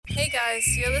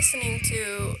guys, you're listening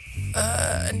to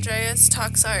Andreas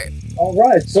Talks Art. All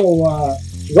right, so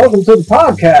welcome to the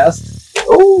podcast.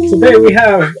 Today we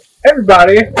have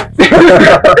everybody,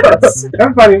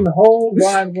 everybody in the whole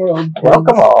wide world.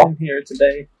 Welcome all in here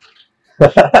today,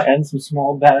 and some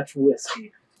small batch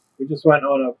whiskey. We just went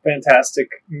on a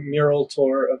fantastic mural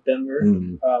tour of Denver.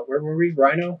 Where were we?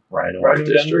 Rhino Art Denver.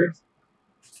 District.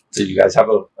 Did you guys have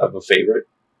a favorite?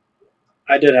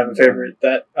 I did have a favorite.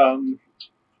 That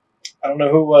I don't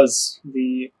know who it was.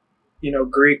 The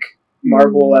Greek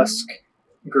marble-esque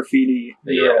graffiti.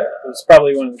 Yeah. It was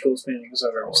probably one of the coolest paintings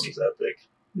I've ever seen. That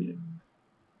big.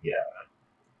 Yeah.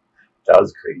 That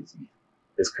was crazy.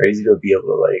 It's crazy to be able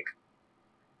to like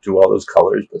do all those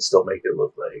colors but still make it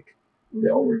look like they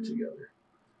all work together.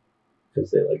 Because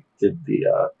they like did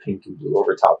the pink and blue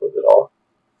over top of it all.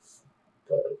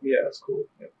 But yeah, that's cool.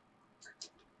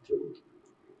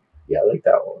 Yeah, I like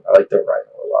that one. I like the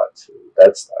Rhino a lot too.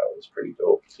 That style was pretty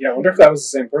dope. Yeah, I wonder if that was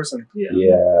the same person.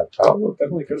 Yeah, probably.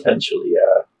 Definitely could have. Potentially,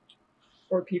 yeah.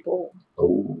 Or people.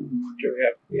 Oh.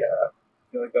 Yeah.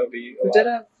 I feel like that would be We did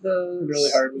have the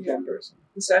really hard with one person.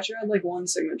 The statue had like one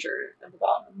signature at the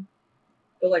bottom,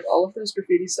 but like all of those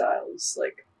graffiti styles,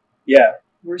 like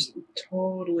were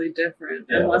totally different.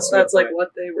 Yeah, unless that's like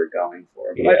what they were going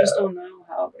for. But I just don't know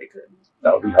how they could.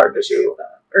 That would be hard to achieve do.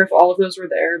 that, or if all of those were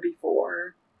there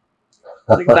before.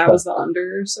 Like that was the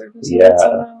undersurface. Yeah, of it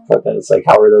somehow. but then it's like,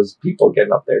 how are those people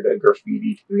getting up there to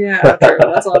graffiti? Yeah, true.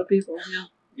 That's a lot of people.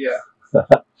 Yeah.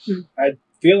 I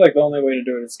feel like the only way to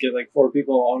do it is get like 4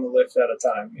 people on a lift at a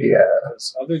time. Yeah.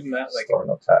 Because other than that, like throwing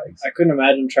up tags. I couldn't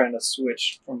imagine trying to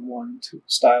switch from one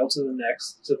style to the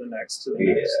next, to the next, to the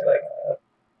next. Like,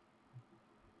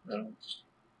 I don't know.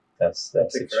 That's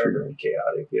extremely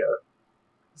chaotic. Yeah.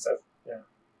 So,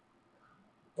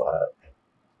 But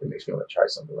it makes me want to try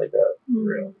something like that. Mm.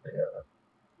 Real. Yeah.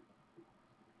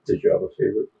 Did you have a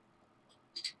favorite?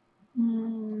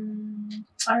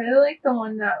 I really like the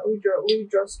one that we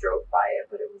just drove by it,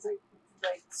 but it was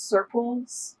like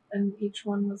circles, and each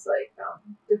one was like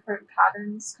different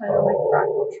patterns, kind of like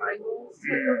fractal triangles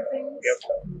type of things. Yep.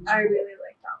 I really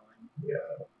like that one.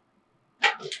 Yeah.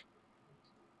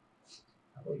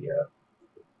 Oh yeah.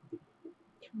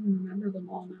 I don't remember them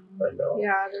all now. I know.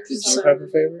 Yeah, there's Did so you have a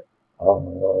favorite?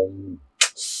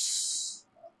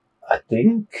 I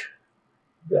think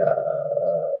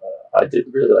I did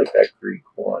really like that Greek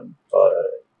one,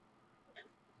 but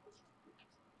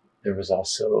there was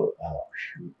also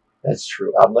that's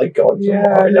true. I'm like going through them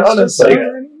all right now, and it's like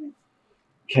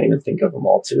can't even think of them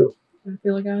all too. I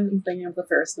feel like I'm thinking of the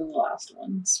first and the last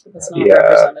ones, but that's not Yeah.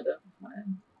 representative of my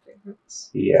favorites.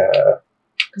 Yeah.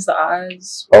 Because the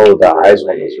eyes. Oh, the eyes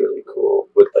one was really cool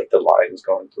with like the lines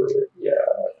going through it. Yeah,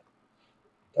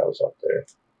 that was up there.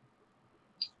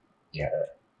 Yeah.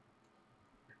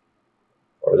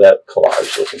 Or that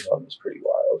collage looking one was pretty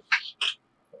wild.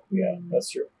 Yeah, that's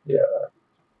true. Yeah.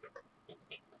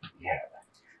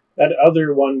 That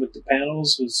other one with the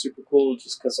panels was super cool,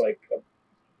 just because like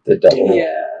The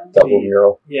double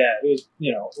mural. Yeah, it was.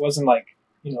 It wasn't like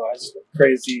as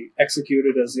crazy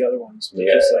executed as the other ones, but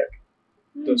Yeah. just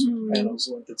like those panels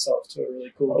lent itself to a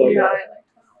really cool. Oh, yeah, double I like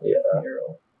that. Yeah.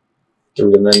 mural.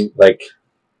 Dude, and then like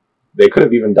they could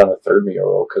have even done a third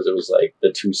mural because it was like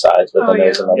the two sides, but then there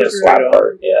was another Yes, flat right.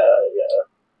 part. Yeah.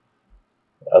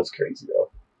 That was crazy though.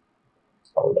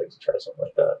 I would like to try something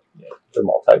like that. Yeah. The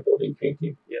multi-building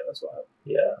painting. Yeah, that's wild.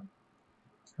 Yeah.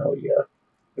 Oh yeah.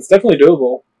 It's definitely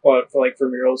doable, but for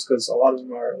murals, because a lot of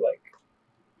them are like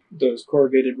those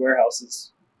corrugated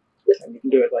warehouses, and you can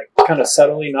do it like kind of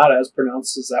subtly, not as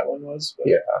pronounced as that one was, but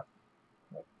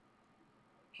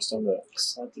just on the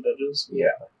slanted edges. Yeah.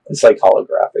 It's like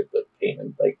holographic, but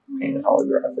painted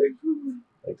holographic.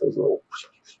 Like those little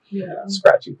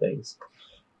scratchy things.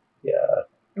 Yeah.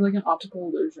 Or like an optical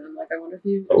illusion. Like I wonder if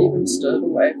you even stood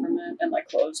away from it and like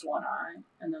closed one eye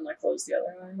and then like closed the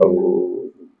other eye.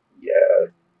 Oh, yeah.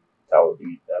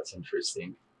 That's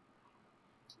interesting.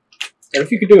 And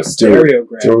if you could do a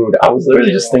stereogram. Dude, I was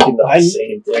literally just thinking the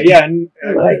same thing. Yeah, and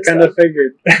I kind of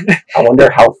figured. I wonder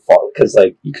how far, because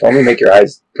like you can only make your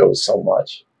eyes go so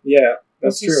much. Yeah,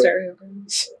 that's What's a true.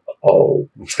 stereogram? Oh.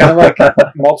 It's kind of like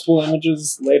multiple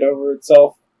images laid over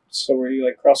itself. So where you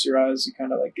like cross your eyes, you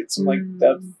kind of like get some like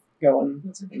depth going.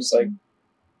 That's It's like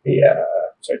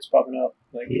starts popping up.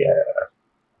 Like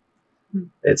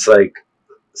It's like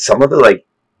some of the like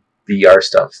VR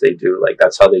stuff they do. Like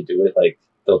that's how they do it. Like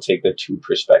they'll take the two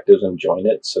perspectives and join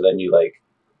it, so then you like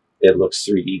it looks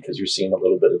 3D because you're seeing a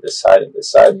little bit of this side and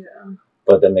this side. Yeah.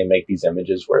 But then they make these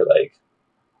images where like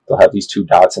they'll have these two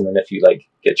dots, and then if you like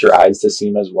get your eyes to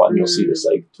see them as one, you'll see this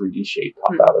like 3D shape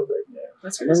pop out of it. Yeah.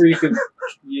 That's I remember crazy.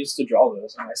 you used to draw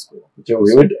those in high school. Dude,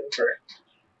 we would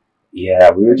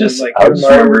just. Like, I would just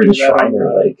remember in do that on,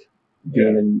 Shriner, like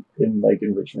being in like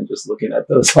in Richmond, just looking at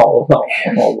those all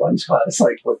lunch class,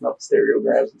 like looking up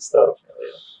stereograms and stuff.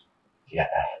 Yeah,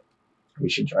 we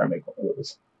should try and make one of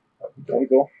those. That'd be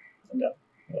cool.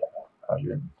 I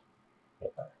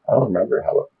don't remember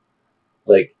how.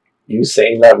 Like you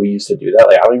saying that we used to do that.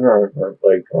 Like I don't even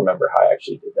remember how I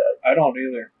actually did that. I don't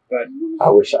either, but I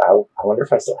wonder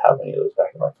if I still have any of those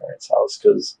back in my parents' house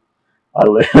because I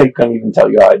literally couldn't even tell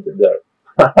you how I did that.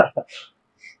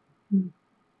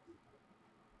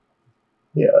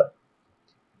 Yeah.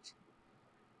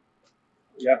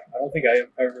 Yeah, I don't think I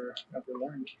ever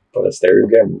learned. But a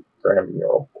stereogram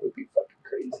mural would be fucking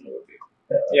crazy.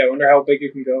 Yeah, I wonder how big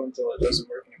it can go until it doesn't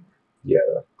work anymore.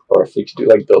 Yeah. Or if we could do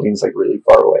like buildings like really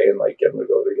far away and like get them to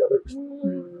go together.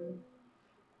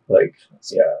 Like,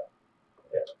 yeah.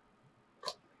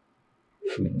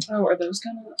 Oh, are those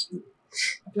kind of?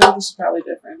 I feel like this is probably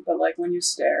different, but like when you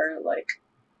stare at like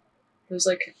those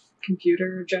like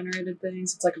computer generated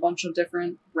things, it's like a bunch of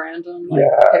different random like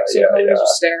pixel colors. You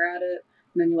stare at it,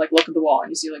 and then you like look at the wall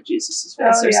and you see like Jesus'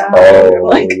 face or something. Oh,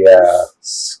 like, yeah.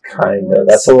 It's kind of.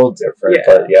 That's a little different,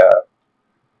 but yeah.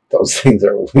 Those things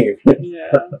are weird.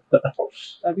 Yeah.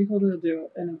 That'd be cool to do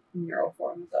in a mural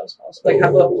form if that was possible. Like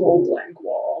have a whole blank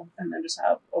wall and then just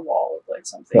have a wall with like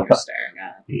something you're staring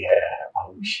at. Yeah.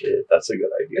 Oh shit. That's a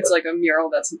good idea. It's like a mural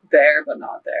that's there but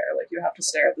not there. Like you have to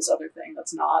stare at this other thing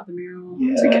that's not the mural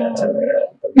to get to the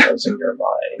mural. The mural's in your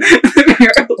mind. The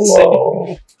mural's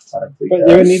Whoa. But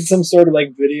you would need some sort of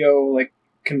like video like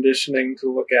conditioning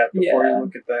to look at before you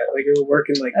look at that. Like it would work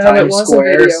in like Times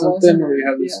Square or something where you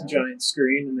have this giant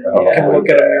screen and then you can look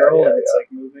at a mural and it's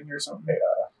like moving or something.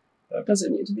 Does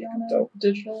it need to be on a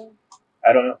digital?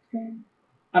 I don't know. Thing?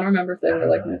 I don't remember if they were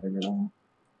like moving at all.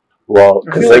 Well,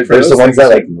 because there's the ones that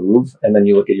like move and then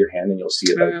you look at your hand and you'll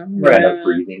see it like kind of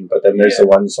breathing. But then there's the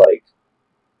ones like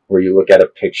where you look at a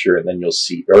picture and then you'll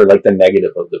see, or like the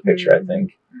negative of the picture, I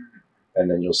think, and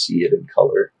then you'll see it in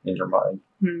color in your mind.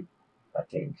 I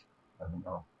think. I don't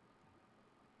know.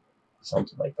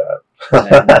 Something like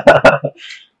that.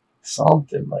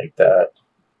 Something like that.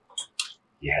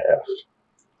 Yeah.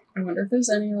 I wonder if there's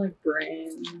any like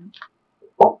brain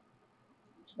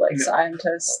like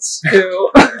scientists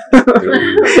who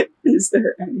is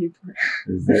there any brain?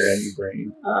 Is there any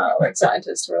brain? Like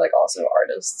scientists who are like also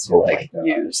artists who like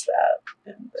use that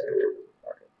in their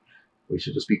art. We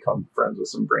should just become friends with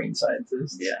some brain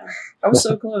scientists. Yeah. I was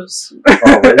so close.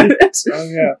 Oh, really? Oh,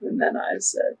 yeah. And then I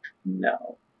said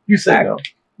no. You said no.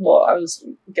 Well, I was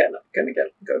gonna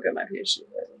go get my PhD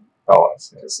later. Oh, I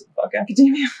see. Because fuck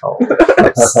academia. Oh.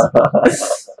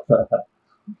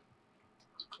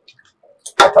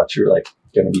 I thought you were like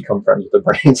gonna become friends with the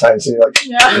brain science, and you're like,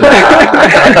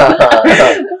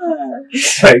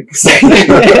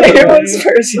 it was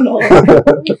personal.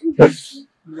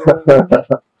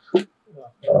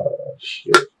 Oh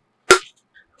shit.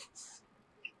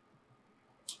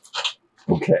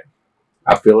 Okay,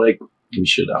 I feel like we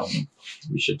should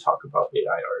talk about AI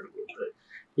art a little bit.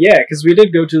 Yeah, because we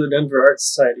did go to the Denver Art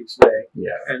Society today.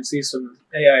 Yeah. And see some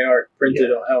AI art printed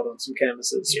out on some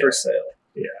canvases for sale.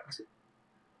 Yeah.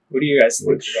 What do you guys think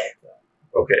about that?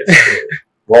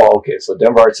 Okay, so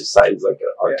Denver Art Society is like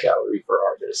an art gallery for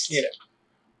artists. Yeah.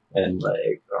 And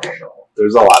like, I don't know,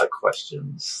 there's a lot of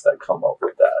questions that come up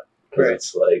with that. Because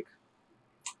it's like,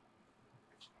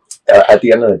 at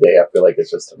the end of the day, I feel like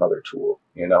it's just another tool,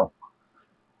 you know?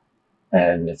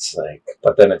 And it's like,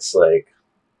 but then it's like,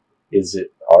 is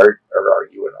it art or are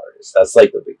you an artist? That's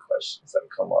like the big questions that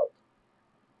come up.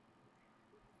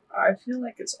 I feel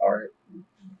like it's art,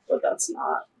 but that's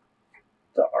not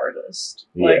the artist.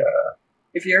 Like,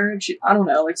 if you're, I don't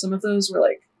know, like some of those were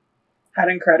like, had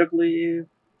incredibly,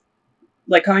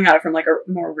 like coming at it from like a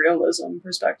more realism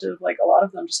perspective, like a lot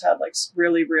of them just had like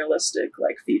really realistic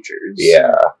like features.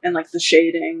 Yeah. And like the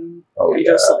shading. Oh, and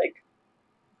just like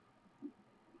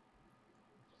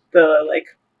the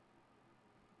like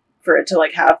for it to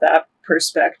like have that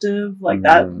perspective, like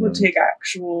that would take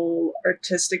actual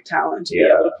artistic talent to be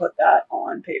able to put that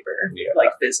on paper,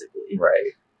 like physically.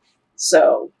 Right.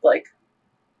 So like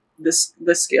the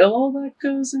skill that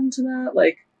goes into that,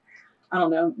 like I don't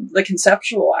know, the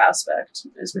conceptual aspect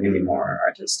is maybe more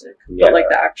artistic, but like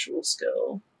the actual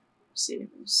skill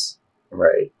seems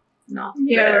not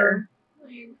there. I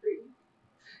agree.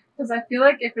 Because I feel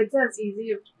like if it's as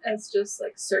easy as just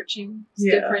like searching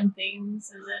different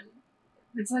things, and then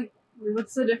it's like,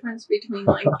 what's the difference between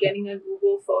like getting a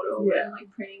Google photo and like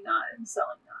printing that and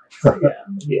selling that?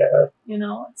 It's like, you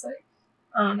know, it's like,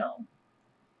 I don't know.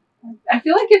 I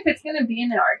feel like if it's gonna be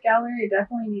in an art gallery, it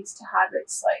definitely needs to have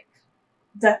its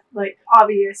like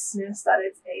obviousness that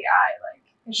it's AI. Like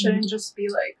it shouldn't just be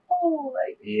like, oh,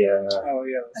 like that's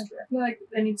true. I feel like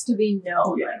it needs to be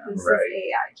known like this is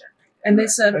AI generated. And they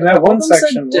said and that one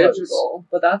section said digital,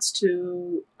 but that's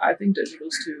too. I think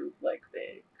digital's too like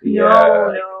big. Yeah,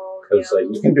 No, because like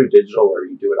you can do digital or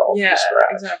you do it all from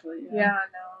scratch. Exactly. Yeah,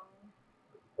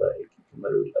 no. Like you can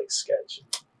literally like sketch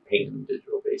and paint in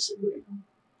digital, basically.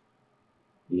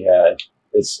 Yeah,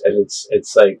 it's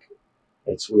like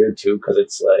it's weird too because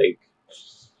it's like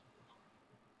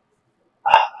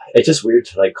it's just weird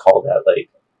to like call that like,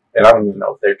 and I don't even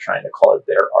know if they're trying to call it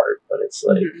their art, but it's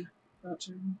like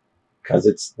because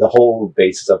it's the whole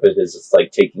basis of it is it's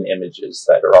like taking images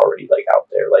that are already like out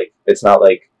there. Like it's not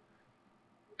like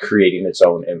creating its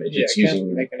own image. It's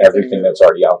using everything that's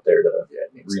already out there to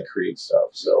recreate stuff.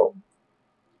 So.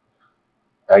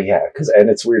 And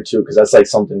it's weird too because that's like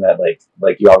something that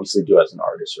like you obviously do as an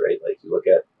artist, right? Like you look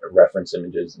at reference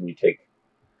images and you take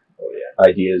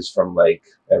ideas from like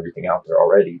everything out there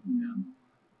already. Yeah.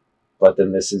 But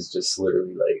then this is just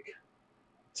literally like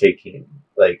taking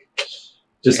like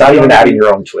just not even adding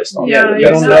your own twist on it. You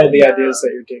don't know the ideas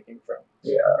that you're taking from.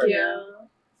 Yeah.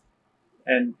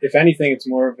 And if anything, it's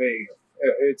more of the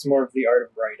art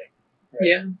of writing. Right?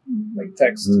 Yeah. Like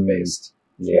text based.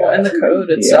 Yeah, and the code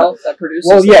itself that produces.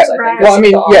 Well, yeah. Well, I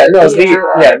mean, the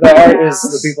art is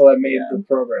the people that made the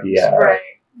programs. Yeah, right.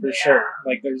 For sure.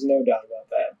 Like, there's no doubt about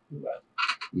that. But.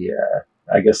 Yeah,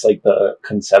 I guess like the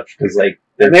concept because like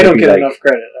and they don't get enough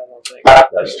credit. I don't think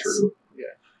that's true.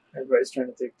 Yeah, everybody's trying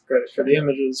to take the credit for the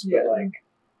images, but like,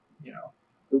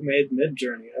 who made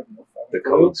Midjourney? I have no fucking the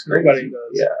code's crazy. Nobody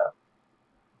does. Yeah,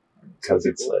 because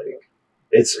it's like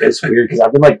it's weird because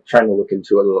I've been like trying to look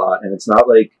into it a lot, and it's not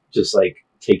like just like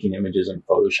taking images and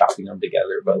photoshopping them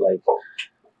together, but like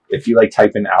if you like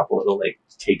type in Apple, it'll like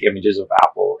take images of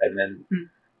Apple and then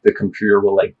the computer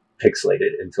will like pixelate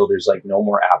it until there's like no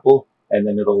more Apple, and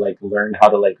then it'll like learn how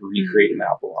to like recreate an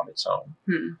Apple on its own.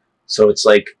 So it's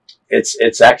like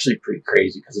it's actually pretty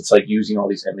crazy because it's like using all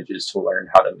these images to learn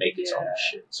how to make its own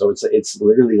shit. So it's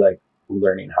literally like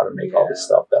learning how to make all this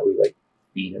stuff that we like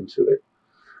feed into it,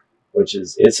 which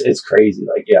is it's crazy.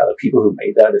 Like the people who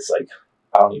made that, it's like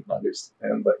I don't even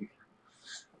understand. Like,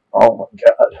 oh my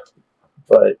god!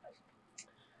 But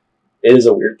it is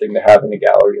a weird thing to have in a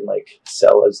gallery and like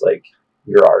sell as like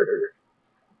your art, or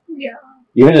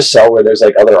even just sell where there's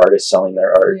like other artists selling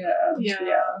their art.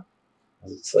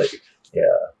 It's like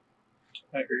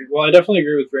I agree. Well, I definitely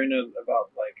agree with Raina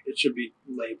about like it should be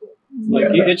labeled. Like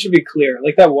it should be clear.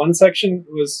 Like that one section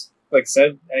was like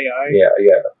said AI.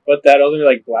 But that other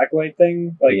like blacklight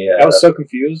thing, like I was so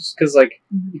confused because like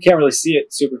you can't really see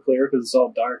it super clear because it's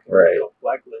all dark and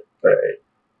blacklit. Right.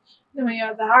 No,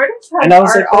 the artist had and I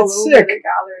was art like, all that's over sick. the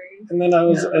gallery. And then I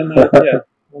was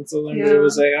once I learned that it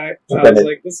was AI, I was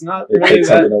like, that's not it really takes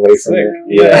that something away from sick.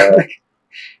 it. Like,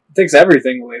 it takes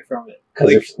everything away from it.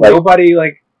 Because like, nobody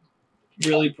like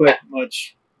really put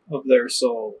much of their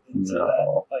soul into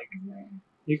that. Like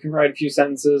you can write a few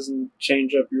sentences and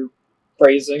change up your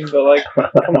phrasing, but like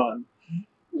come on.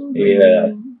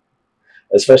 Yeah.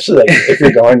 Especially like if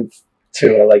you're going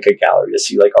to like a gallery to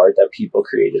see like art that people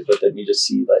created, but then you just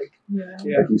see like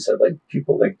like you said, like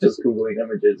people like just Googling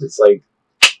images. It's like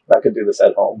I could do this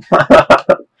at home.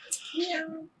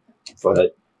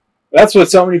 But that's what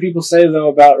so many people say though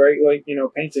about like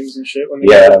paintings and shit when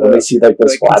they see like the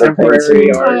splatter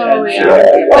contemporary art.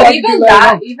 Well, even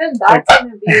that's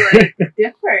gonna be like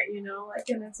different, like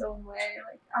in its own way.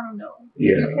 Like I don't know.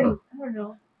 I don't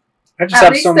know. I just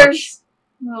have so much.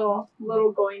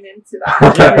 Little going into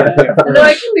that. I know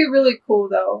it can be really cool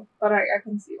though, but I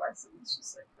can see why someone's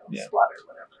just like splatter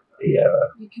whatever. But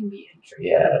you can be intrigued.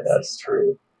 Yeah, that's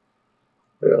true.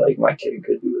 They're like, my kid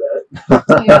could do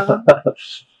that.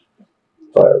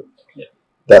 But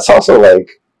that's also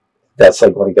like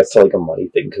when it gets to like a money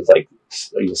thing, because like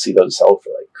you'll see those sell for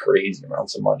like crazy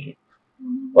amounts of money.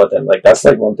 But then like that's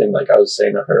like one thing like I was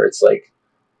saying to her, it's like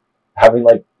having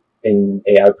like an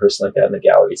AI person like that in the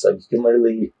gallery. It's like you can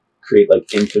literally create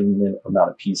like infinite amount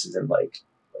of pieces in like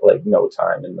no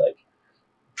time and like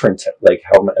print like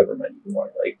however many you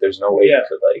want. Like there's no way you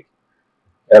could like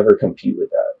ever compete with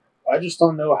that. I just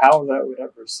don't know how that would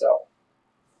ever sell,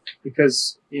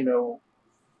 because your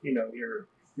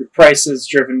price is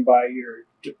driven by your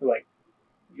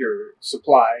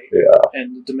supply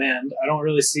and the demand. I don't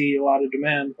really see a lot of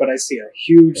demand, but I see a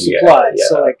huge supply.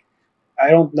 So like I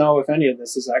don't know if any of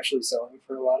this is actually selling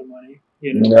for a lot of money.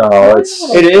 No,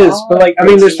 it is, but like I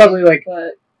mean, there's probably like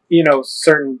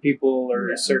certain people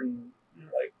or certain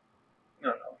like I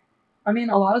don't know. I mean,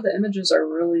 a lot of the images are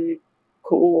really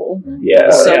cool. Yeah.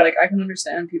 So, like, I can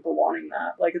understand people wanting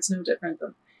that. Like, it's no different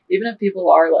than... Even if people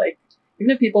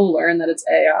learn that it's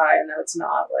AI and that it's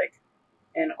not, like,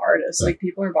 an artist, like,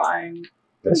 people are buying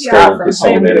from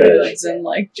home goods and,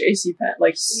 like, JCPenney,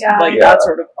 like that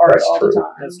sort of art all the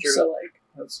time. That's true. So, like...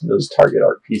 Those Target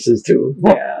art pieces, too.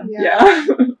 Yeah.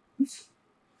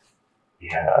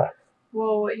 Yeah.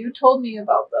 Well, what you told me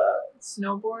about the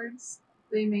snowboards,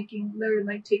 they're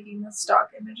like taking the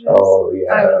stock images. Oh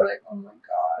yeah. I was like, oh my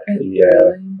god.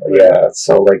 Yeah.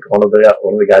 So like one of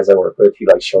the guys I work with, he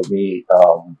like showed me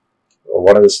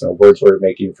one of the snowboards we're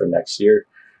making for next year,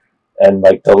 and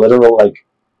like the literal like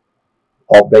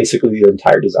basically the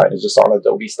entire design is just on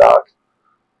Adobe stock.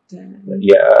 Damn.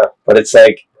 Yeah, but it's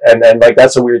like and like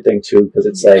that's a weird thing too because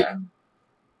it's like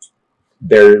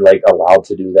they're like allowed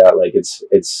to do that, like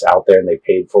it's out there and they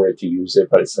paid for it to use it,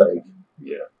 but it's like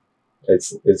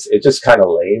it's just kind of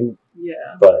lame.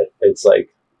 Yeah, but it's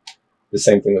like the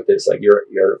same thing with this, like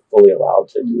you're fully allowed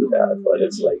to do that, but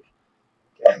it's like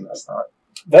damn,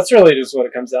 that's really just what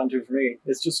it comes down to for me.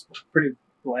 It's just pretty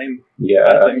lame.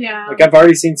 Yeah. Like I've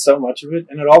already seen so much of it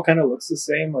and it all kind of looks the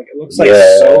same. Like it looks like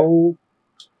so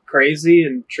crazy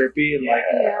and trippy and like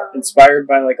inspired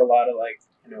by like a lot of like,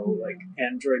 you know, like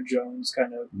Android Jones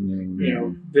kind of, you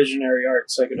know, visionary art,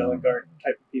 psychedelic art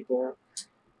type of people.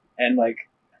 And like,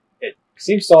 it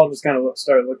seems to all just kind of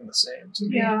start looking the same to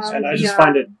me. And I just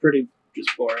find it pretty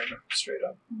just boring, straight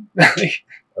up.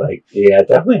 Like, it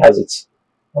definitely has its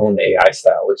own AI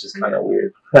style, which is kind of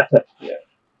weird. I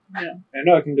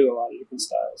know it can do a lot of different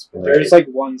styles, but there's like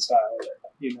one style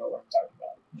that you know what I'm talking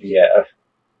about. Yeah.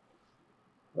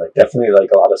 Like definitely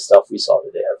like a lot of stuff we saw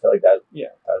today. I feel like that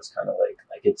was kind of like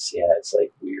it's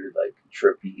like weird, like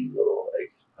trippy little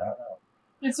like I don't know.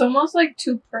 It's almost like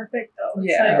too perfect though.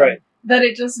 It's right. That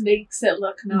it just makes it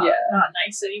look not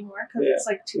nice anymore because it's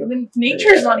like too. I mean,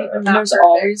 nature's not even that. There's perfect.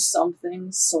 Always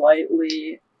something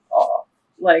slightly off.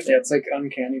 Like it's like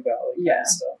uncanny valley kind of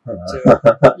stuff.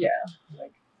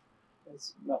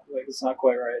 Like it's not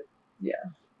quite right.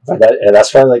 And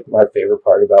that's probably like my favorite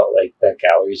part about like that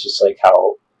gallery is just like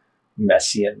how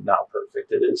messy and not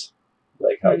perfect it is.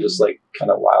 Like how just like kind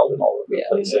of wild and all over the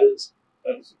place it is.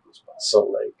 That is a cool spot. So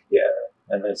like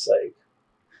and it's like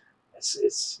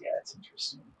it's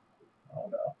interesting. I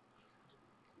don't know.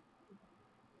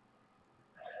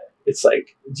 It's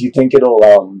like, do you think it'll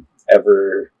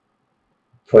ever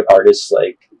put artists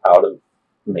like out of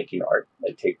making art,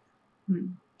 like take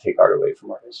art away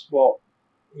from artists? Well,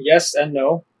 yes and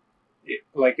no.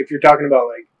 Like if you're talking about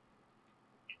like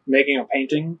making a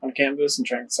painting on canvas and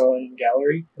trying to sell it in a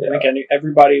gallery, I think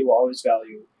everybody will always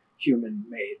value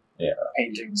human-made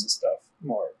paintings and stuff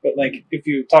more. But like if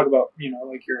you talk about, you know,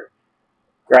 like your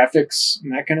graphics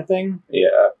and that kind of thing,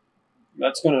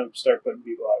 that's gonna start putting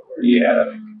people out of work.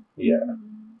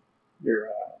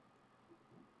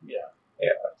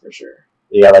 For sure.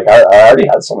 Yeah, like I already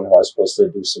had someone who I was supposed to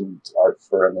do some art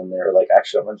for, and then they were like,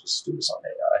 "Actually, I'm gonna just do this on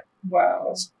AI."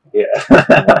 Wow.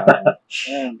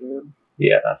 Damn, dude.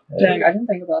 Dang, I didn't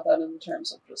think about that in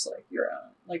terms of just like your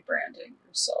own, like branding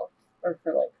yourself, or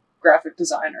for like graphic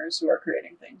designers who are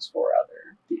creating things for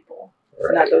other people. Right.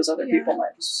 And that those other people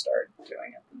might just start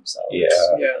doing it themselves.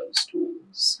 Those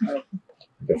tools.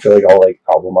 I feel like all like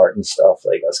album art and stuff,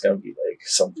 like that's gonna be like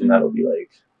something that'll be like,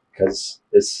 because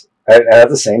it's. And at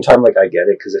the same time, like I get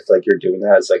it, because if like you're doing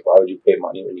that, it's like why would you pay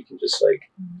money when you can just like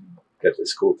get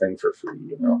this cool thing for free,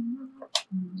 you know?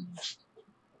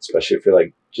 Especially if you're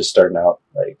like just starting out,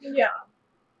 like it's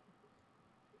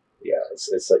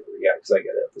like because I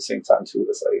get it. At the same time too,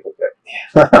 it's like okay,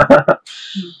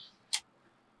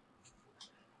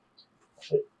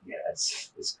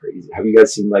 it's crazy. Have you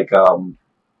guys seen like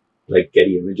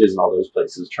Getty Images and all those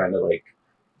places trying to like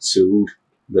sue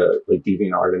the like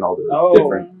DeviantArt and all the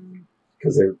different.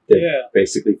 Because they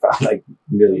basically found like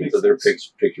millions of their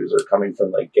pictures are coming from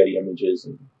like Getty Images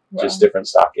and just different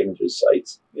stock images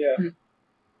sites.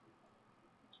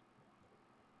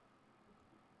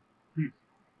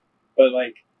 But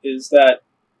like, is that,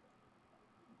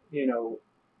 you know,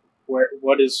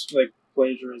 what is like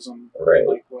plagiarism? Right.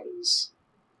 Like, what is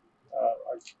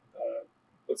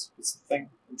what's the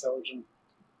thing? Intelligent.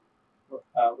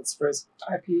 What's the phrase?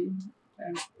 IP.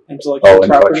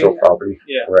 Intellectual property.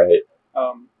 Yeah. Right.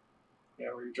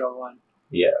 Where you draw the line.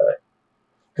 Yeah.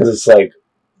 Because it's like,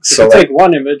 if it's like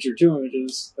one image or two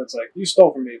images, that's like you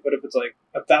stole from me. But if it's like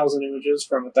 1,000 images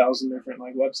from 1,000 different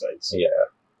like websites,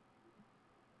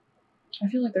 I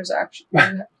feel like there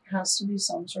has to be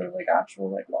some sort of like actual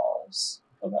like laws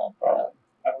about that.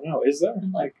 I don't know. Is there?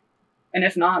 And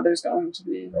if not, there's going to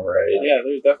be. Right. Yeah,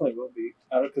 there definitely will be.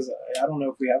 because I don't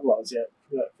know if we have laws yet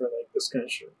for like this kind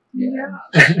of shit. Yeah.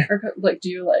 Or like, do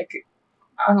you like?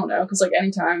 I don't know, because like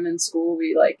anytime in school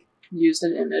we like used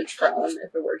an image from,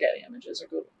 if it were Getty Images or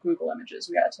Google Images,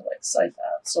 we had to like cite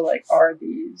that. So like, are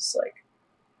these like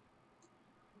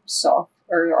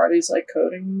are these like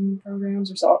coding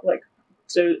programs or soft like?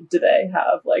 Do they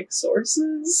have like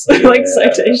sources like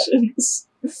citations?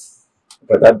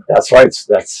 But that's why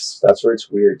that's where it's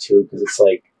weird too, because it's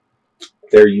like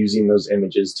they're using those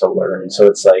images to learn. So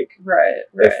it's like right.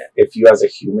 If you as a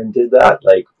human did that,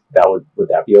 like that would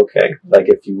that be okay? Like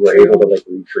if you were able to like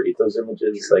recreate those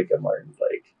images like and learn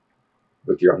like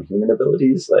with your own human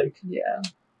abilities, like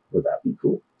would that be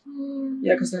cool?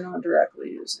 Yeah, because they're not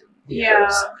directly using those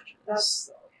images.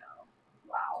 That's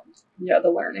wow. Yeah,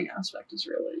 the learning aspect is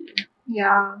really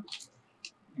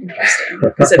interesting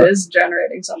because it is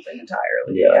generating something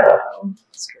entirely. Yeah,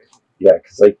 that's great. Yeah,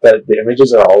 because like the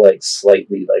images are all like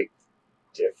slightly like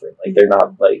different. Like they're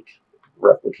not like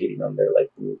replicating them. They're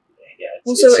like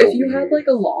so if you had like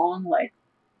a long like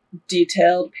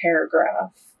detailed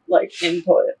paragraph like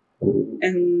input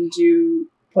and you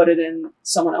put it in,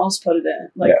 someone else put it in,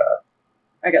 like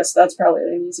I guess that's probably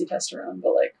an easy test to run.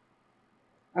 But like,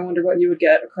 I wonder what you would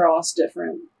get across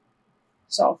different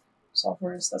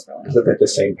softwares. That's probably is it like the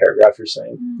same paragraph you're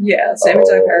saying? Yeah, same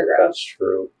exact paragraph. That's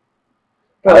true.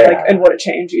 But like, and would it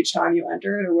change each time you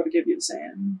enter it, or would it give you the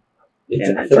same?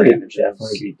 I feel like it'd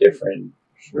definitely be different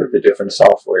with the different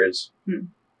softwares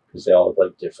because they all have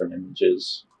like different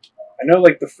images. I know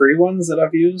like the free ones that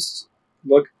I've used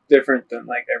look different than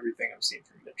like everything I've seen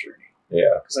from Midjourney.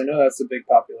 Yeah, because I know that's the big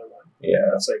popular one.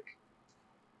 Yeah, that's like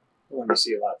the one you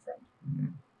see a lot from.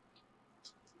 Mm-hmm.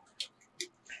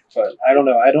 But I don't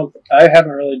know. I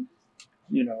haven't really,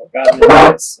 gotten into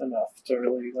this enough to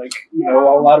really like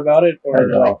know a lot about it, or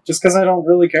like just because I don't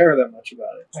really care that much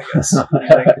about it.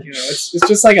 I guess it's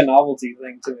just like a novelty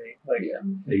thing to me. Like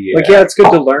it's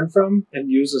good to learn from and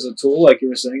use as a tool, like you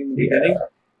were saying in the beginning.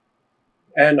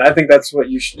 And I think that's what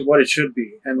it should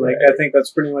be. And like I think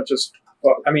that's pretty much just.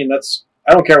 Well, I mean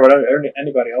I don't care what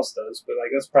anybody else does, but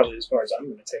like that's probably as far as I'm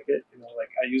going to take it. Like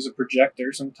I use a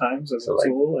projector sometimes as a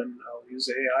tool, and I'll use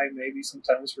AI maybe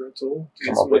sometimes for a tool to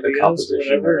get some ideas,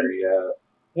 whatever.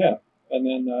 And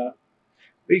then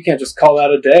but you can't just call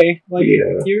that a day. Like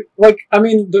you I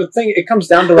mean the thing, it comes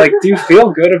down to like, do you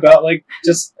feel good about like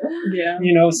just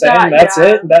saying that's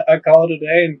it? That I call it a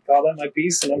day and call that my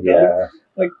piece and I'm done.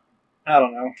 Like I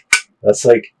don't know. That's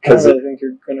like because I really think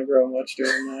you're gonna grow much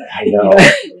doing that. I know.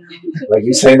 Like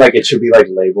you saying, like it should be like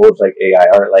labeled like AI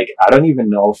art. Like I don't even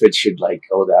know if it should like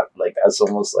go that. Like that's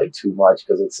almost like too much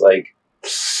because it's like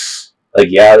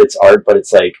it's art, but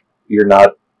it's like you're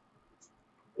not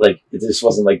like this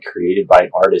wasn't like created by an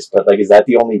artist. But like, is that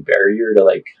the only barrier to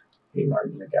like being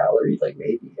art in a gallery? Like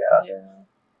maybe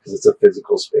because it's a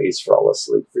physical space for all us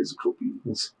like physical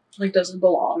beings. Like, doesn't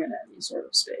belong in any sort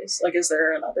of space. Like, is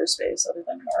there another space other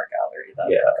than an art gallery that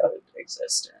could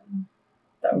exist in?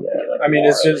 That would be, like, I mean,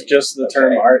 it's just the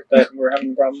term art that we're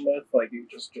having a problem with. Like, you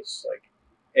just like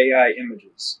AI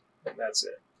images, and that's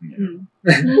it.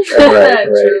 Right.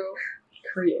 True.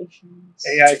 Creations.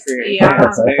 AI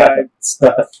creations. AI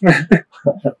stuff.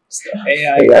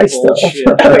 AI bullshit.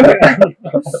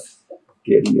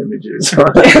 Getty Images.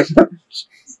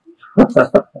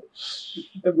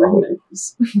 The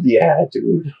remix. Yeah,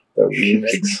 dude. The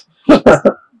remix.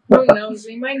 Who knows?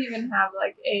 We might even have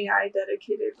like AI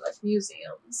dedicated like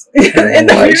museums in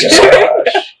the future.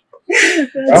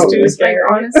 That's too scary.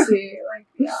 Like honestly, like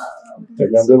They're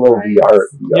gonna do a little VR.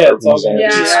 It's all gonna be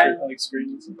like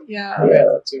screens.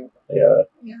 That too. Yeah.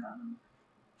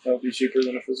 That'll be cheaper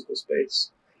than a physical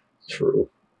space. True.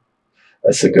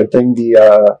 That's a good thing.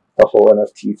 The whole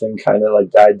NFT thing kind of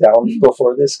like died down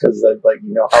before this because like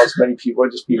how many people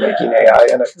would just be making AI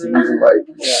NFTs and like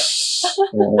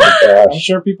oh my gosh. I'm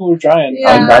sure people are trying.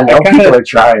 I know people are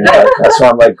trying, but that's why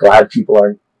I'm like glad people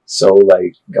aren't so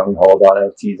like gung ho on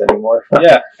NFTs anymore.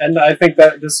 And I think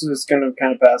that this is going to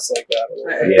kind of pass like that a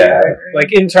little bit.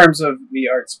 Like in terms of the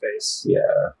art space.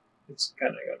 It's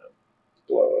kind of going to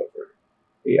blow over.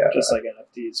 Just like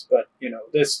NFTs, but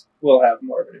this will have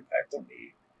more of an impact on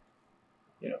the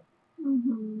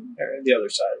the other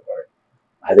side of art.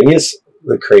 I think it's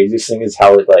the craziest thing is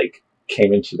how it like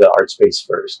came into the art space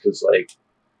first, because like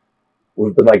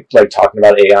we've been like talking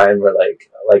about AI and we're like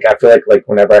I feel like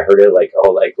whenever I heard it like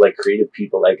creative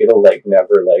people like it'll like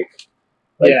never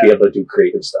be able to do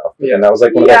creative stuff, but then that was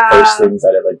like one of the first things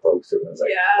that it like broke through and I was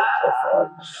like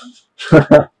what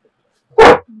the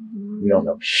fuck. You don't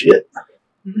know shit.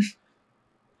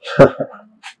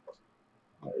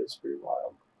 That is pretty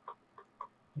wild.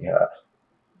 Yeah.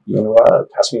 You want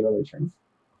to pass me another turn?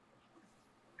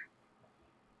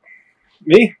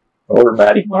 Me? Or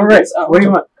Maddie? All right. What do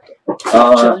you want?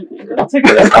 I'll take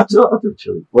it. I'll do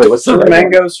chili. Wait, what's the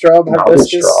mango straw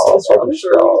hibiscus?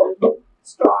 Straw.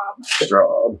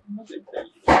 Straw.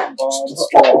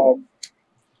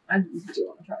 I do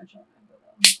want to try chili.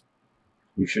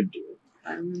 You should do it.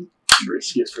 I'm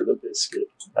Brisket for the biscuit,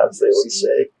 as they always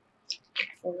say.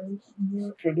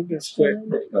 For the biscuit.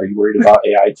 Are you worried about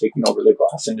AI taking over the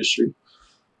glass industry?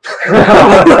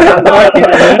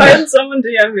 I had someone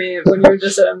DM me when you were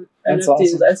just at NFTs.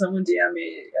 Awesome. I had someone DM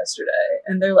me yesterday,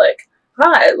 and they're like,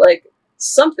 "Hi, like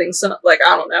something, like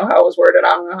I don't know how it was worded. I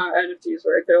don't know how NFTs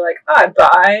work." They're like, "I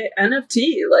buy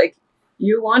NFT. Like,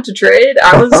 you want to trade?"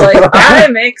 I was like, "I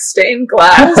make stained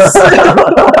glass,"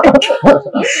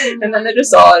 and then they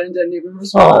just saw it and didn't even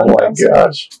respond. Oh my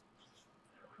gosh!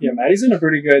 Yeah, Maddie's in a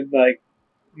pretty good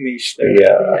niche there.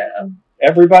 Yeah.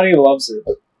 Everybody loves it.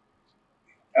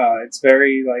 It's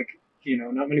very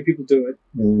not many people do it,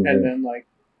 Mm-hmm. and then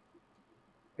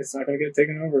it's not going to get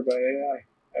taken over by AI.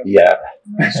 Yeah.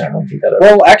 I don't think that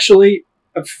Well, actually,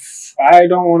 I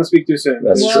don't want to speak too soon.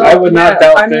 That's true. I would not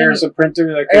doubt I mean, there's a printer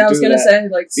that could do that. I was gonna say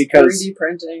because 3D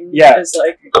printing. yeah, is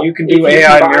like you can if do you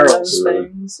AI combine murals. those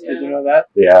things, Did you yeah. know that?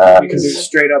 Yeah. You can do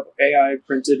straight up AI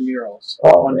printed murals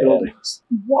Oh, on man. buildings.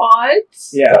 What?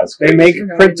 Yeah, That's they crazy. make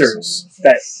Regarding printers services.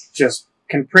 that just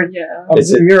can print Yeah. a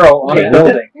Is it- mural on yeah. a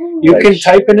building. You Like, can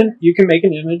type in it. You can make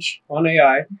an image on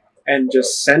AI and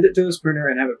just send it to this printer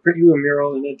and have it print you a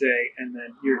mural in a day, and then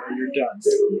you're done.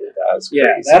 Dude, that's crazy.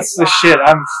 Yeah, that's the shit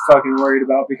I'm fucking worried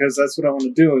about because that's what I want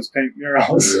to do is paint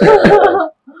murals.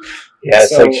 Yeah,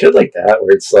 it's So- like shit like that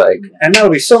where it's like, And that'll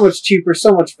be so much cheaper,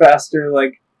 so much faster,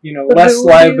 But less who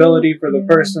would liability for the yeah.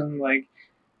 person,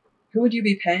 Who would you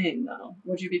be paying though?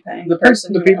 Would you be paying The the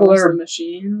person the who people owns that are- the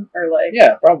machine, or like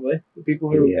yeah, probably. The people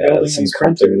who are Yeah, building some these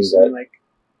companies printers. that-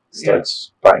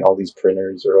 starts buying all these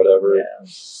printers or whatever. Yeah.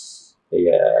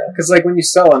 Yeah. Because, when you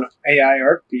sell an AI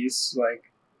art piece,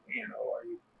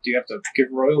 do you have to give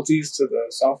royalties to the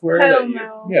software? Hell that you,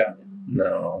 no. Yeah,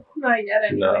 No. Not yet,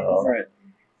 anyways. No. right.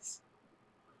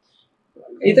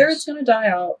 Either it's gonna die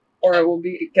out, or it will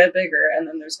get bigger, and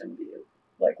then there's gonna be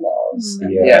laws. Mhm.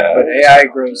 and Yeah. Yeah, but AI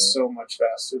grows so much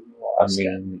faster than the I laws can.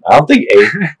 mean, I don't think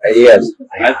AI is.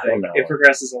 I don't think know. it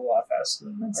progresses a lot faster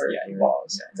than That's- art yeah, you're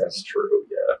laws. That's true,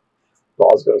 yeah.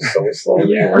 Laws go so slow.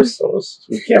 Yeah. We're so.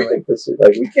 We can't make this.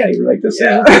 We can't even make this.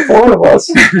 Yeah. There's four of us.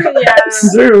 Yeah.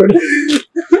 Dude.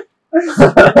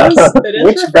 It is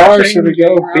Which bar refreshing should we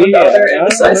go being be around at? other I don't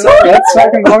indecisive know. people. Let's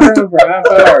fucking go around for half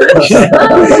hour.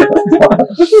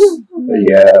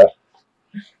 Yeah.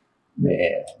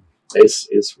 Man,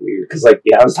 it's weird because I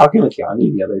was talking with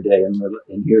Yanni the other day and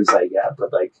he was like, yeah,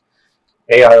 but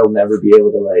AI will never be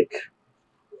able to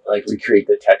recreate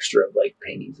the texture of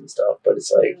paintings and stuff. But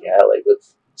it's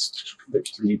with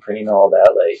 3D printing and all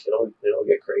that, it'll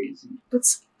get crazy. But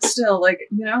still,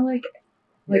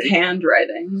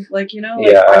 handwriting,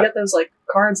 Yeah. I get those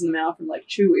cards in the mail from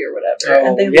Chewy or whatever, Oh,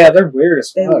 and they they're weird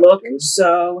as they fuck. look dude.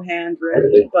 so handwritten,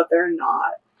 Really? but they're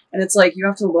not. And it's you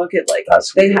have to look at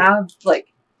That's they weird. have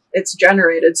it's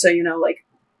generated, so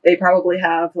they probably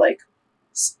have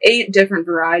 8 different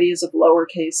varieties of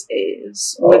lowercase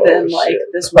a's within shit.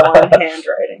 this one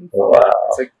handwriting. Wow,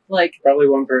 Probably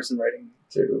one person writing.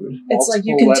 dude. It's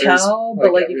you multiple can letters, tell, but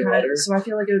every you kind letter. of. So I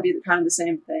feel it would be kind of the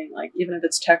same thing. Even if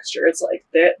it's texture, it's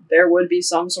there would be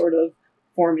some sort of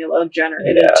formula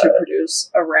generated Yeah. to produce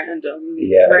a random,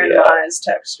 Yeah, randomized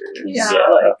texture. Yeah.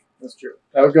 That's true.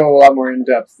 That would go a lot more in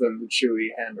depth than the Chewy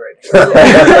handwriting.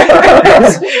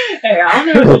 Hey, I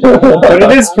don't know. What to do. But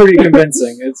it is pretty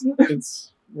convincing.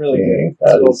 It's really good.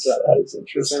 It's well done. That is And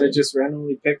interesting. it just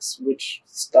randomly picks which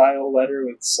style letter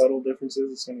with subtle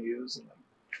differences it's going to use. And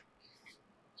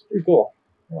it's pretty cool,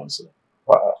 honestly.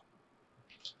 Wow.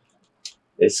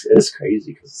 It's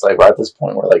crazy because we're at this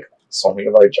point where so many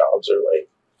of our jobs are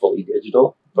fully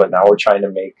digital, but now we're trying to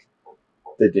make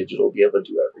the digital be able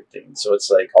to do everything. So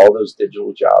it's all those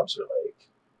digital jobs are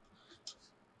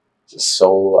just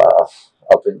so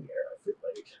up in the air.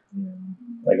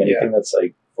 I feel anything that's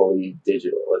fully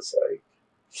digital, it's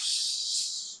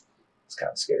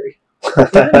kind of scary.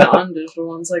 Even non-digital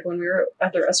ones, when we were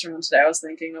at the restaurant today, I was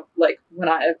thinking of when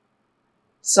I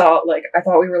saw I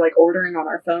thought we were ordering on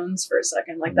our phones for a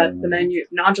second, that the menu,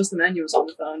 not just the menu was on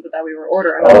the phone, but that we were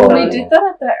ordering on Oh, the We phone. did that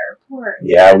at the airport.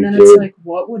 Yeah, And we then did. it's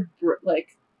what would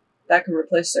that could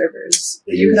replace servers?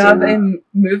 You could have a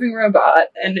moving robot,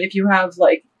 and if you have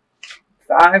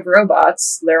 5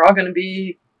 robots, they're all going to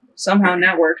be somehow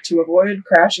networked to avoid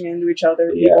crashing into each other.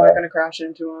 People Yeah. aren't going to crash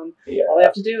into them. Yeah. All they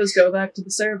have to do is go back to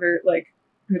the server,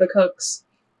 who the cooks.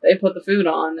 They put the food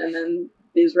on, and then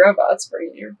these robots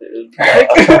bringing your food. Yeah.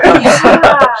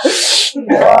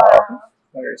 Wow.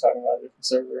 We were talking about a different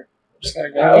server. Just gotta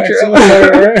go back to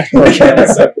Outro. the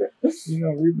server.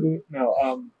 Reboot. No,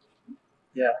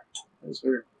 yeah, it was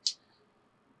weird.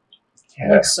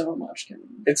 Yeah. Like so much can.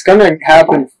 It's gonna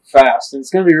happen fast, and it's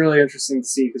gonna be really interesting to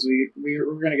see because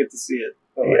we're gonna get to see it.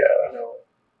 But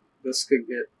this could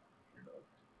get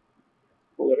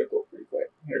political pretty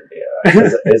quick here.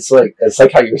 Yeah, it's like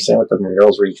how you were saying with the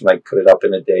murals where you can like put it up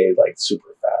in a day like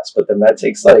super fast, but then that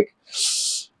takes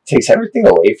everything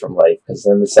away from life because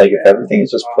then it's like if everything is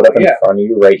just put up in front of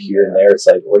you right here and there, it's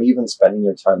like what are you even spending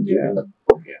your time doing?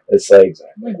 Yeah. It's like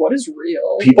what is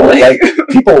real? People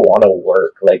people want to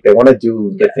work, like they want to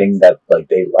do the thing that like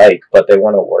they like, but they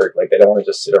want to work, like they don't want to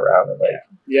just sit around and like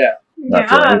not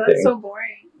do anything. That's so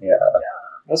boring. Yeah.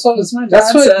 That's what my dad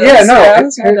says. Yeah,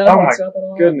 no. Oh my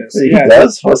goodness. He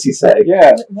does? What's he say?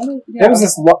 Yeah. There was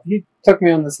this. He took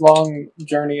me on this long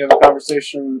journey of a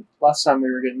conversation last time we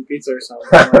were getting pizza or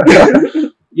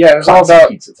something. Yeah, it was all about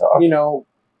pizza talk.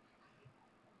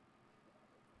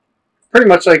 Pretty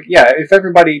much like if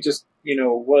everybody just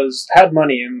had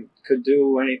money and could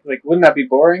do anything, like wouldn't that be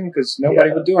boring? Because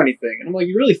nobody would do anything. And I'm like,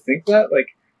 you really think that?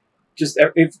 Like, just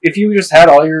if you just had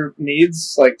all your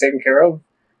needs like taken care of.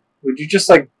 Would you just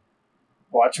like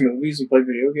watch movies and play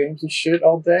video games and shit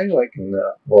all day? Like,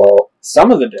 no. Well,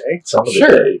 some of the day,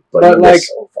 day, but like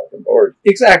so fucking bored.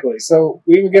 Exactly. So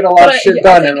we would get a lot of shit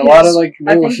done, and a lot of like.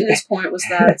 I think his point was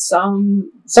that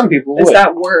some people would. Is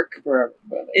that work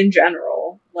in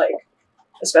general, like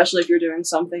especially if you're doing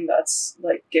something that's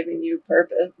like giving you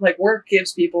purpose. Like work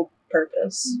gives people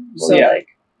purpose. So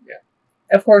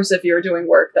of course, if you're doing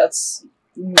work that's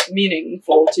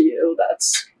meaningful to you,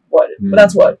 that's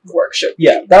what work should be.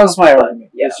 Yeah, that was my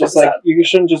argument. Yeah, it's just like you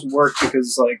shouldn't just work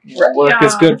because like work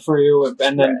is good for you,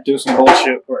 and then do some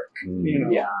bullshit work.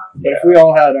 Yeah. But if we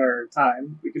all had our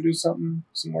time, we could do some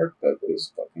work that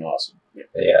was fucking awesome.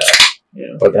 Yeah.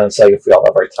 But then it's like if we all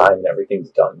have our time and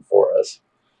everything's done for us.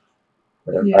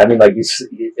 I mean, like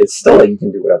it's still like you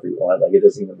can do whatever you want. Like it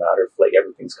doesn't even matter if like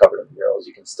everything's covered in murals.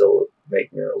 You can still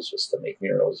make murals just to make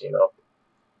murals,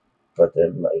 But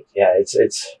then like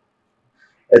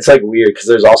it's like weird because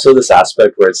there's also this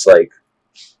aspect where it's like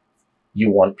you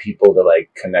want people to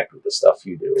like connect with the stuff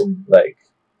you do. Mm-hmm. Like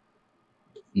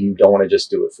you don't want to just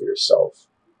do it for yourself.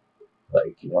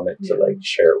 Like you want it to like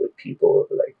share it with people,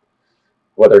 like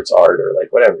whether it's art or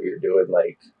like whatever you're doing.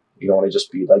 Like you don't want to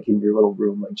just be like in your little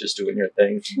room, like just doing your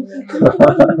thing.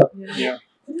 Yeah.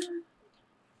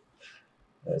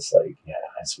 It's like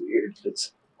it's weird. I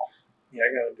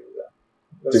gotta do that.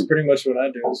 That's pretty much what I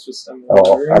do. It's just I'm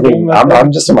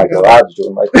just in my garage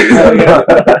doing my thing.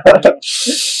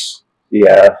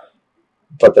 Yeah,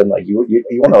 but then like you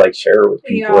want to like share it with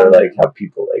people or like have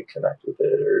people like connect with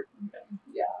it or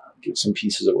give some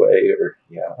pieces away or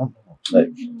I don't know. Like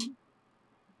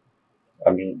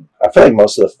I mean, I feel like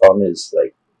most of the fun is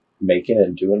like making it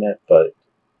and doing it, but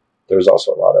there's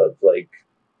also a lot of like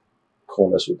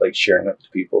coolness with like sharing it to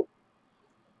people.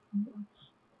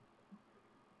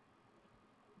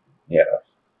 Yeah.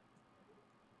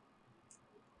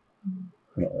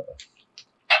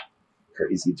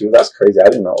 Crazy, dude. That's crazy. I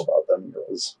didn't know about them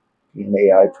murals being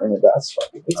AI printed. That's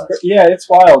fucking nuts. It's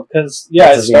wild because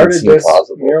I started this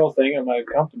mural thing at my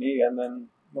company, and then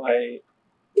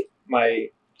my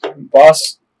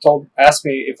boss asked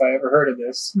me if I ever heard of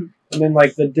this, and then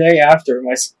like the day after,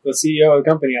 the CEO of the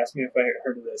company asked me if I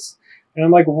heard of this. And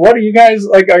I'm like, what are you guys,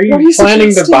 like, are you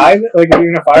planning to buy this? Like, are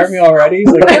you going to fire me already? He's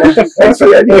like, what the fuck?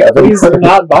 Please do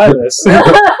not buy this.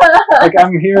 Like,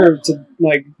 I'm here to,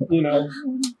 like,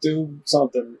 do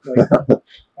something. Like, oh,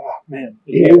 man.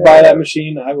 If you buy that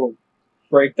machine, I will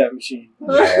break that machine.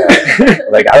 Yeah.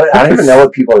 Like, I don't even know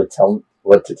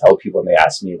what to tell people when they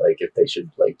ask me, like, if they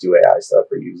should, like, do AI stuff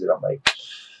or use it. I'm like,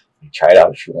 try it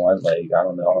out if you want. Like, I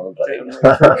don't know.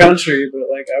 Like, country, but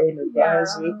like, I wouldn't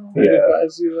advise it. I'd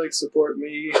advise you like support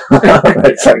me.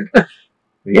 It's like,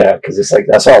 because it's like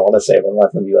that's all I want to say. But I'm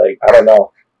not gonna be like, I don't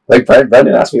know. Like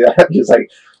Brendan asked me that. He's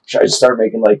like, should I just start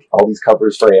making like all these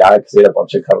covers for AI? Because he had a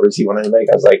bunch of covers he wanted to make.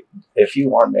 I was like, if you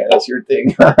want, man, that's your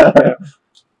thing. It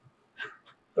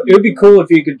would be cool if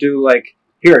you could do like,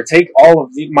 here, take all of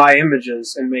my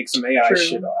images and make some AI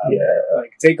shit out of it.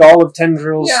 Like, take all of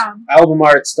Tendril's album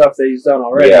art stuff that he's done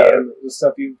already and the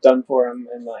stuff you've done for him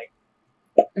and, like,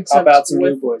 pop out some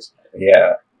new boys.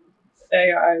 Yeah.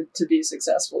 AI, to be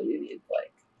successful, you need,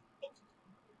 like,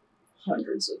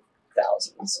 hundreds of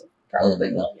thousands, probably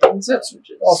millions. That's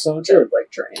also true. Like,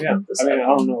 train. Yeah. I mean, I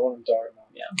don't know what I'm talking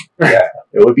about. Yeah.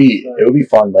 It would be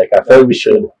fun. Like, I feel like we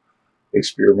should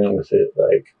experiment with it,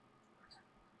 like,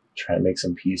 try to make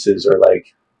some pieces, or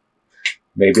like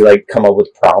maybe like come up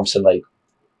with prompts and like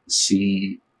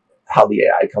see how the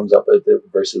AI comes up with it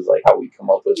versus like how we come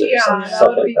up with it, Yeah,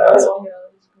 stuff like that, cool.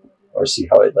 or see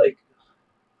how it like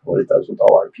what it does with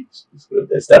all our pieces.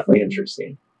 It's definitely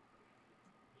interesting.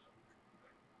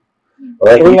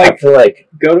 Or like, I feel like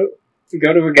go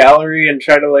to a gallery and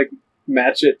try to like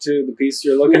match it to the piece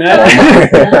you're looking at.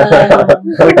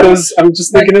 Like those, I'm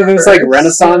just thinking of those like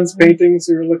Renaissance paintings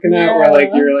we were looking at, where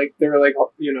like they were like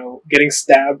getting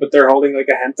stabbed, but they're holding like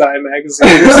a hentai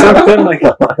magazine or something.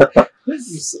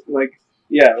 Like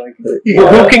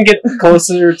who can get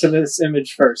closer to this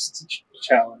image first? It's a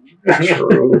challenge.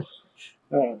 True.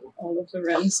 All of the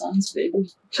Renaissance baby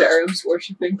cherubs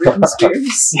worshipping Britney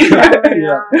Spears.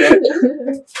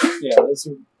 Yeah, those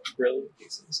are brilliant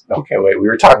pieces. Okay, wait. We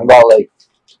were talking about like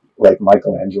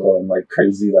Michelangelo and like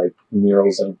crazy like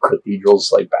murals and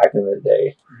cathedrals like back in the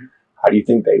day. Mm-hmm. How do you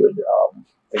think they would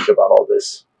think about all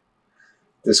this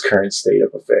current state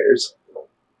of affairs?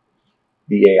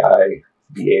 The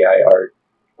AI art.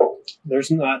 There's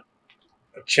not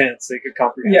a chance they could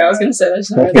comprehend. Yeah, I was gonna say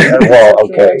there's no. Well,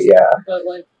 okay, yeah.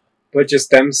 But just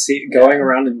them going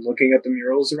around and looking at the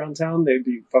murals around town, they'd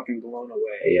be fucking blown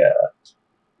away. Yeah.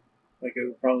 Like it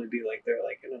would probably be like they're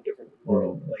like in a different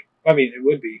world. Like I mean, it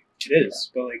would be. It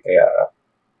is, but like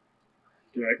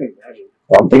dude, I can imagine.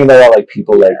 Well, I'm thinking about like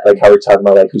people like how we're talking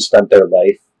about like who spent their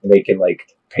life making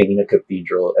like painting a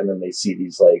cathedral, and then they see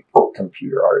these like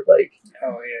computer art like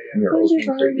murals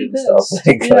being created and stuff.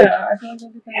 I feel like I wonder,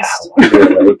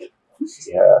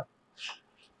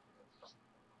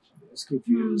 I was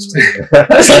confused.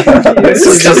 This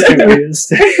is just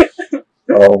confused.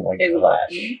 Oh my in god.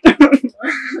 Latin.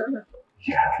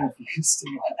 Confused.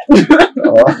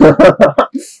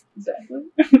 Exactly.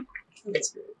 That's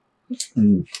great.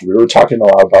 We were talking a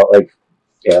lot about like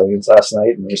aliens last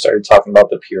night, and we started talking about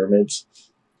the pyramids,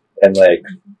 and like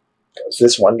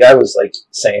this one guy was like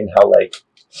saying how like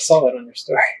I saw that on your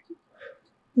story.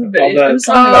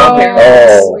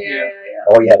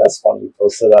 Oh yeah, that's funny. You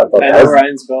posted that. But and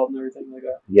Orion's belt and everything like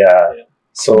that. Yeah.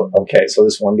 So so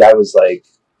this one guy was like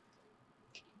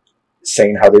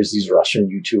saying how there's these Russian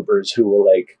YouTubers who will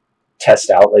like test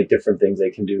out like different things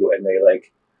they can do, and they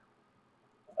like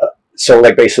so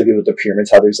like basically with the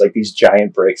pyramids, how there's like these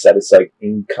giant bricks that it's like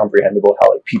incomprehensible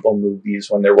how like people move these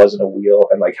when there wasn't a wheel,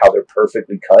 and like how they're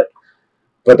perfectly cut.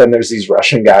 But then there's these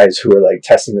Russian guys who are like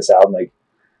testing this out, and like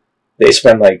they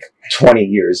spend like 20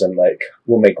 years and like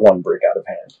will make one brick out of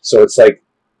hand. So it's like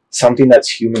something that's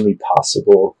humanly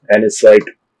possible, and it's like,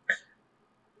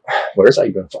 where's I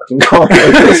even fucking going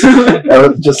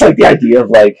with this? Just like the idea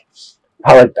of like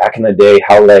how like back in the day,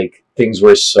 how like things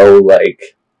were so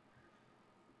like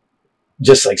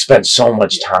just like spend so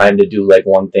much time to do like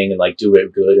one thing and like do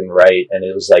it good and right, and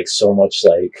it was like so much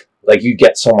like you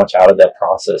get so much out of that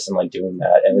process and like doing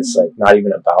that, and it's like not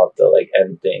even about the like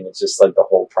end thing, it's just like the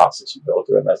whole process you go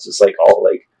through, and that's just like all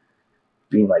like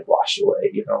being like washed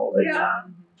away, you know, like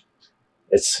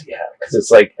it's because it's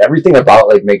like everything about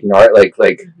like making art, like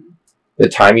the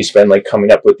time you spend like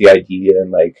coming up with the idea,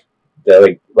 and like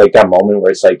the like that moment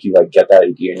where it's like you like get that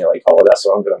idea and you're like, oh, that's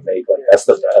what I'm gonna make, like that's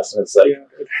the best, and it's like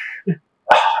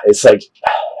it's like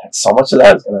so much of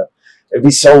that is gonna, it'd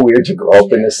be so weird to grow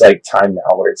up in this like time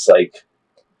now where it's like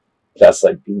that's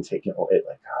like being taken away,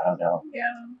 like I don't know.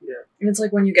 And it's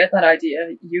like when you get that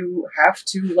idea, you have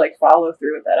to like follow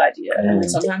through with that idea, and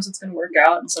sometimes it's gonna work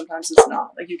out and sometimes it's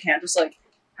not. Like you can't just like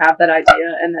have that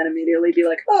idea and then immediately be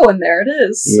like, oh, and there it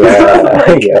is.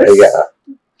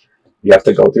 You have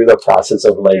to go through the process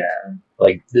of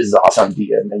like this is awesome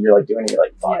idea, and then you're like doing it, you're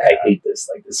like, fuck, I hate this,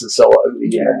 like this is so ugly,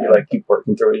 and you like keep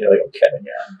working through it, and you're like, okay.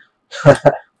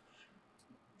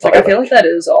 It's like I feel like that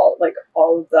is all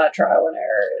of that trial and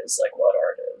error is like what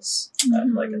art is,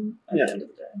 like at the end of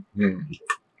the day.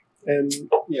 And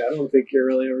I don't think you're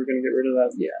really ever going to get rid of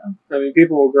that. I mean,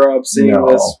 people will grow up seeing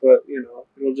this, but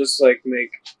it'll just like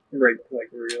make like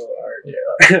real art.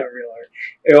 Real art.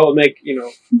 It'll make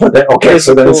But then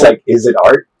so then it's like, is it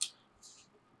art?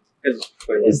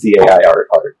 Is the AI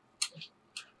art?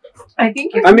 I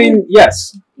think. I mean,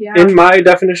 yes. Yeah. In my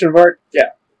definition of art,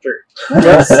 sure.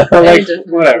 Like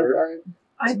whatever.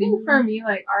 I think for me,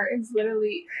 like art is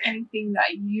literally anything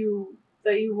that you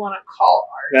want to call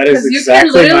art. That is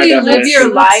exactly my definition. You can literally live your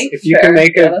life. If you can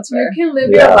make it, you can live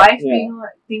your life being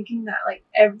like thinking that like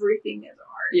everything is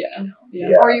art.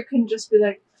 Or you can just be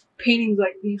like paintings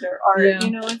like these are art.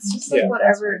 It's just like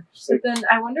whatever. But then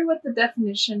I wonder what the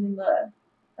definition in the,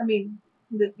 in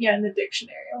the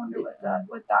dictionary. I wonder what that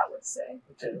would say.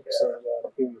 Sort of a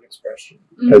human expression.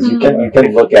 Because you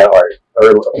can look at art,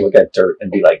 or look at dirt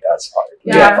and be like, that's art.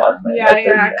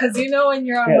 Yeah. Because when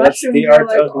you're on that's mushrooms, the you're art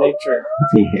like, of nature.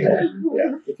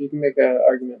 Yeah. If you can make an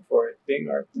argument for it being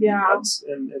art,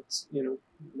 and it's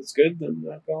it's good, then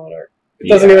I call it art. It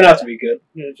doesn't even have to be good.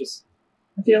 Just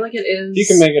I feel like it is. You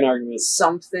can make an argument.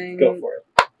 Something. Go for it.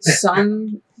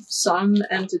 Some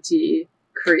entity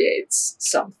creates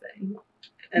something,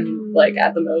 and like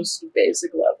at the most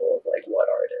basic level of like what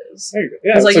art is. There you go.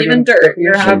 Yeah, because like even dirt,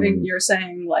 you're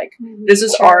saying like this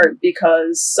is art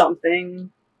because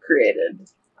something created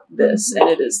this, and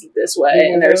it is this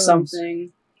way, and there's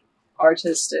something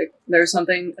artistic. There's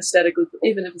something aesthetically,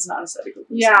 even if it's not aesthetically.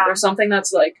 There's something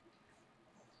that's like.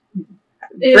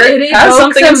 It has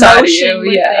something inside of you.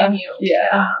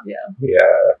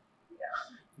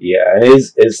 Yeah, and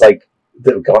it's like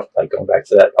going back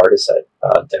to that artist at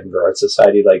Denver Art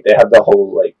Society. Like they have the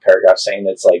whole like paragraph saying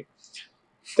it's like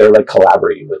they're like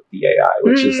collaborating with the AI,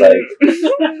 which is like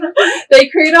they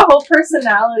create a whole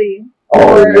personality.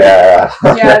 Yeah,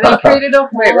 they created a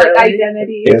whole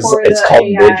identity. It's called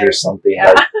AI. Midge or something,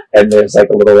 like, and there's like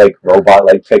a little like robot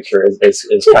like picture.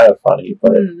 It's kind of funny,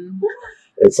 but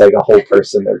it's like a whole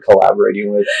person they're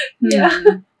collaborating with.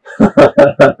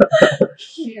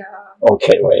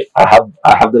 Okay, wait. I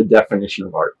have the definition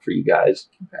of art for you guys.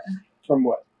 Okay. From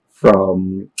what?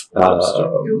 From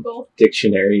Google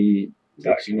dictionary.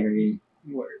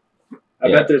 Word.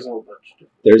 I bet there's a whole bunch.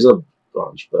 There's a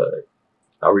bunch, but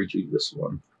I'll read you this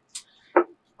one.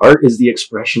 Art is the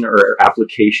expression or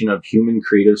application of human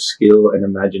creative skill and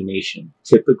imagination,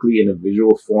 typically in a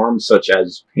visual form such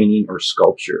as painting or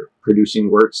sculpture,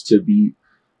 producing works to be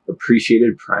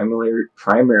appreciated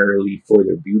primarily for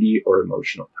their beauty or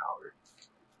emotional power.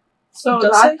 So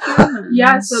that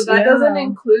doesn't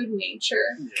include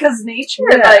nature, because nature,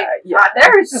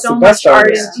 there is so much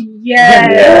artist.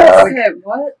 Okay,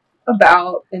 what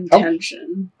about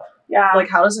intention? Like,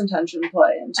 how does intention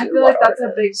play into? I feel like that's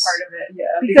a big part of it.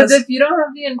 Yeah, because if you don't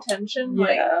have the intention,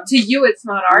 like to you, it's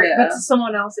not art, but to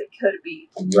someone else, it could be.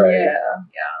 Right.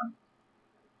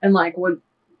 And like,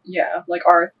 like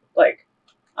art, like.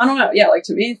 I don't know. Yeah, like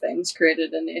to me, things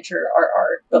created in nature are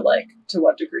art, but like, to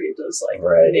what degree does like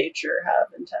nature have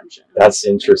intention? That's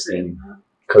interesting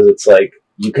because it's like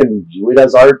you can view it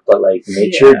as art, but like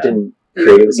nature didn't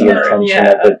create the intention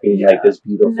of it being like this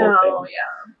beautiful thing.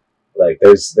 Like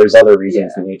there's other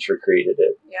reasons nature created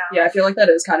it. Yeah, I feel like that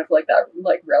is kind of like that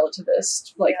like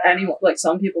relativist. Like anyone, like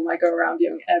some people might go around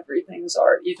viewing everything as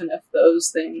art, even if those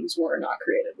things were not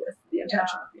created with the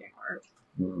intention of being art.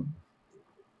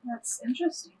 That's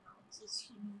interesting. This is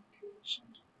human creation.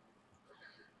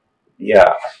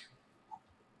 Yeah.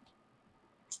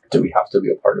 Do we have to be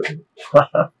a part of it?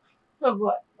 Of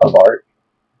what? Of art.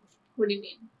 What do you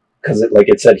mean? Because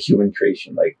it said human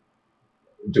creation. Like,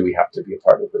 do we have to be a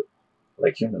part of it?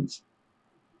 Like humans.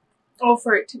 Oh,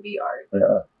 for it to be art.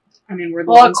 Yeah. I mean, we're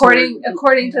the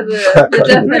according to the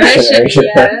definition,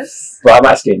 yes. But I'm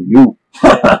asking you.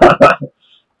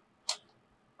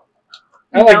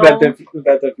 I like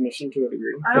that definition to a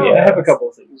degree. I have a couple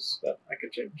of things that I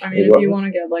could change. I mean, if you want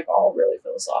to get like all really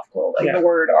philosophical, like the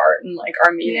word art and like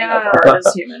our meaning of art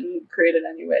is human created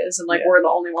anyways, and like we're the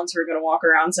only ones who are going to walk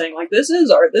around saying like this is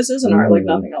art, this isn't art, like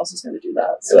nothing else is going to do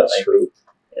that. So that's like, true.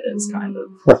 It is kind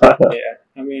of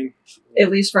I mean, at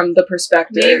least from the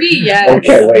perspective. Maybe yes.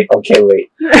 Okay, wait.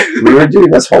 We were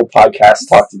doing this whole podcast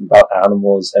talking about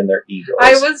animals and their egos.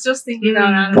 I was just thinking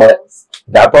about animals.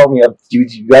 But that brought me up. Do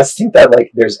you guys think that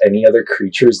like there's any other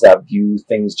creatures that view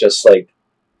things just like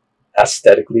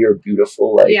aesthetically or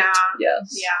beautiful? Like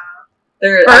yes.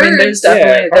 There. I mean, there's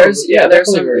definitely there's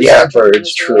some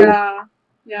birds. True.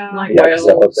 Yeah. Like because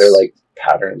they love their like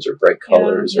patterns or bright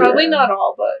colors. Probably not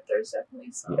all, but there's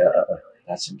definitely some. Yeah,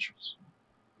 that's interesting.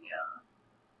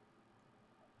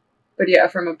 But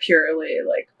from a purely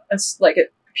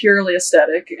purely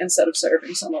aesthetic instead of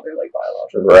serving some other like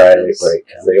biological. Right.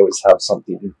 Because they always have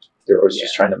something. They're always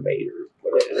just trying to mate or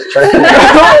whatever. They're trying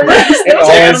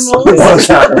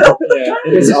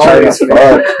it's always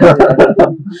fun.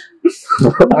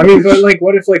 I mean, but like,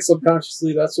 what if like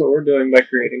subconsciously that's what we're doing by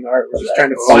creating art? We're just trying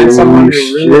to find someone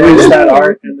who really likes that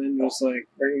art, and then just like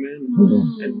bring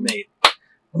them in and mate.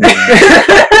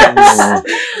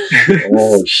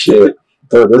 Oh shit!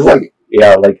 So there's like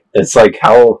it's like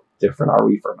how different are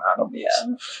we from animals?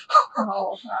 Yeah.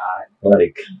 Oh god.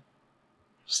 Like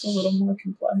just a little more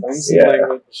complex.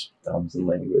 Thumbs and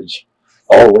language.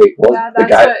 Oh wait, well the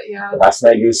guy last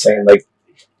night he was saying like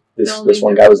this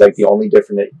one guy was like the only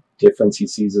difference he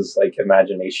sees is like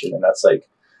imagination, and that's like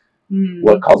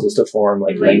what causes us to form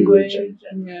like language and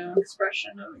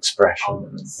expression.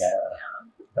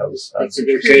 That's a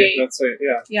good create. That's it.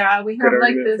 Yeah, we have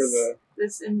like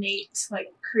this innate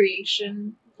like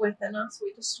creation within us.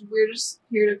 We're just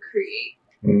here to create.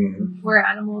 Where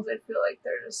animals, I feel like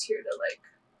they're just here to like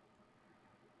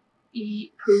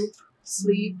eat, poop,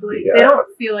 sleep. Like they don't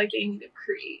feel like they need to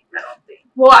create. I don't think.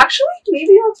 Well, actually,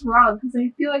 maybe that's wrong because they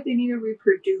feel like they need to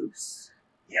reproduce.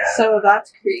 Yeah. So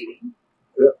that's creating.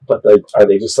 But like, are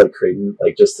they just like creating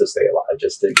like just to stay alive,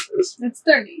 just to exist? It's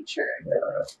their nature.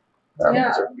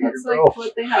 Yeah, that's like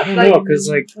what they have. I don't know, because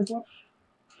like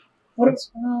what?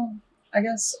 Well, I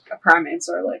guess primates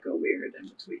are like a weird in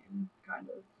between kind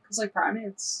of. Because like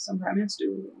some primates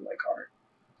do like art.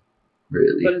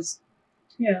 Really? But it's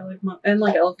like and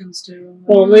like elephants too.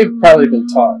 Well, they've probably been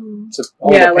taught to.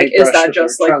 Like is that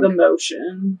just like the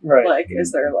motion? Right. Like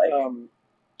is there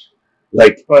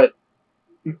like but.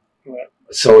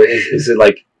 So is it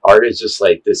like art is just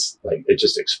like this, like it's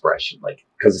just expression, like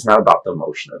because it's not about the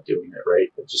emotion of doing it,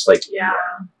 right? It's just like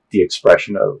the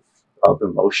expression of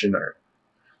emotion or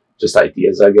just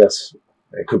ideas, I guess.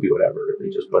 It could be whatever, really,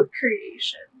 just but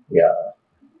creation. Yeah.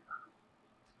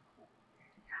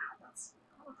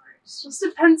 It just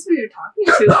depends who you're talking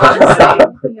to,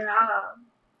 honestly.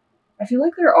 I feel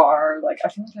like there are like I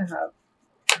have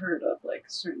heard of like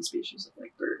certain species of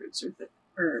like birds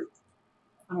or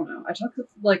I don't know. I took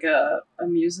like a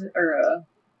music or a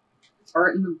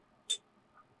art in the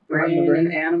brain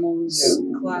and animals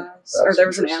class, or there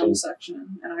was an animal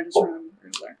section, and I just remember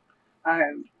like I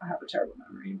have a terrible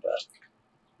memory, but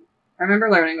I remember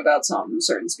learning about some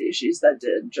certain species that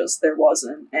did just there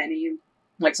wasn't any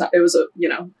like it was a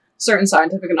certain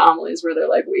scientific anomalies where they're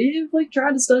like we've like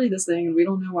tried to study this thing and we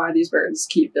don't know why these birds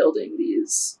keep building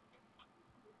these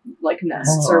like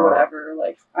nests or whatever.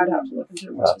 Like I'd have to look into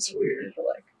it more specifically, but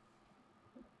like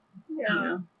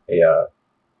yeah.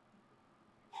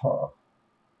 Huh.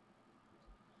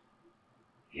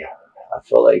 Yeah, I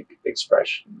feel like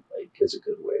expression like is a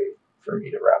good way for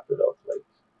me to wrap it up, like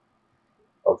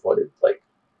of what it like.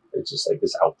 It's just like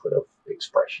this output of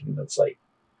expression that's like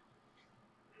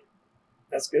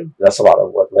that's good. That's a lot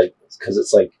of what like because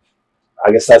it's like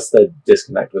I guess that's the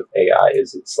disconnect with AI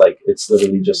is it's like it's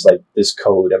literally just like this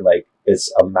code and like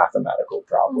it's a mathematical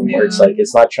problem where it's like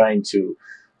it's not trying to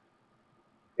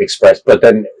express, but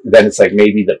then it's like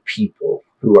maybe the people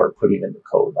who are putting in the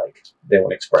code like they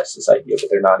want to express this idea but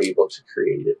they're not able to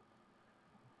create it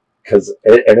because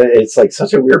it's like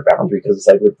such a weird boundary because it's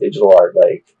like with digital art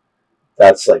like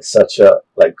that's like such a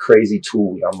like crazy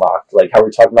tool we unlocked, like how we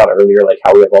were talking about earlier, like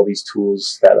how we have all these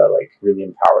tools that are like really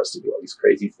empower us to do all these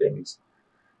crazy things,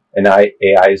 and AI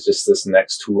is just this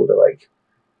next tool to like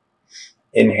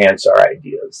enhance our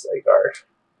ideas, like our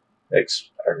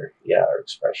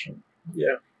expression.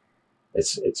 Yeah.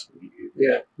 It's weird.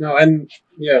 Yeah. No, and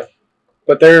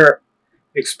but they're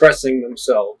expressing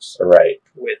themselves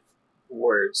with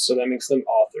words, so that makes them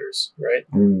authors, right?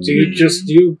 Do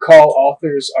you call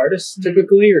authors artists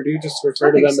typically, or do you just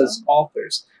refer to them as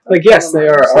authors? Like yes, they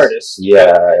are artists.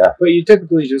 But you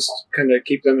typically just kind of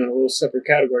keep them in a little separate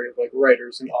category of like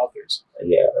writers and authors.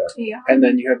 Yeah. And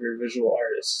then you have your visual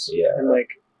artists. Yeah. And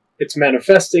like it's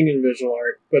manifesting in visual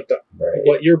art, but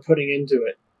what you're putting into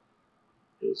it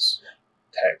is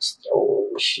text. Oh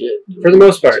shit! For the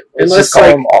most part, unless call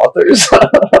them authors.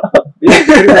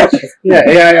 Yeah,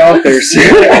 AI authors. I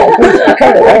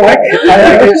like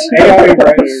AI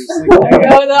writers.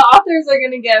 The authors are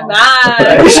gonna get mad.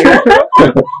 They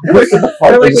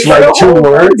just write 2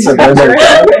 words and then they're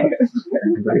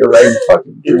writing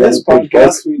fucking. In this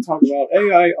podcast, we talk about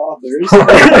AI authors.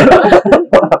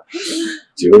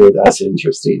 Dude, that's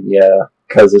interesting. Yeah,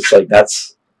 because it's like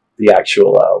that's the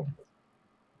actual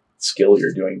skill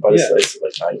you're doing, but it's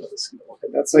like not even a skill.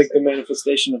 That's like the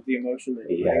manifestation of the emotion that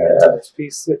you bring into this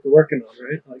piece that you're working on,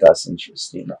 right? Like, that's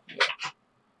interesting.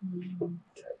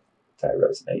 That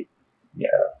resonate. Yeah.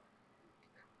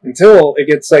 Until it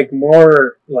gets like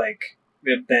more like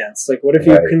advanced. Like, what if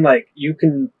you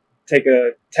can take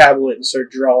a tablet and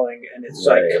start drawing, and it's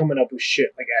like coming up with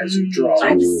shit like as you draw.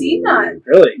 I've seen that.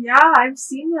 Really? Yeah, I've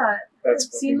seen that. I've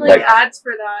seen like ads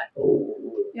for that. Oh.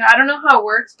 Yeah, I don't know how it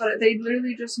works, but they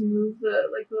literally just move the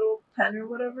like little pen or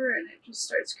whatever, and it just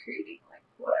starts creating like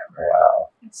whatever. Wow.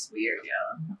 It's weird,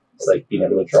 yeah. It's like being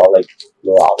able to draw like a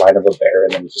little outline of a bear,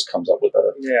 and then it just comes up with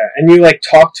a and you like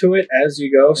talk to it as you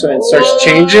go, so it starts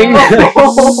changing.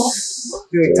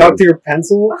 You like talk to your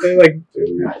pencil. They like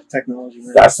technology.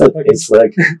 Man. That's it's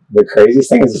like the craziest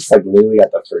thing is it's like literally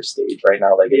at the first stage right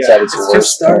now. Like it's at its worst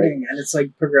just starting, and it's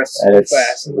like progressed so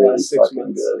fast in the last 6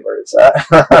 months. Good where it's at.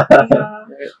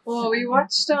 Well, we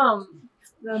watched the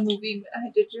movie.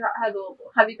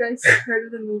 Have you guys heard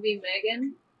of the movie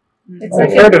Megan? It's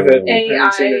I've heard of it.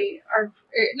 AI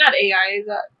not AI. Is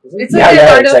that? It's like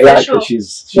an artificial. AI,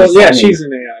 she's she's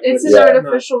an AI. It's an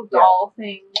artificial doll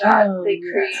thing that they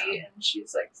create, and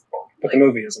she's like. But the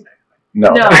movie isn't AI. No.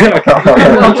 Well,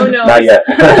 who knows? Not yet.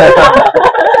 That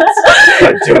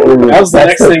was the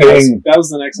next thing. That was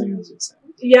the next thing I was going to say.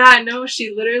 Yeah, no,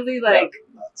 she literally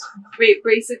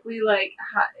basically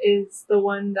is the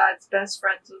one that's best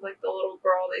friends with like the little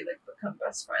girl. They like become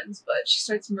best friends, but she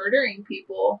starts murdering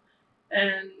people,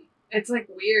 and it's like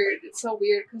weird. It's so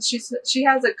weird because she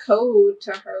has a code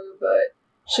to her, but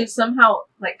she somehow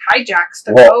like hijacks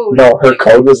the code. No, her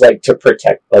code was like to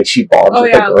protect. Like she bonds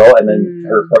with the girl, and then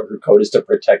her code is to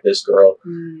protect this girl.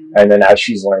 And then as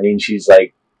she's learning, she's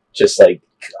like just like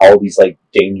all these like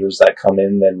dangers that come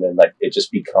in, and then like it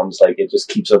just becomes like it just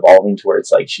keeps evolving to where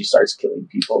it's like she starts killing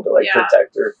people to like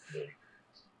protect her.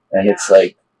 And it's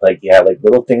like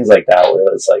little things like that where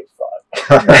it's like fuck.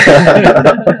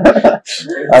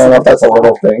 I don't know if that's a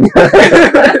little thing.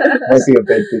 Might be a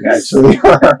big thing actually.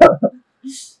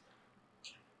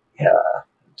 Yeah,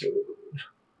 dude.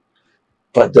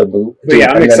 But the movie. But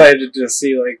yeah, I'm excited to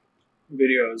see like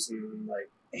videos and like.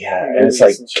 Yeah, and it's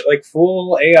like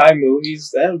full AI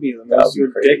movies. That would be the most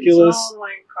ridiculous,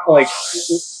 like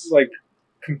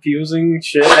confusing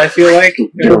shit. I feel like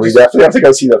we definitely have to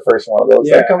go see the first one of those.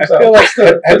 Yeah, I feel like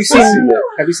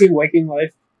have you seen Waking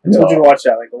Life? I told you to watch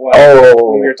that like a while ago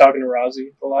when we were talking to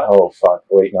Rozzy a lot. Oh fuck!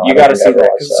 Wait, no, you got to see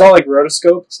that because it's all like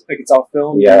rotoscoped, like it's all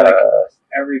filmed. Yeah, and, like,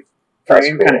 every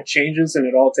frame kind of changes, and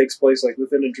it all takes place like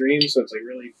within a dream, so it's like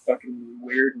really fucking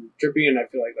weird and trippy. And I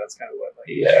feel like that's kind of what like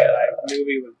a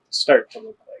movie would start to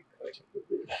look like.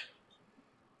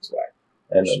 That's why.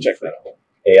 And then check that out.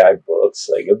 AI books,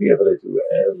 like you'll be able to do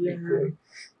everything.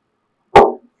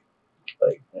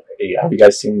 Like, have you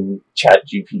guys seen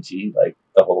ChatGPT? Like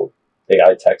the whole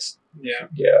AI text. Yeah.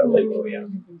 Yeah. Like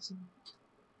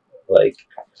Like,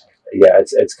 yeah,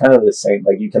 it's kind of the same.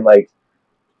 Like you can like.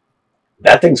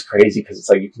 That thing's crazy because it's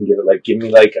like you can give it like give me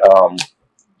like a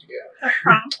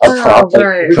prompt,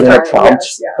 like put in a prompt,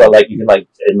 but like you can like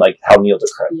and like how Neil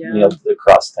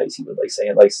deGrasse Tyson would like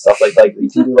saying like stuff like you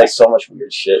can do like so much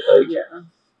weird shit like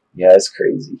yeah, it's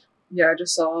crazy. Yeah, I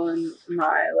just saw in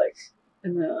my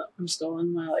I'm still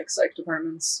in my like psych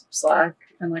department's Slack,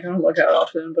 and like I don't look at it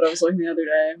often, but I was looking the other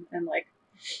day, and like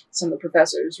some of the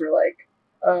professors were like,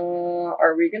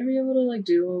 are we gonna be able to like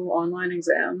do online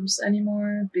exams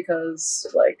anymore? Because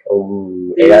like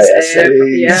AI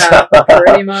essays. Yeah,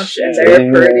 pretty much, and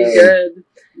they're pretty good.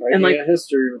 And like a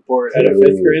history report at a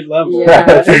 5th grade level.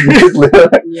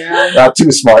 Yeah. Not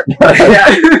too smart.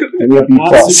 Maybe a B+. I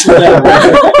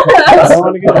don't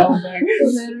want to get home back.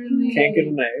 Can't get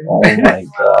an A. Oh my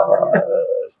god.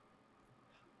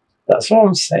 That's what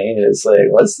I'm saying. It's like,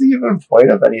 what's the even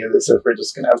point of any of this if we're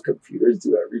just gonna have computers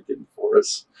do everything for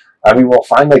us? I mean, we'll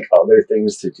find like other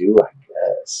things to do, I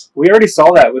guess. We already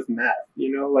saw that with math.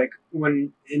 You know, like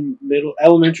when in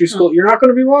elementary school, you're not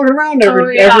going to be walking around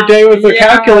every day with a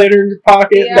calculator in your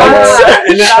pocket. Yeah.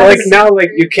 And now,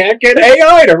 you can't get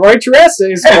AI to write your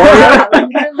essays for you.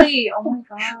 Literally. Oh my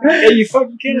god. Hey, you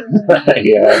fucking kidding me?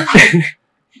 Yeah.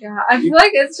 Yeah, I feel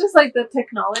like it's just like the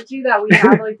technology that we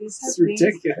have, like these type of things.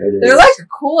 Ridiculous. They're like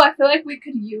cool. I feel like we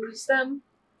could use them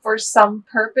for some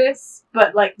purpose,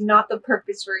 but like not the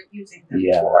purpose we're using them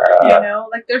for. You know,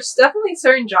 like there's definitely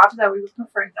certain jobs that we would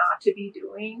prefer not to be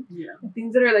doing. Yeah,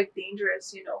 things that are like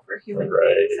dangerous, you know, for human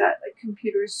beings that like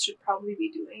computers should probably be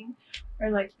doing,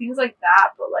 or like things like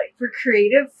that. But like for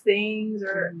creative things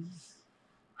or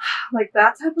like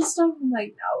that type of stuff, I'm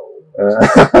like no.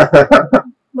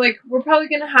 Like, we're probably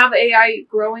going to have AI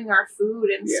growing our food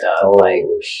and stuff. Like,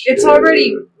 it's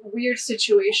already a weird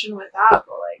situation with that,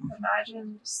 but, like,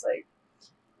 imagine just, like...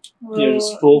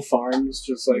 just full farms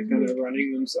just, like, kind of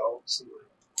running themselves.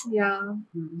 And,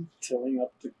 tilling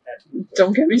up the...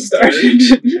 Don't get me started.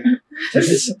 Did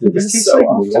this taste like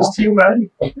noodles to you,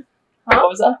 Maddie? What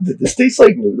was that? Did this taste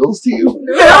like noodles to you?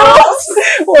 Noodles?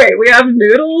 Wait, we have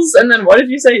noodles, and then what did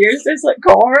you say yours tastes like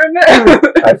corn?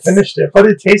 I finished it, but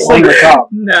it tastes like the top.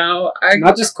 No,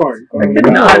 not just corn. I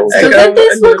could not. Doesn't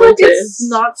this look like it's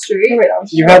not straight?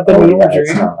 You had the noodle drink.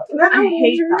 I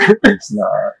hate that. It's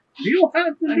not. You don't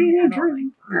have the noodle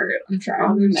drink. Alright, I'm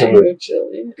trying mango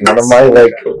chili. One of my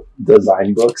like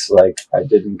design books, like I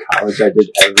did in college, I did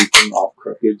everything off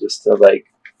crooked just to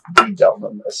like be dumb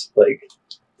on this, like.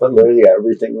 But literally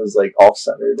everything was like off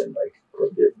centered and like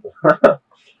crooked.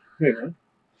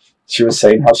 She was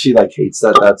saying how she like hates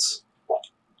that's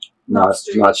not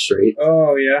straight.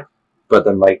 Oh yeah. But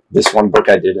then like this one book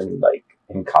I did in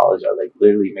college, I like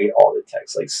literally made all the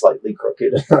text like slightly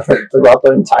crooked throughout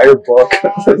the entire book.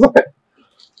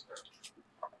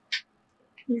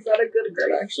 You got a good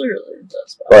grade. Actually, really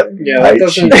does. But yeah, that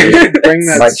doesn't bring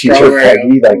that my teacher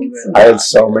Peggy, like, up. I had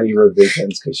so many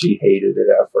revisions because she hated it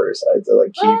at first. I had to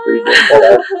like keep reading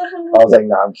it. I was like,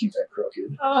 nah, I'm keeping it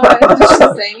crooked. Did she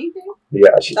say anything?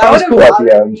 Yeah, she That was would cool have at the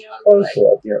bothered end. me. That was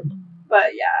cool at the end.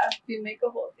 But yeah, if you make a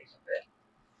whole thing of it.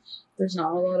 There's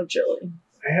not a lot of jelly.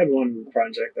 I had one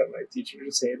project that my teacher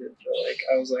just hated, but like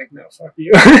I was like, no, fuck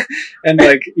you. And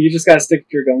like you just gotta stick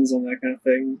to your guns on that kind of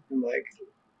thing. And like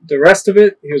the rest of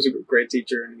it, he was a great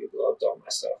teacher and he loved all my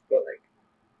stuff. But like,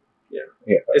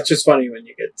 yeah, it's just funny when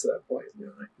you get to that point. You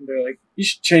know, like, they're like, you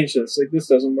should change this. Like this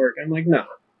doesn't work. I'm like, no,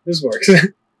 this works.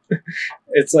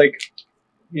 It's like,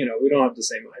 you know, we don't have the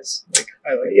same eyes. Like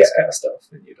I like this kind of stuff,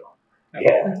 and you don't.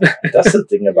 That's the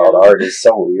thing about art. It's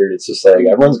so weird. It's just like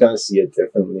everyone's gonna see it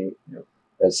differently.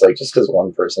 It's like just because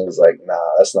one person is like, nah,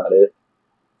 that's not it.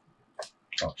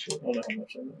 Oh shit! I don't know how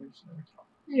much I know.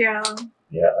 Yeah.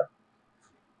 Yeah.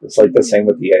 It's like the same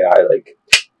with the AI. Like,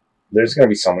 there's gonna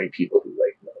be so many people who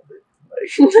like know it.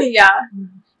 Like, yeah.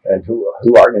 And who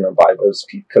are gonna buy those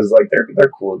people? Because like they're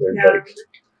cool. They're like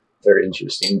they're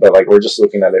interesting. But like we're just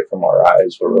looking at it from our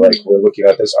eyes. Where we're like we're looking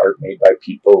at this art made by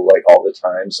people like all the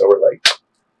time. So we're like,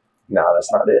 nah,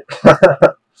 that's not it.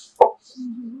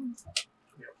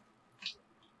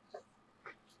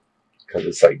 Because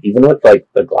it's like even with like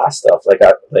the glass stuff, like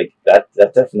that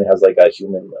definitely has like a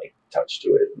human like touch to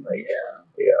it. And, like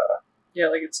yeah,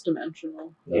 like it's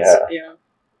dimensional. Yeah.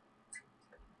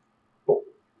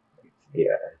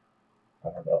 I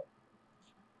don't know,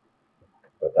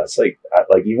 but that's like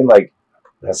even like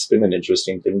that's been an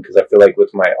interesting thing because I feel like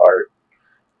with my art,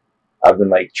 I've been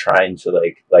like trying to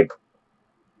like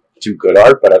do good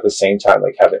art, but at the same time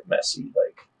like have it messy,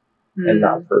 like and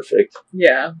not perfect.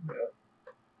 Yeah.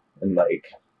 And like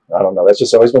I don't know, that's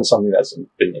just always been something that's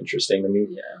been interesting to me.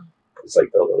 Yeah. It's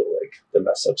like the little like the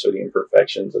mess ups or the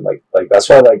imperfections, and like that's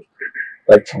why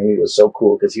like Tony was so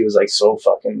cool because he was like so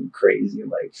fucking crazy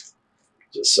and like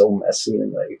just so messy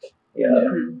and like Yeah.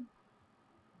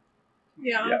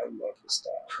 I love his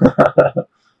style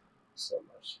so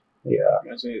much. Yeah,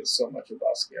 reminds me so much of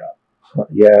Basquiat.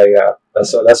 Yeah.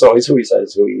 That's always who he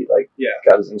says who he like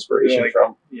got his inspiration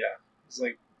from. Yeah, it's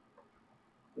like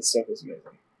this stuff is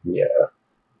amazing.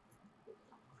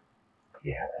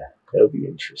 Yeah, it'll be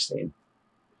interesting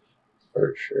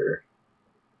for sure.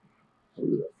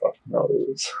 Who the fuck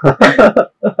knows?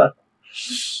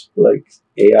 Like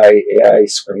AI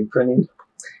screen printing.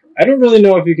 I don't really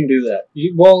know if you can do that.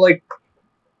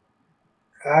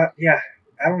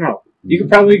 I don't know. You could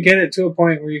probably get it to a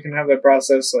point where you can have that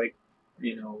process, like,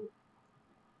 you know,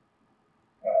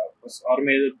 was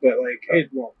automated, but like it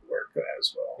won't work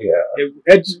as well. Yeah.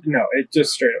 It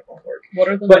just straight up won't work. What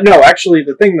are the? But no, actually,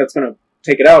 the thing that's gonna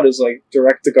take it out is like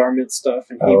direct to garment stuff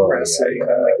and heat press.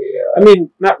 I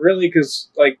mean, not really, because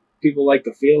like people like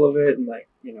the feel of it, and like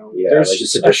there's like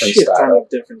just a shit ton of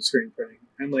different screen printing,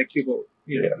 and like people,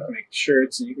 you can make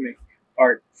shirts and you can make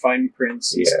art, fine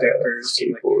prints, and stickers,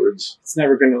 skateboards. Like, it's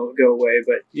never gonna go away,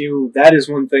 but that is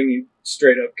one thing you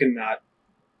straight up cannot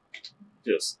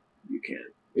you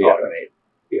can't automate.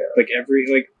 Yeah. Like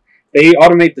they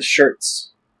automate the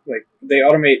shirts. Like they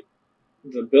automate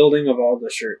the building of all the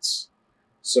shirts.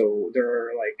 So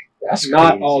they're like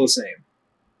not all the same.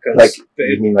 Like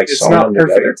you mean like it's not perfect.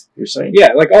 Together, you're saying?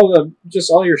 Yeah, like all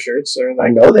your shirts are like,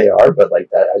 I know they are, but like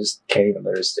that I just can't even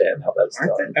understand how that's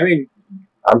done. I mean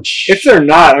if they're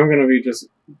not, I'm gonna be just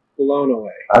blown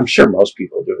away. I'm sure most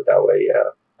people do it that way, yeah.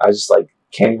 I just like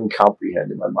can't even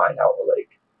comprehend in my mind how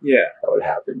that would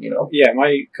happen, Yeah,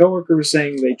 my coworker was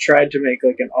saying they tried to make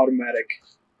like an automatic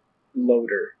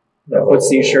loader that puts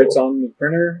these shirts on the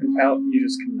printer and out. You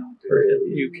just cannot do it.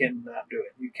 You cannot do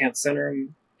it. You can't center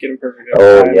them, get them perfect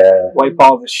every time, wipe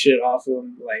all the shit off of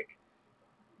them. Like,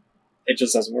 it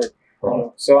just doesn't work.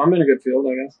 So I'm in a good field,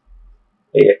 I guess.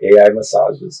 AI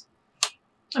massages.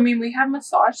 I mean, we have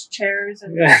massage chairs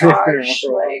and massage,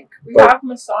 like, we have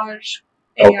massage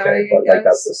AI, but like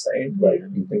that's the same. Like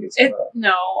you think it's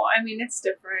no, I mean it's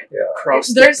different. Yeah.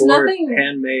 There's nothing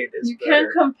handmade. You can't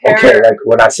compare. Okay, like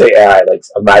when I say AI, like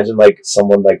imagine like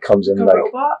someone like comes in like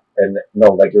robot? And no,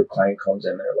 like your client comes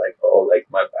in, they're like, oh, like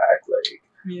my back, like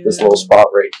this little spot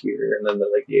right here, and then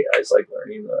the AI's like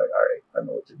learning, like, all right, I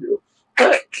know what to do.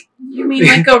 But you mean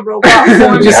like a robot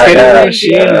form? Just get a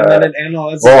machine and then it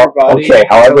analyzes your body. Okay,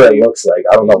 however it looks like.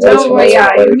 I don't know what it's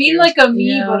you mean like a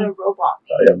me, but a robot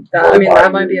me. I mean,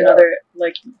 that might be another,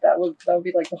 like, that would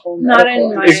be like the whole not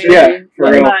in my,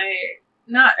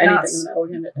 not anything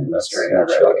in the industry, where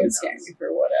like can scan you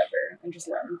for whatever. and just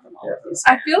learn from all of these.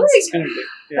 I feel like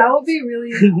that would be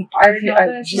really hard. I feel like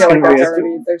that's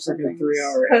already there's something 3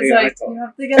 hour. Because like you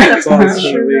have to get the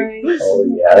posture right. Oh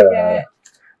yeah.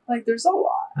 Like there's a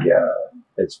lot. Yeah,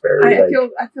 it's very.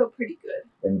 I feel pretty good.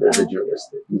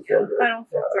 Individualistic. You feel good. I don't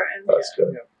feel threatened. That's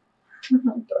good.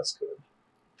 That's good.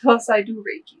 Plus, I do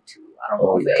Reiki too. I don't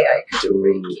know if AI could do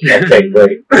Reiki. Okay,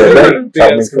 wait.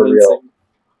 Tell me for real.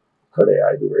 Could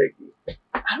AI do Reiki?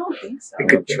 I don't think so.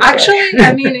 Actually,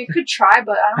 I mean, it could try,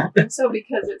 but I don't think so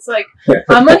because it's like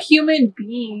I'm a human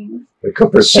being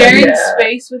sharing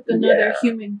space with another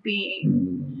human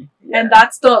being, and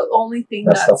that's the only thing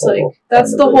that's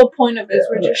the whole point of it. Is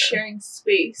we're just sharing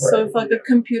space. Right. So if like a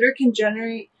computer can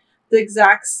generate the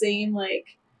exact same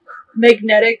like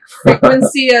magnetic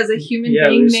frequency as a human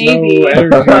being, maybe.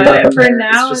 No but for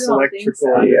now, I don't think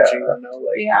so. Energy,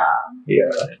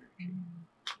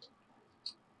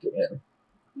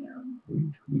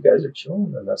 You guys are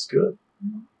chilling, and that's good.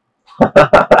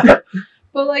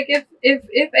 But like,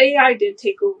 if AI did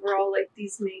take over all like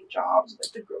these main jobs,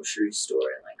 like the grocery store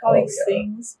and like all these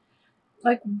things,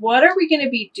 like what are we gonna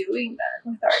be doing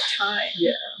then with our time?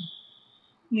 Yeah,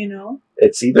 you know,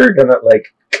 it's either gonna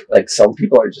like some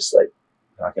people are just like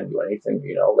not gonna do anything,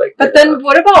 you know, like. But then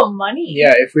what about money?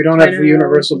 Yeah, if we don't have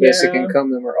universal basic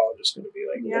income, then we're all just gonna be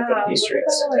like living on the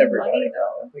streets. Everybody,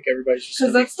 like everybody's just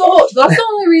because that's the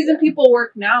only reason people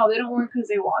work now. They don't work because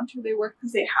they want to. They work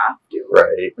because they have to.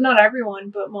 Right. Not everyone,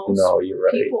 but most. No, you're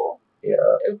right. People. Yeah.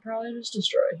 It would probably just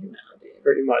destroy humanity.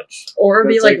 Pretty much. Or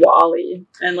be like WALL-E.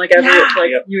 And like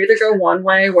you either go one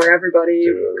way where everybody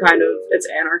kind of it's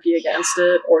anarchy against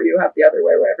it, or you have the other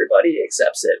way where everybody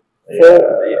accepts it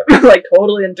fully. Like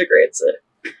totally integrates it.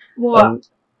 Well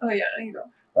there you go.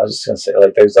 I was just gonna say,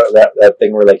 like, there's that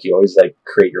thing where like you always like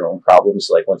create your own problems.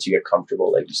 Like once you get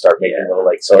comfortable, like you start making little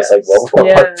like. So it's like, well,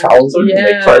 what problems would we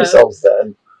make for ourselves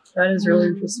then? That is really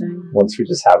interesting. Once we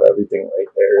just have everything right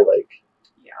there, like.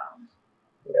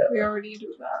 Yeah. We already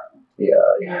do that.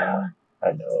 Yeah.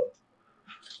 I know.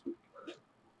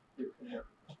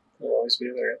 We'll always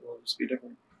be there. We'll just be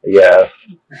different. Yeah.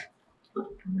 I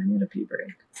need a pee break.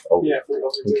 Oh, yeah. We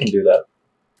can do that.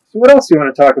 So what else do you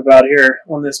want to talk about here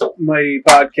on this mighty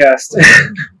podcast?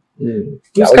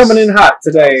 Who's coming in hot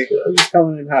today? Who's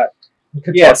coming in hot?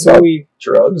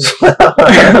 Drugs.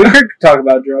 We could talk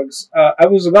about drugs. I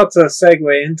was about to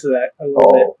segue into that a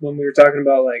little bit when we were talking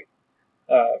about like,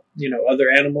 other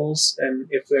animals and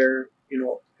if they're,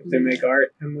 if they make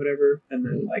art and whatever, and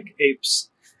then like apes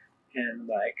and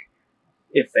like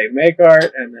if they make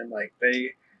art and then like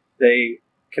they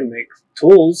can make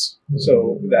tools,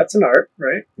 so that's an art,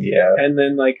 right? Yeah. And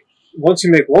then like once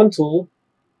you make one tool,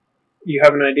 you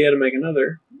have an idea to make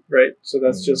another, right? So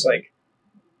that's just like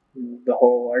the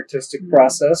whole artistic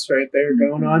process right there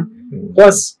going on.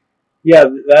 Plus,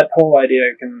 that whole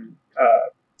idea can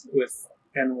with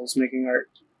animals making art,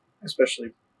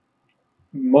 especially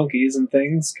monkeys and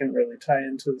things, can really tie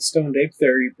into the stoned ape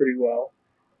theory pretty well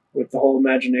with the whole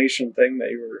imagination thing that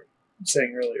you were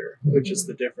saying earlier, which is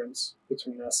the difference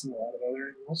between us and a lot of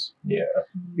other animals. Yeah.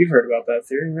 You've heard about that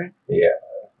theory, right? Yeah.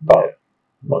 About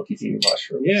monkeys eating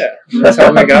mushrooms. Yeah. That's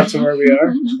how we got to where we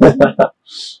are.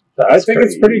 I think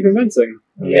it's pretty convincing.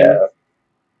 Yeah.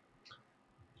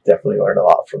 Definitely learned a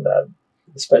lot from that,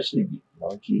 especially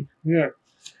monkey. Yeah.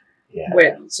 Yeah.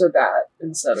 Wait, so that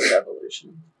instead of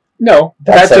evolution? No,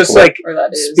 that's just like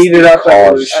speeded up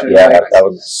evolution. Yeah, that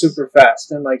was super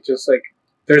fast, and like just like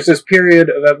there's this period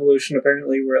of evolution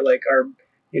apparently where like our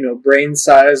brain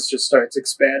size just starts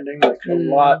expanding like a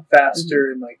lot faster,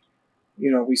 and like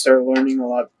we start learning a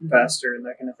lot faster and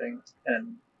that kind of thing.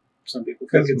 And some people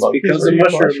think it's because of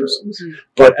mushrooms.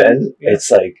 But then it's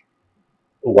like,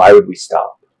 why would we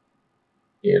stop?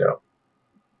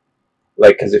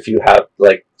 Like, because if you have,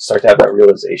 like, start to have that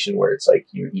realization where it's like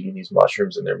you're eating these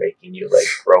mushrooms and they're making you, like,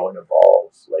 grow and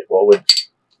evolve, like,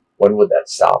 when would that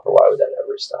stop, or why would that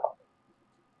ever stop?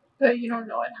 But you don't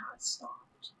know it has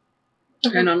stopped.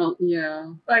 I don't know,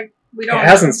 Like, we don't It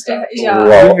hasn't stopped.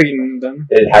 Well, we've eaten them.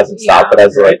 It hasn't stopped, but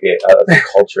as, like, a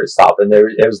culture, it stopped. And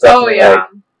it was definitely, like...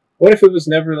 What if it was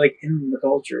never, like, in the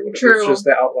culture? What if it was just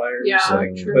the outliers? Yeah,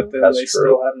 but then they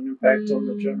still had an impact on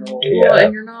the general... Well,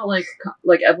 and you're not,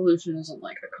 like evolution isn't,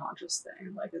 like, a conscious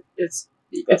thing. Like, it's...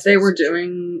 If they were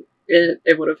doing it,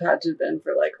 it would have had to have been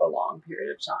for, like, a long period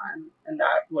of time. And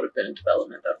that would have been a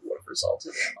development that would have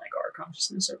resulted in, like, our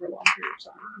consciousness over a long period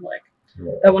of time. Like,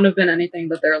 that wouldn't have been anything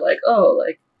that they're like, oh,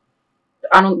 like...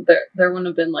 There wouldn't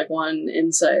have been, like, one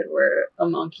insight where a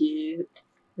monkey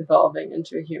evolving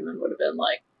into a human would have been,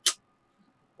 like,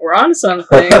 we're on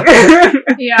something.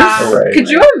 Yeah. Right. Could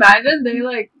you imagine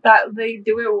they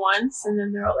do it once and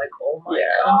then they're all like, oh my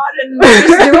god, and they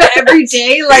just do it every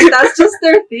day? Like, that's just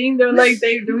their thing. They're like,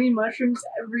 they're doing mushrooms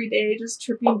every day, just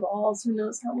tripping balls. Who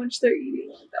knows how much they're eating?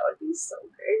 Like, that would be so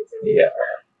crazy.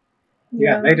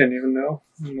 Yeah, they didn't even know.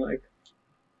 I'm like,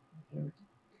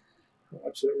 how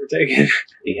much they were taking.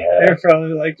 Yeah. They're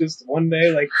probably like just one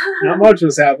day, like not much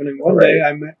was happening. One day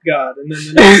I met God, and then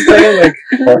the next day, like,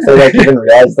 or if they like even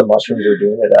realized the mushrooms were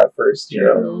doing it at first, you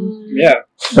know? Yeah.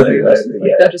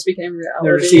 That just became reality.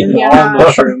 They're just eating all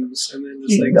mushrooms, and then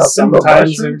just like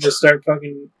sometimes they would just start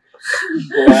fucking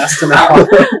blasting out.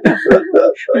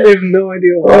 They have no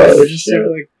idea why. They're just sort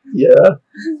of like,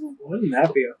 wouldn't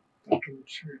that be a fucking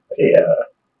trip? Yeah.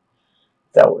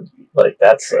 That would be like,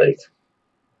 that's like,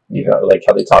 you know, like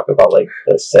how they talk about like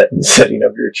the setting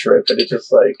of your trip, and it's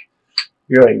just like,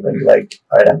 you don't even like,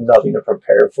 I have nothing to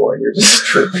prepare for, and you're just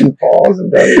tripping balls and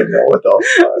don't even know what the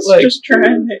fuck. Like, just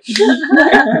trying it.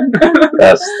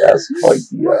 That's quite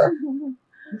the,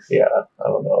 yeah, I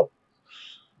don't know.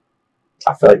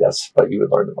 I feel like that's what you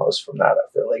would learn the most from that,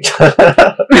 I feel like.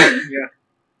 Yeah.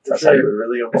 That's how you would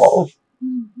really evolve.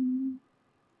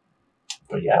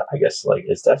 But yeah, I guess like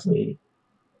it's definitely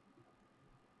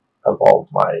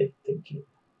evolved my thinking.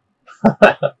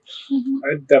 I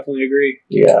definitely agree.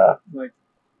 Yeah. Like,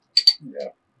 yeah.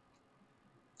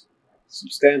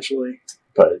 Substantially.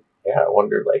 But yeah, I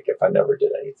wondered like if I never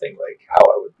did anything, like how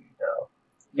I would be now.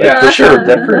 Like, for sure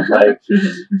different. Like,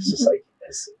 it's just like,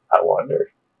 I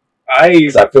wonder.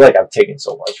 Because I feel like I've taken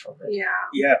so much from it. Yeah.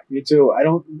 Yeah, me too. I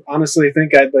don't honestly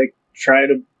think I'd like try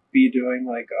to be doing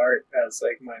like art as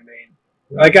like my main.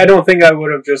 Like, I don't think I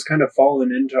would have just kind of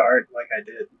fallen into art like I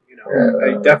did. You know,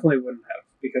 I definitely wouldn't have,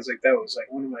 because like that was like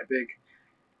one of my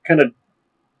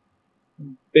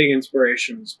big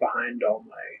inspirations behind all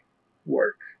my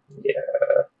work.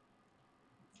 Yeah,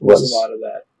 was a lot of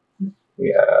that.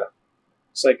 Yeah,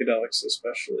 psychedelics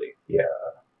especially. Yeah.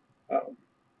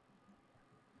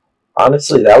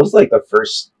 Honestly, that was like the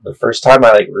first time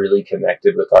I like really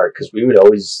connected with art, because we would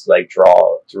always like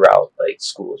draw throughout like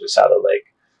school just out of like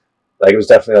it was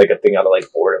definitely like a thing out of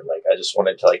like boredom. Like I just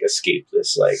wanted to like escape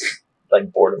this like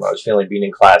boredom. I was feeling being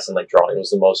in class and like drawing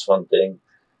was the most fun thing.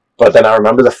 But then I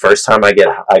remember the first time I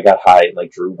got high and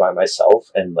like drew by myself,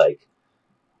 and like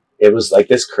it was like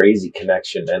this crazy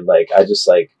connection, and like I just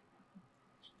like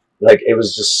it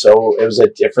was just so, it was a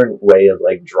different way of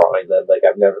like drawing that like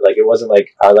I've never, like it wasn't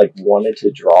like I like wanted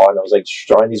to draw and I was like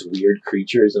drawing these weird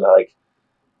creatures and I like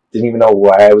didn't even know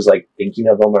why I was like thinking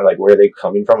of them or like where they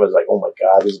coming from. I was like, oh my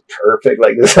god, this is perfect.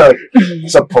 Like this, like I'm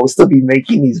supposed to be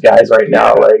making these guys right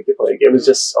now. Like it was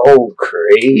just so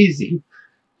crazy.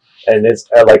 And it's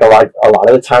like a lot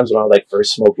of the times when I like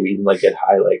first smoke weed and like get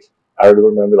high, like I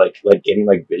remember like getting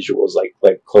like visuals,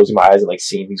 like closing my eyes and like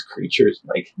seeing these creatures,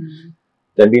 like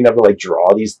then being able to like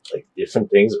draw these like different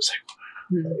things. It was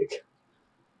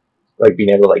like being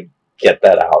able to like get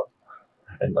that out,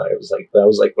 and it was like that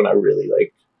was like when I really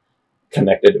like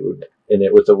connected in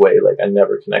it with a way like I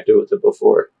never connected with it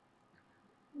before.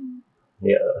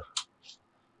 Yeah.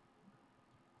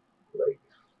 Like,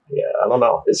 yeah, I don't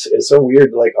know. It's a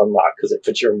weird like unlock, because it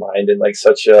puts your mind in like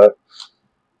such a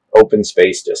open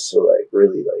space just to like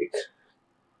really like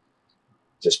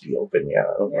just be open. Yeah,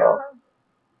 I don't know.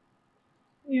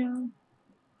 Yeah.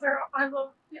 I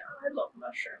love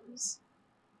mushrooms.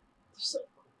 They're so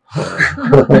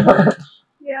cool.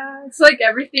 Yeah, it's like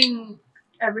everything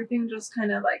just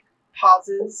kind of like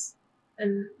pauses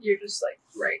and you're just like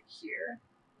right here.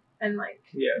 And like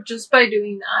just by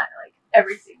doing that, like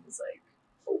everything's like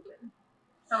open.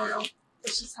 I don't know.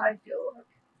 It's just how I feel like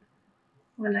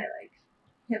when I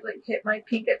hit my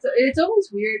peak. It's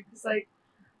always weird because like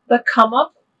the come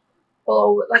up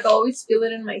will like I'll always feel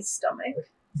it in my stomach,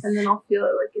 and then I'll feel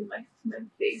it like in my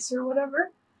face or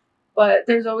whatever. But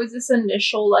there's always this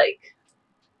initial like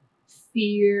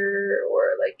fear or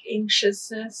like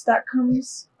anxiousness that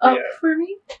comes up for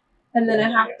me, and then I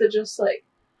have to just like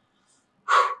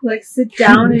sit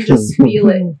down and just feel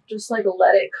it, just like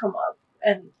let it come up,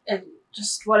 and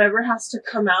just whatever has to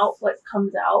come out like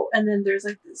comes out, and then there's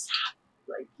like this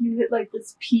like you hit like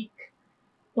this peak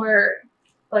where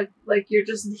like you're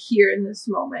just here in this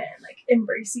moment and like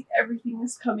embracing everything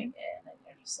that's coming in, and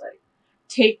you're just like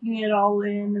taking it all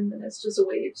in, and then it's just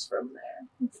waves from there.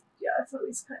 It's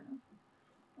always kind of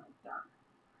like that.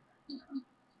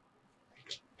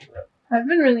 Yeah. I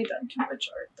haven't really done too much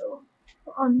art though.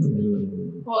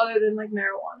 Other than like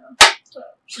marijuana.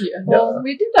 Well,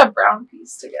 we did that brown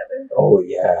piece together. Oh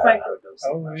yeah.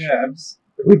 Mushrooms.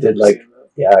 We did like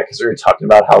because we were talking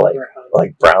about how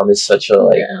like brown is such a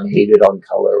like hated on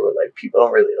color, where like people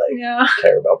don't really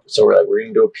care about. So we're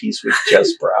gonna do a piece with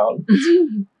just brown,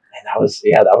 and that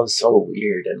was so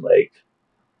weird. And like,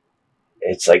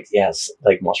 it's like, yes,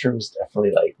 like mushrooms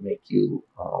definitely like make you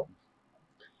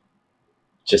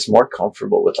just more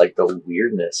comfortable with like the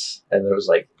weirdness. And there was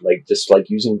like just like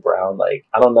using brown, like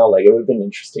I don't know, like it would have been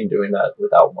interesting doing that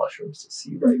without mushrooms to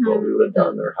see like what we would have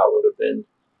done or how it would have been.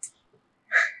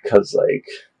 Because like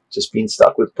just being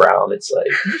stuck with brown, it's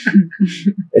like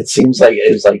it seems like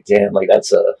it was like, damn, like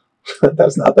that's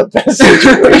not the best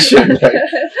situation. Like,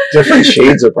 different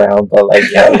shades of brown, but like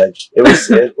it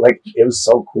was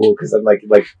so cool because I'm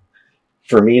like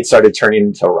for me it started turning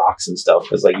into rocks and stuff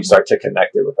because like you start to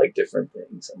connect it with like different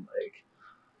things and like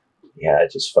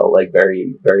it just felt like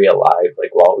very very alive like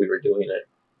while we were doing it.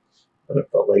 And it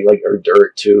felt like or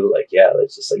dirt too, like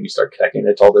it's just like you start connecting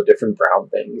it to all the different brown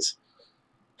things.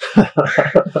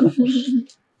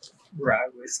 Rye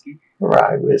whiskey.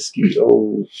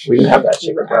 Oh, we didn't have that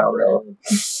shit with brown though.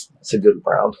 It's a good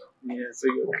brown. Yeah, it's a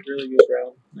really good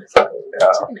brown. Nice. It's like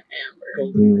an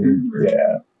amber.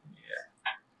 Yeah.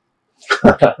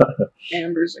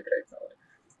 Amber's a great color.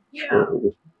 Yeah.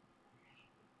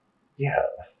 Yeah.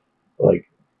 Like.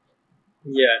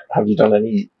 Yeah. Have you done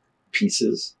any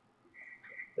pieces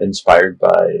inspired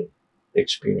by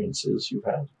experiences you've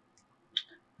had?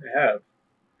 I have.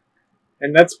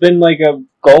 And that's been like a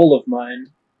goal of mine,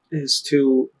 is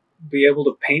to be able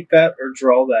to paint that or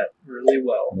draw that really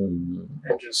well.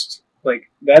 And just like,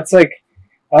 that's like,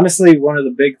 honestly, one of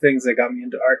the big things that got me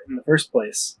into art in the first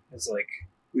place is like,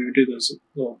 we would do those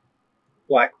little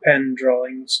black pen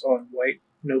drawings on white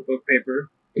notebook paper.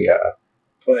 Yeah.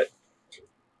 But,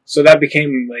 so that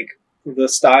became like the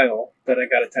style that I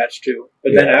got attached to.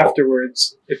 But then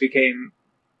afterwards, it became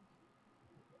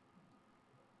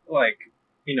like,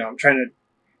 I'm trying to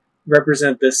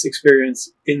represent this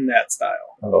experience in that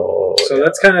style. Oh, so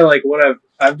that's kind of like what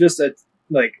I've just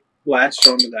like latched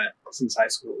onto that since high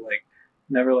school. Like,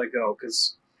 never let go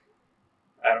because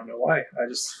I don't know why. I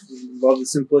just love the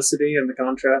simplicity and the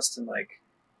contrast and like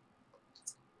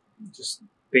just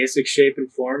basic shape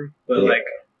and form. But like,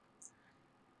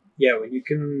 when you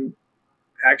can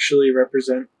actually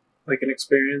represent like an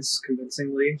experience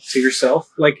convincingly to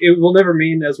yourself, like it will never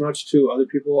mean as much to other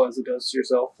people as it does to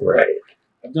yourself. Right.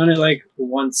 I've done it like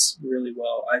once really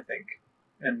well, I think,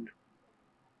 and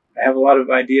I have a lot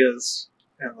of ideas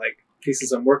and like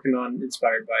pieces I'm working on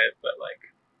inspired by it, but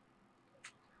like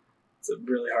it's a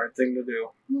really hard thing to do.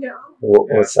 Yeah.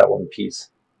 What's that one piece?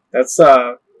 That's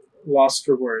Lost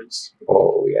for Words.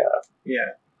 Oh yeah.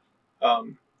 Yeah.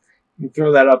 You can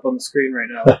throw that up on the screen right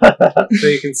now so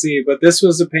you can see. But this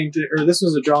was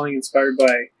a drawing inspired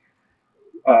by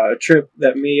a trip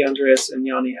that me, Andreas, and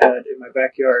Yanni had in my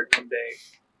backyard one day.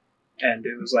 And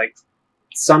it was like,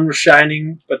 sun was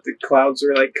shining, but the clouds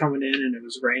were like coming in and it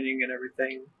was raining and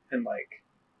everything. And like,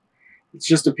 it's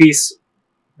just a piece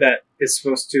that is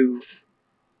supposed to,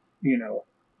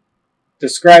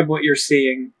 describe what you're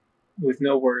seeing with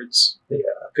no words. Yeah.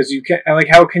 Because you can't, like,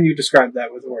 how can you describe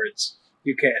that with words?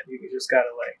 You can't. You just gotta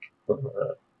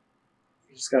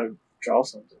you just gotta draw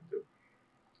something.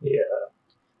 Yeah.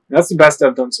 And that's the best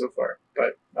I've done so far,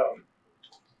 but we'll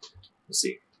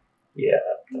see. Yeah,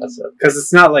 because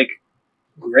it's not like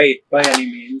great by any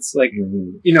means. Like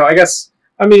I guess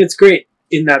it's great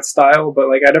in that style, but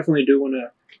like I definitely do want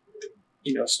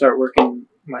to start working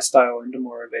my style into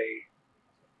more of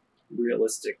a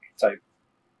realistic type.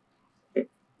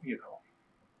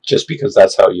 Just because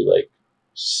that's how you like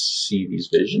see these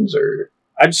visions, or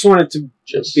I just want it to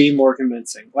just be more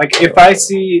convincing. Like if I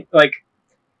see like.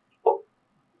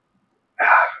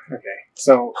 Okay,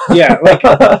 so yeah, like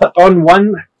on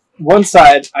one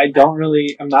side, I'm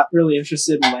not really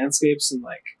interested in landscapes and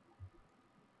like,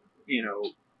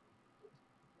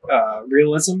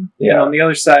 realism. Yeah. And on the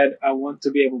other side, I want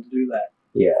to be able to do that.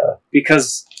 Yeah.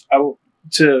 Because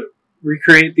to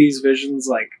recreate these visions,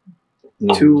 like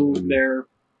to their,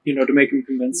 to make them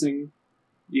convincing,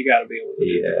 you got to be able to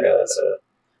do the realism.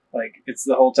 Like it's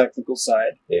the whole technical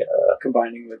side. Yeah.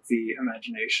 Combining with the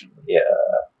imagination. Yeah.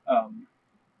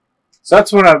 So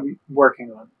that's what I'm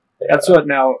working on. Yeah. That's what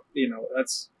now,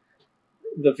 that's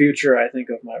the future, I think,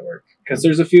 of my work. Because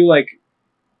there's a few, like,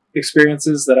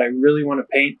 experiences that I really want to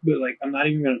paint, but, like, I'm not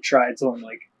even going to try till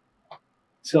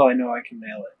I know I can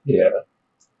nail it. Yeah.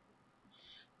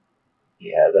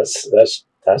 Yeah, that's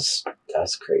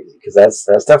crazy. Because that's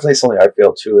definitely something I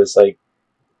feel, too, is, like,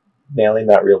 nailing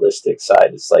that realistic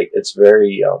side. It's, like, it's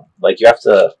very, like, you have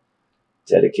to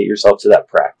dedicate yourself to that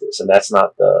practice. And that's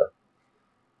not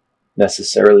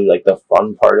necessarily like the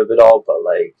fun part of it all, but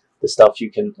like the stuff you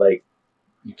can like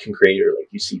you can create, or like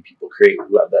you see people create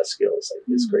who have that skill. It's like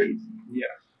it's crazy. Yeah.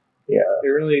 It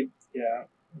really, it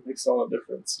makes all the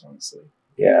difference, honestly.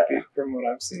 Yeah. Like, from what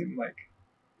I've seen, like,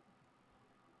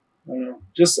 I don't know.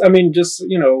 Just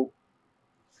you know,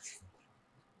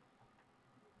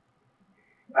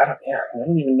 I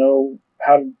don't even know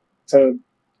how to.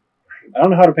 I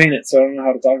don't know how to paint it, so I don't know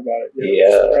how to talk about it.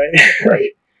 Yeah. Right.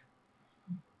 Right.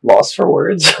 Lost for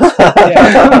words.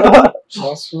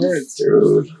 Lost for words,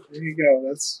 dude. There you go.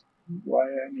 That's why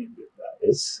I named it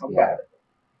that.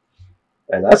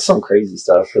 And that's some crazy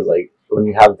stuff, because like when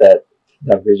you have that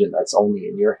vision that's only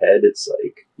in your head, it's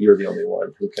like you're the only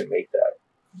one who can make that.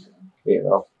 You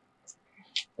know.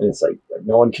 And it's like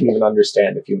no one can even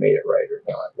understand if you made it right or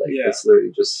not. Like it's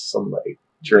literally just some like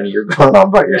journey you're going on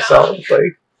by yourself.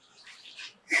 Like,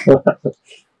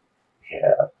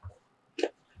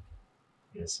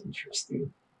 it's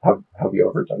interesting. Have you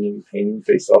ever done any painting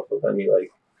based off of any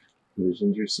like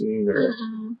visions you've seen? Or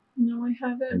no, I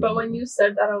haven't. But when you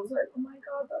said that, I was like, oh my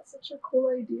god, that's such a cool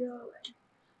idea. Like,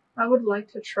 I would like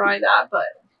to try that, but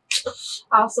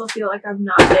I also feel like I'm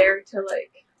not there to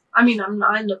like. I mean, I'm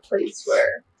not in the place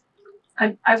where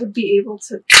I would be able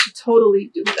to totally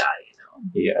do that, you know?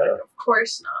 Yeah. Like, of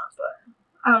course not,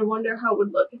 but I would wonder how it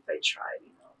would look if I tried,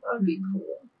 you know? That would be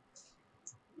cool.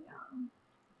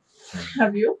 Yeah.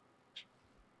 Have you?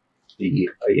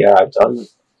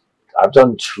 I've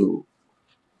done two.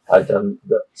 I've done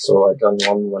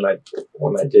one when I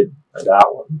did that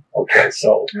one. Okay,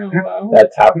 so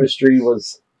that tapestry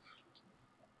was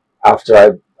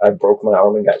after I broke my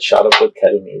arm and got shot up with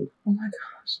ketamine. Oh my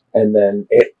gosh. And then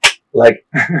it, like,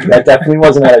 that definitely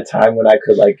wasn't at a time when I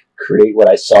could, like, create what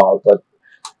I saw, but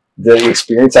the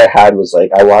experience I had was,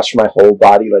 like, I watched my whole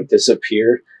body, like,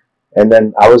 disappear, and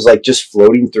then I was, like, just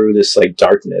floating through this, like,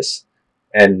 darkness,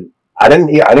 and I didn't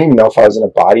even know if I was in a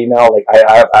body now. Like,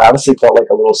 I honestly felt like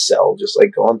a little cell just,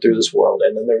 like, going through this world,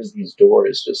 and then there's these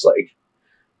doors just, like,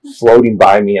 floating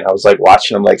by me, and I was, like,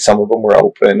 watching them, like, some of them were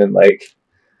open, and, like,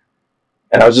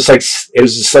 and I was just like, it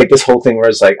was just like this whole thing where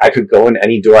it's like I could go in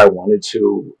any door I wanted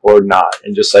to or not,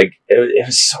 and just like it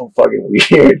was so fucking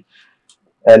weird.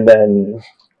 And then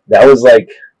that was like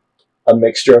a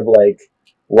mixture of like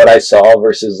what I saw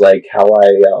versus like how I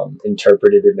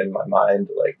interpreted it in my mind,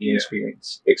 like the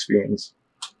experience,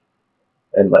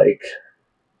 and like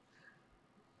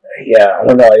I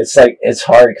don't know. It's like it's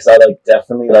hard because I like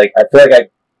definitely like I feel like I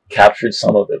captured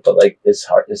some of it, but like it's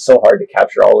so hard to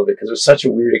capture all of it because it was such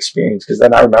a weird experience. Because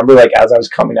then I remember like as I was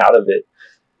coming out of it,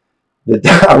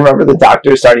 I remember the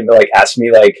doctor starting to like ask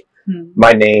me like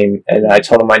my name, and I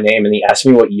told him my name, and he asked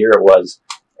me what year it was,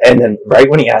 and then right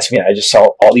when he asked me, I just saw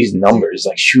all these numbers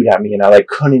like shoot at me, and I like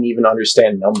couldn't even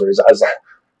understand numbers. I was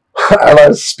like I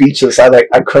was speechless. I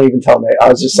couldn't even tell him. I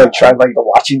was just like trying like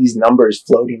watching these numbers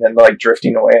floating and like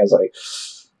drifting away. I was like,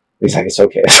 he's like, it's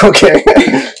okay.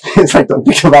 It's like, don't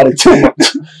think about it too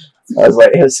much. I was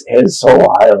like, it was so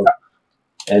wild.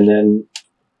 And then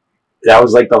that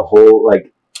was like the whole,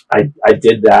 like, I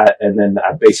did that, and then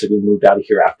I basically moved out of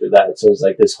here after that. So it was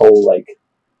like this whole, like,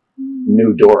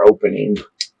 new door opening.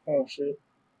 Oh, shit.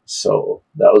 So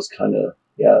that was kind of,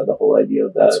 the whole idea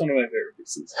of that. That's one of my favorite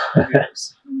pieces.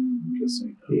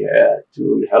 Interesting. Yeah,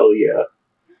 dude, hell yeah.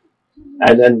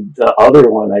 And then the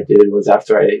other one I did was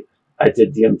after I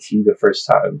did DMT the first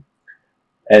time,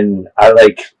 and I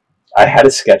had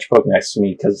a sketchbook next to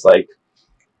me because like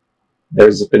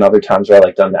there's been other times where I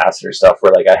like done acid or stuff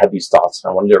where like I had these thoughts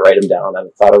and I wanted to write them down, and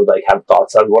I thought I would like have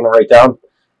thoughts I would want to write down,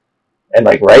 and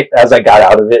like right as I got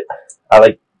out of it,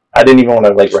 I didn't even want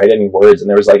to like write any words, and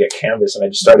there was like a canvas, and I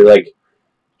just started like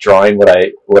drawing what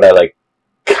I like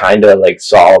kind of like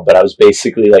saw, but I was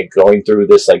basically like going through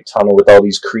this like tunnel with all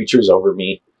these creatures over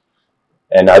me.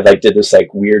 And I like did this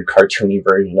like weird cartoony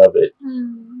version of it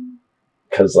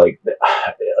because like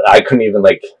I couldn't even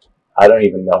like I don't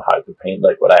even know how to paint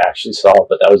like what I actually saw,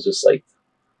 but that was just like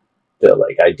the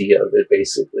like idea of it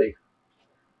basically.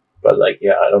 But like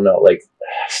I don't know, like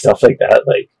stuff like that,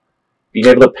 like being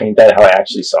able to paint that how I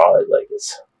actually saw it, like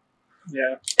it's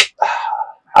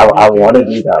I want to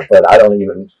do that, but I don't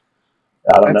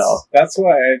know. That's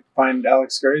why I find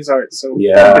Alex Gray's art so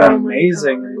fucking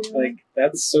amazing. Like,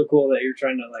 that's so cool that you're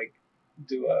trying to, like,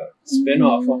 do a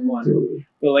spin-off on one. Dude.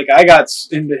 But, like, I got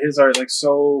into his art, like,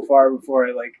 so far before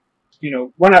I, like, you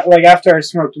know, when I, like, after I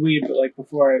smoked weed, but, like,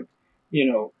 before I,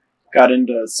 you know, got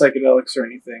into psychedelics or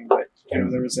anything. But, you know,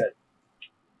 there was that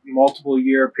multiple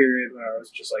year period when I was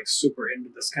just, like, super into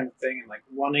this kind of thing and, like,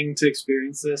 wanting to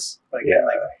experience this. Like, and,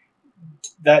 like,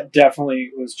 that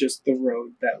definitely was just the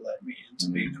road that led me into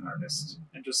being an artist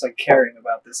and just like caring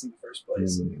about this in the first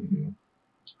place.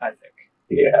 I think.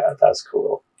 Yeah, that's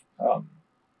cool.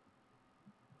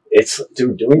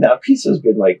 dude, doing that piece has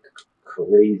been like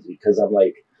crazy because I'm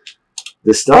like,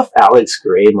 the stuff Alex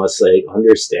Gray must like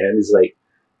understand is like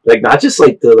not just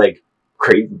like the like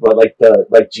crazy, but like the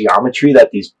like geometry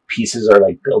that these pieces are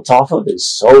like built off of is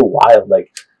so wild.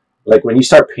 Like when you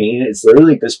start painting, it's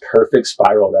literally like this perfect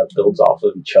spiral that builds off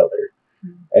of each other.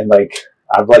 And like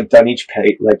I've like done each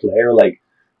like layer like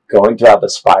going throughout the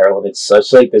spiral, and it's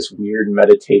such like this weird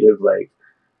meditative like.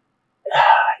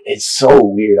 It's so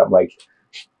weird. I'm like,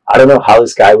 I don't know how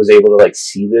this guy was able to like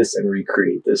see this and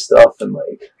recreate this stuff, and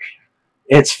like,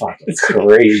 it's fucking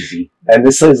crazy. And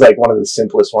this is like one of the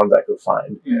simplest ones I could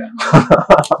find. Yeah.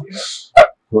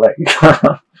 Like,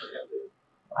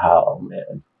 oh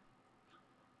man,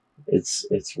 it's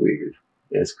weird.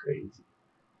 It's crazy.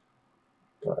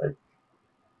 But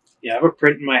yeah, I have a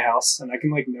print in my house, and I can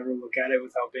like never look at it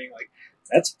without being like,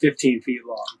 that's 15 feet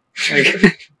long.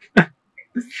 Like,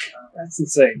 that's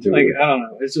insane. Dude. Like, I don't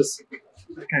know. It's just,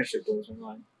 that kind of shit blows my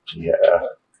mind. Yeah.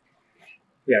 But,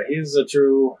 yeah, he's a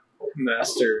true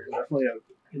master. Definitely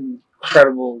an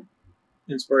incredible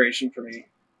inspiration for me.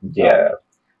 Yeah.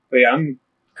 But yeah, I'm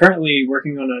currently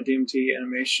working on a DMT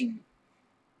animation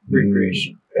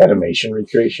recreation. Animation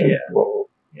recreation? Yeah. Whoa.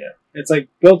 Yeah. It's like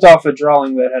built off a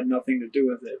drawing that had nothing to do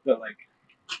with it, but like,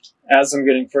 as I'm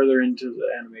getting further into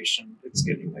the animation, it's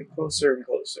getting like closer and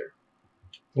closer.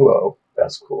 Whoa.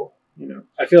 That's cool. You know,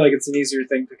 I feel like it's an easier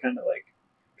thing to kind of like,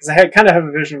 because I kind of have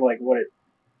a vision of like what it,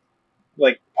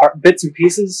 like bits and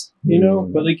pieces, you know,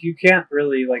 but like you can't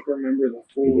really like remember the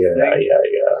full thing.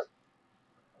 Yeah.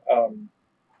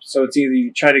 So it's either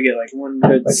you try to get like one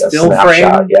good like still frame,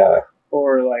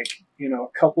 or like, you know,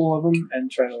 a couple of them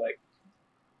and try to like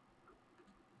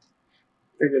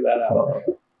figure that out.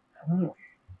 I don't know.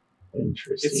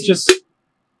 Interesting. It's just,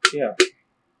 yeah.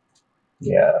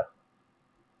 Yeah.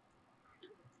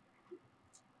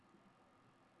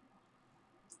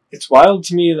 It's wild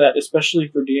to me that, especially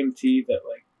for DMT, that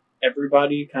like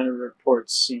everybody kind of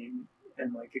reports seeing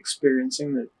and like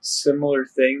experiencing the similar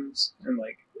things and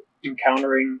like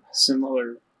encountering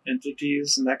similar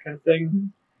entities and that kind of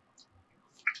thing.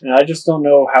 And I just don't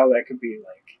know how that could be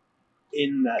like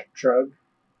in that drug.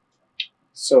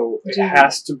 So it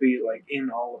has to be like in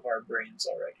all of our brains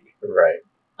already. Right.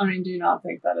 I mean, do you not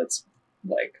think that it's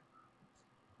like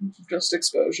just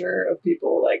exposure of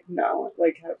people like now,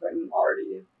 like having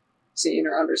already seen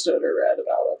or understood or read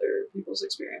about other people's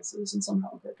experiences and somehow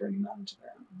incorporating that into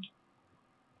their own?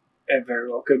 It very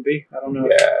well could be. I don't know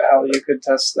how you could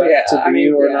test that to be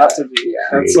or not to be. Yeah.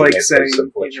 That's like saying,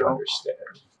 you know,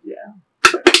 understand. Yeah.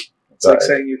 It's like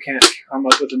saying you can't come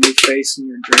up with a new face in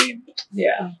your dream.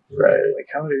 Yeah. Right. Like,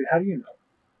 how do you know?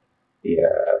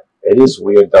 Yeah. It is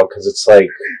weird, though, because it's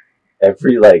like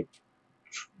every, like,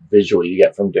 visual you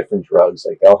get from different drugs,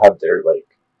 like, they'll have their, like,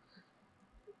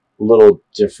 little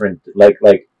different, like,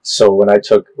 so when I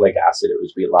took, like, acid, it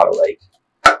would be a lot of,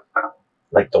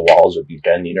 like the walls would be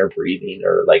bending or breathing,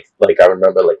 or, like I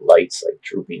remember, like, lights, like,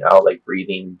 drooping out, like,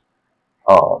 breathing,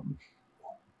 and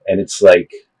it's,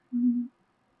 like,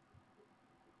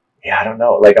 yeah, I don't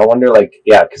know. Like, I wonder, like,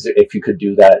 yeah, because if you could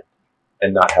do that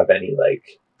and not have any,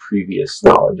 like, previous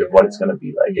knowledge of what it's going to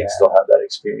be like and still have that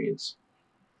experience.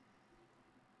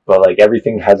 But, like,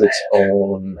 everything has its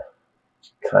own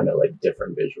kind of, like,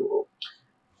 different visual.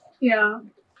 Yeah.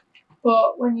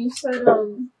 Well, when you said,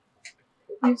 that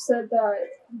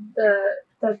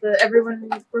everyone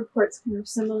reports kind of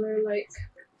similar, like,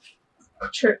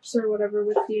 trips or whatever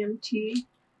with DMT,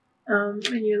 and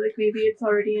you're like, maybe it's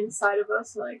already inside of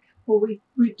us, like, well, we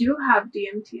do have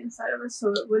DMT inside of us,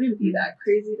 so it wouldn't be that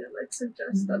crazy to like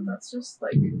suggest that that's just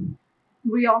like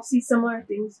we all see similar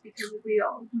things because we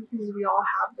all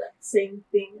have that same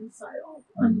thing inside all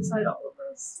of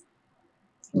us.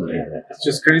 Yeah, it's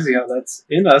just crazy how that's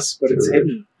in us, but it's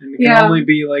hidden, and it can only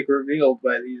be like revealed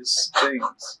by these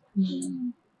things.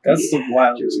 That's the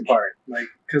wildest part, like,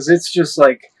 because it's just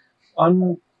like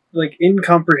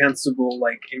incomprehensible,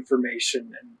 like,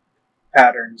 information and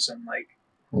patterns, and like,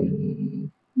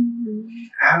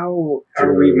 how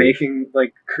are we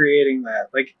creating that?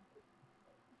 Like,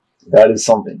 that's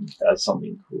something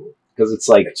cool, because it's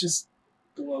like, it just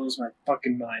blows my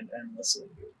fucking mind endlessly.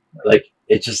 Like,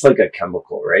 it's just like a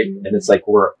chemical, right? And it's like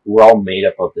we're all made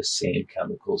up of the same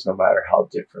chemicals, no matter how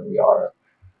different we are,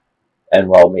 and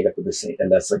we're all made up of the same,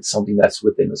 and that's like something that's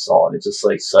within us all, and it's just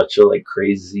like such a like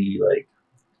crazy like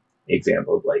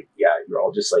example of like, yeah, you're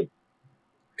all just like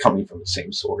coming from the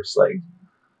same source, like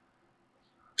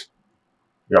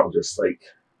you're all just like,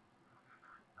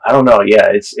 I don't know,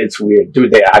 yeah, it's weird,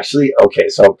 dude. They actually, okay,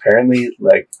 so apparently,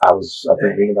 like, I've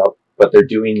been reading about, but they're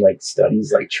doing like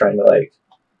studies, like trying to like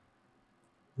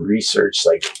research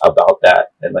like about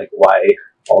that and like why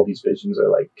all these visions are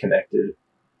like connected.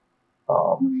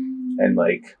 And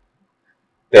like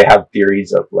they have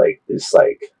theories of like this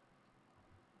like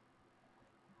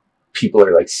people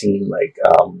are like seeing like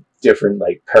different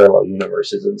like parallel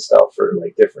universes and stuff or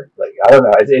like different like I don't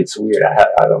know, it's weird.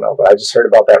 I don't know, but I just heard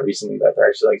about that recently that they're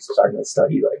actually like starting to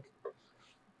study like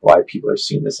why people are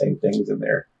seeing the same things in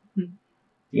their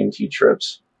DMT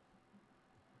trips.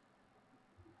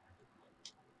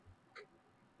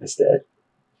 It's dead.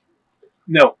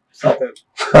 No, it's not that.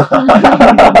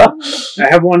 I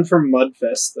have one from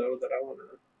Mudfest though that I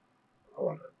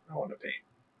wanna paint.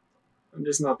 I'm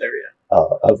just not there yet.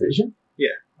 A vision?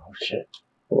 Yeah. Oh shit.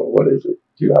 What is it?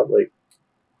 Do you have like?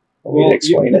 Want me to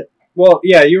explain it? Well,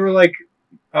 yeah, you were like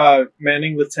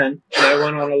manning the tent, and I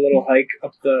went on a little hike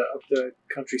up the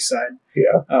countryside.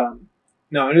 Yeah.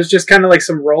 No, it was just kind of like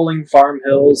some rolling farm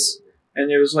hills, and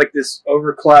there was like this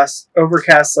overcast,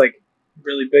 like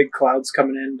really big clouds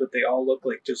coming in, but they all look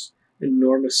like just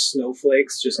enormous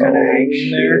snowflakes, just kind of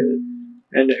hanging there,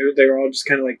 and they were all just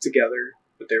kind of like together,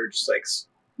 but they were just like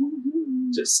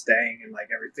just staying and like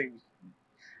everything.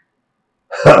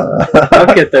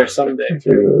 I'll get there someday.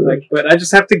 Like, but I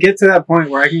just have to get to that point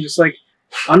where I can just like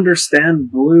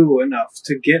understand blue enough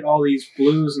to get all these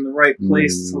blues in the right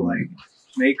place to like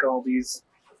make all these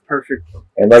perfect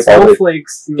and like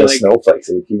snowflakes. The snowflakes,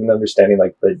 like, even understanding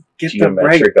like the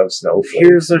geometric of snowflakes.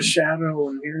 Here's a shadow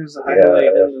and here's a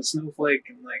highlight and the snowflake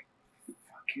and like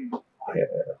fucking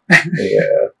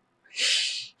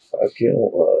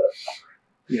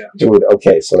yeah, dude.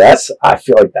 Okay, so I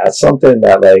feel like that's something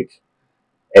that like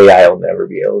AI will never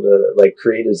be able to like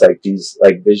create is like these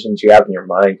like visions you have in your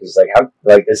mind because like how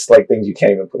like it's like things you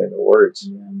can't even put into words.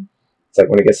 Yeah. It's like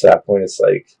when it gets to that point, it's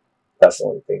like that's the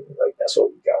only thing. Like that's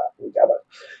what we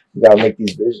gotta make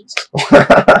these visions.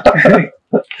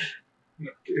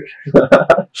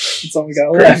 That's all we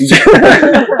got left. We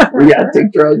gotta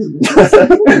take drugs.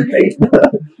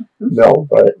 No,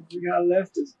 but what we got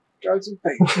left is drugs and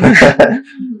paint.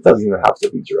 Doesn't even have to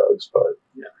be drugs, but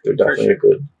yeah, they're definitely a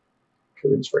good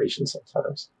inspiration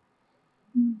sometimes.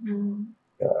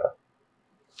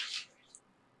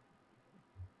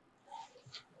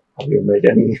 Have you made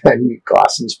any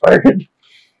glass inspired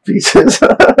pieces?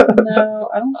 No,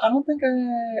 I don't think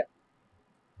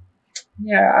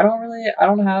I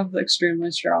don't have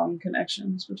extremely strong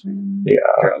connections between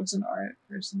drugs and art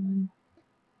personally.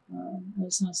 At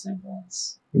least not stained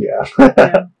glass. Yeah.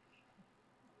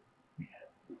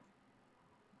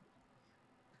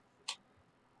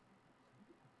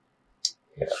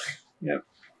 Yeah.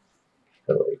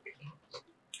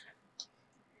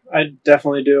 I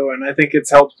definitely do, and I think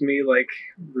it's helped me like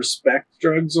respect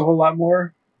drugs a whole lot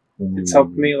more. It's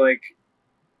helped me like,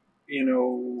 you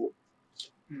know,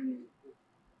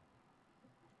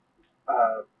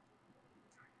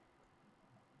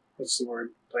 what's the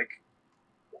word? Like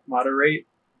moderate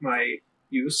my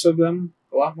use of them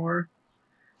a lot more.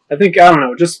 I think, I don't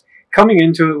know, just coming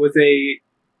into it with a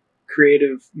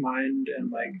creative mind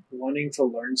and like wanting to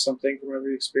learn something from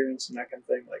every experience and that kind of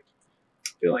thing, like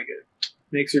I feel like it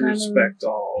makes you respect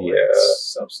all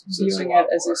substances. Viewing it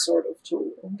as a sort of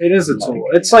tool. It is a tool.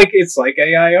 It's like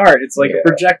AI art. It's like a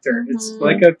projector. It's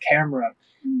like a camera.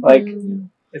 Like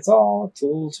it's all a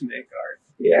tool to make art.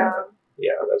 Yeah,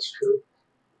 that's true.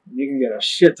 You can get a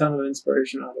shit ton of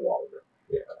inspiration out of all of it.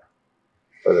 Yeah,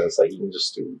 but it's like you can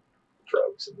just do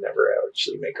drugs and never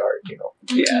actually make art, you know.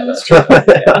 Yeah, that's true.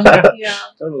 Yeah,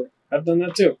 totally. I've done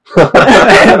that too.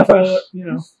 You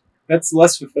know, that's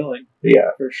less fulfilling.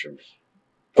 Yeah, for sure.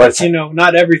 But you know,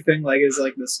 not everything like is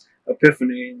like this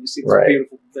epiphany and you see this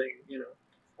beautiful thing. You know,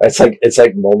 it's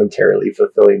like momentarily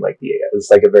fulfilling. Like it's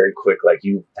like a very quick like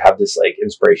you have this like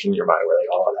inspiration in your mind where like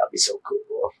that'd be so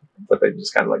cool, but then you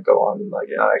just kind of like go on and like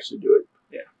not actually do it.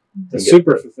 Yeah, the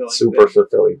super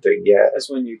fulfilling thing. Yeah, that's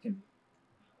when you can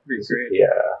recreate. Yeah,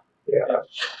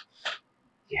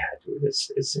 dude,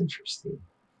 it's interesting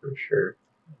for sure.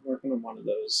 I'm working on one of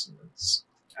those, and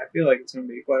I feel like it's going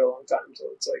to be quite a long time, so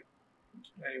it's like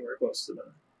anywhere close to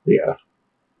that. Yeah.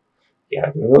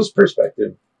 I mean, those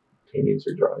perspective paintings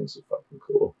or drawings are fucking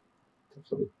cool.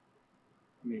 Definitely.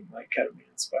 I mean, like ketamine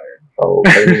inspired. Oh,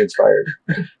 ketamine inspired.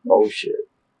 Oh shit.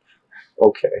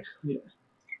 Okay. Yeah.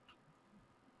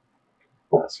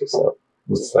 That's what's up.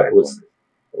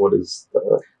 What is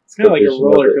the? It's kind of like a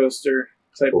roller coaster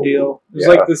type deal. It was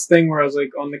like this thing where I was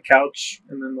like on the couch,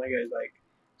 and then like I like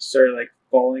started like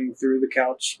falling through the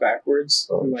couch backwards,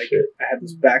 and like I had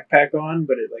this backpack on,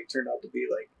 but it like turned out to be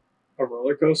like a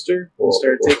roller coaster. And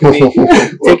started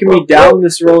taking me down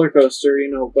this roller coaster, you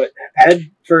know, but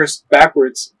head first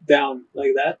backwards down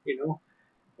like that, you know.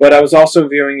 But I was also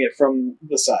viewing it from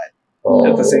the side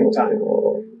at the same time.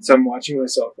 So I'm watching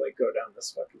myself like go down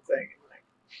this fucking thing.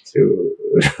 Dude.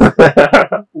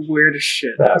 Weird as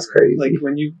shit. That's crazy. Like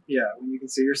when you can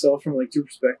see yourself from like two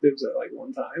perspectives at like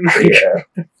one time. Yeah.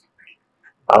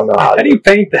 I don't know how do you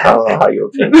paint that? I don't know how you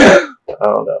would paint that. I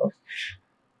don't know.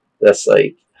 That's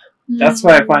like. That's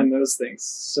why I find those things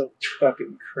so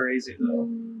fucking crazy though.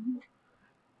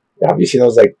 Have you seen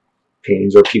those like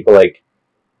paintings where people like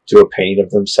do a painting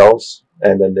of themselves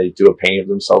and then they do a painting of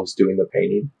themselves doing the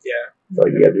painting? Yeah.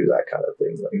 Like you gotta do that kind of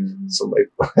thing, like some like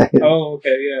oh,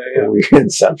 okay, yeah. Weird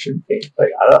Inception paint.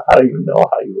 Like I don't even know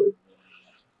how you would.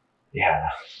 Yeah,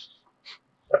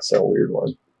 that's a weird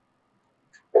one.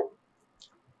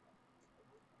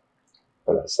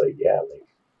 But that's like like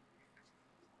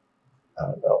I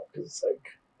don't know, because it's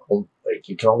like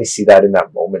you can only see that in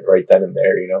that moment right then and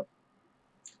there, you know.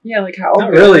 Yeah, like how?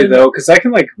 Not really though, because I can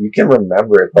like you can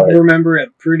remember it, but remember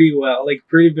it pretty well, like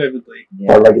pretty vividly.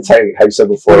 Yeah. But like it's how you said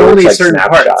before, but only it's like certain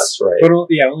snapshots, parts, right? But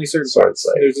only certain parts.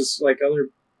 Like, there's just like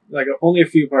only a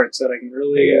few parts that I can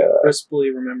really crisply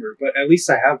remember. But at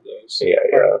least I have those.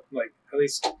 Yeah. Like at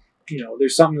least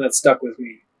there's something that stuck with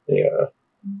me. Yeah.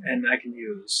 And I can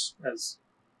use as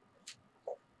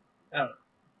I don't know.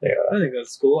 Yeah. I think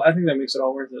that's cool. I think that makes it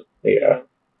all worth it. Yeah.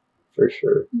 For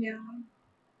sure. Yeah.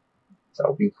 That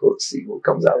would be cool to see what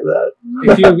comes out of that.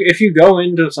 If you go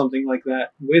into something like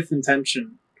that with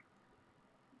intention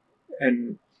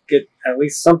and get at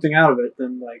least something out of it,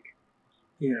 then like,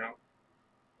 it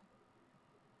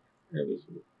was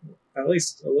at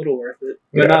least a little worth it.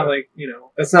 But not like,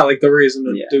 that's not like the reason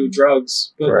to do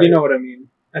drugs. But you know what I mean.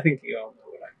 I think you all know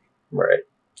what I mean. Right.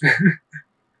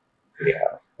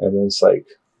 Yeah. And then it's like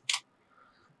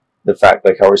the fact,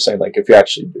 like how we're saying, like if you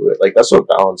actually do it, like that's what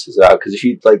balances it out. Because if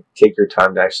you like take your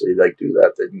time to actually like do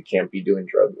that, then you can't be doing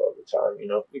drugs all the time, you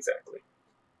know? Exactly.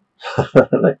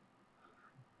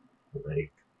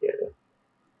 like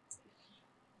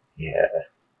yeah.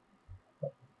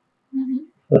 Mm-hmm.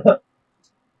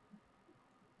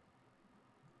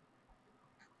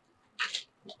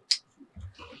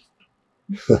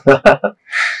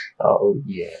 Oh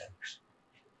yeah.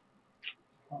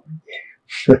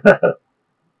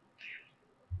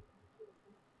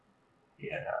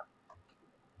 Yeah.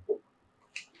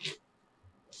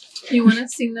 You want to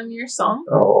sing them your song?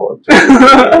 Oh.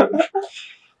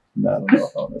 No, I don't know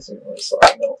if I want to sing my song.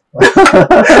 No.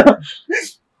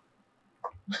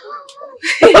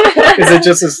 Is it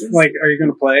just like? Are you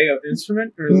going to play an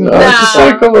instrument? Or is it just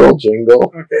like a little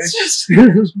jingle. Okay.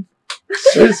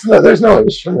 There's no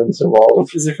instruments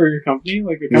involved. Is it for your company?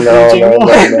 Like a company jingle?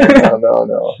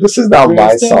 No. This is not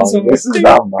my song. This is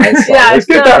not my song. Yeah, let's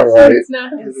get that right. It's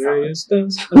not his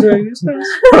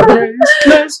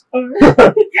song.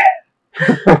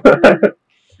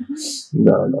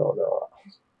 No.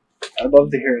 I'd love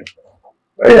to hear it.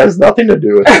 It has nothing to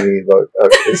do with me, but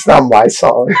it's not my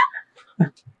song.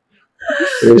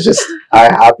 It was just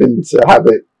I happened to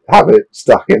have it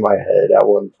stuck in my head at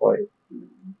one point.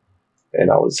 And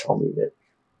I was humming it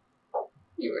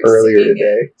earlier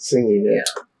today, singing it.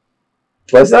 Yeah.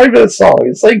 But it's not even a song.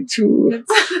 It's like two.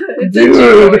 It's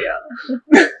dude,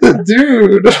 a jingle,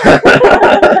 dude.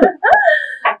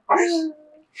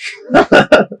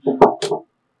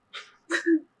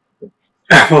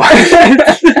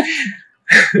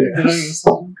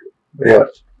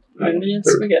 What? I'm gonna get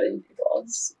spaghetti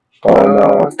meatballs. Oh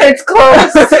no! It's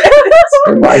close.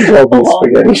 My job is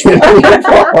spaghetti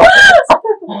meatballs.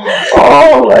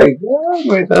 Oh my god!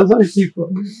 Wait, that's actually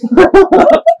funny.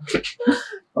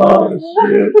 Oh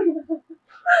shit!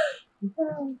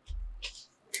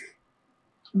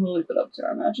 We'll leave it up to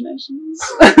our imaginations.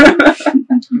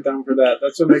 I'm down for that.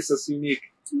 That's what makes us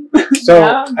unique. So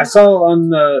yeah. I saw on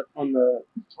the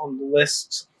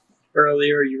list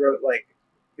earlier you wrote like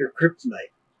your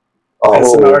kryptonite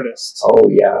as an artist. Oh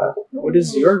yeah. What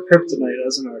is your kryptonite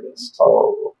as an artist?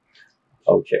 Oh,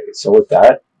 okay. So with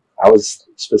that, I was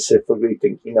specifically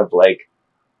thinking of like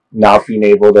not being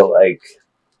able to like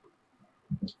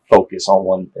focus on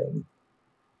one thing.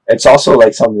 It's also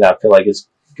like something that I feel like is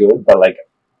good, but like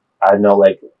I know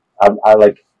like I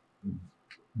like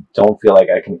don't feel like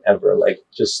I can ever like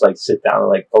just like sit down and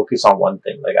like focus on one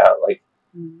thing. Like I like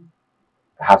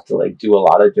have to like do a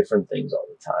lot of different things all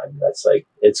the time. That's like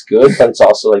it's good, but it's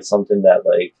also like something that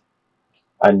like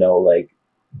I know like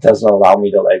doesn't allow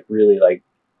me to like really like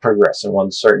progress in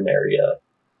one certain area.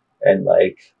 And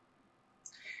like,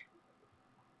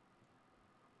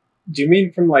 do you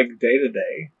mean from like day to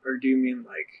day, or do you mean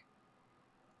like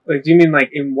do you mean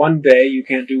like in one day you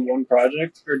can't do one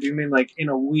project, or do you mean like in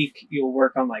a week you'll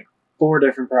work on like 4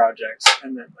 different projects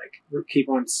and then like keep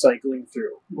on cycling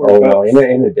through. No, in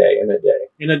a day.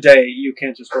 In a day, you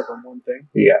can't just work on one thing.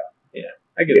 Yeah.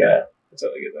 I get that. I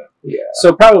totally get that. Yeah.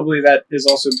 So probably that is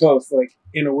also both. Like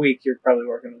in a week, you're probably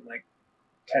working on like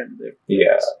 10 different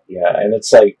things. Yeah, and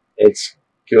it's like it's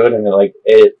good, and like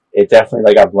it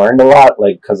definitely like I've learned a lot,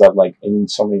 like because I'm like in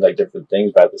so many like different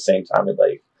things, but at the same time, it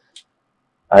like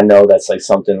I know that's like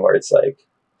something where it's like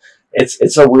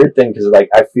it's a weird thing because like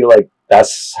I feel like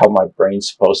that's how my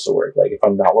brain's supposed to work. Like if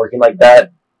I'm not working like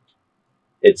that,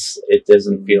 it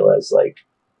doesn't feel as like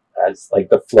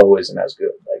the flow isn't as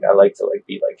good. Like I like to like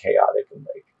be like chaotic and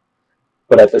like,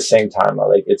 but at the same time, I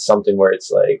like it's something where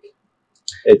it's like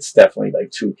it's definitely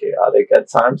like too chaotic at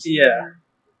times. Yeah,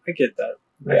 I get that.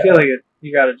 Yeah. I feel like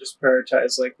you gotta just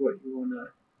prioritize like what you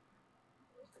wanna.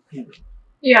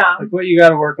 Yeah. Like what you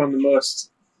gotta work on the most.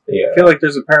 Yeah. I feel like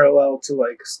there's a parallel to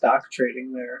like stock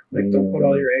trading there. Like don't put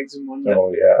all your eggs in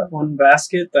one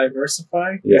basket.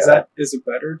 Diversify. Yeah. Is it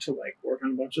better to like work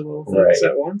on a bunch of little things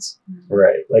at once?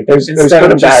 Right. Like there's instead good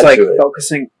of and just bad like to it.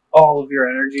 focusing all of your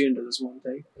energy into this one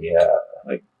thing. Yeah.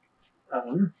 Like I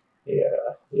don't know. Yeah.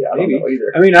 I Maybe. don't know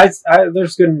either. I mean, I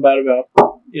there's good and bad about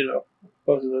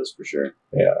both of those for sure.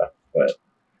 Yeah. But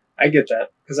I get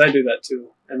that because I do that too.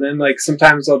 And then like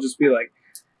sometimes I'll just be like,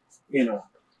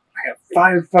 I have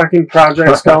 5 fucking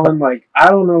projects going. Like, I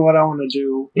don't know what I want to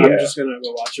do. Yeah. I'm just gonna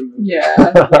go watch a movie. Yeah.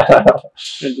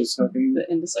 And just fucking the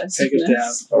indecisiveness. take a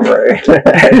dab. All right.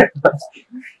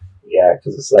 Yeah,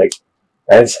 because it's like,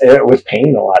 and it's with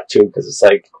painting a lot too. Because it's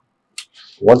like,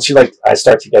 once you like, I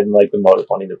start to get in like the mode of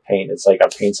wanting to paint. It's like I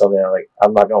paint something. I'm like,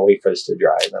 I'm not gonna wait for this to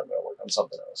dry, and then I'm gonna work on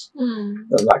something else. I'm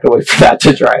not gonna wait for that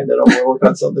to dry, and then I'm gonna work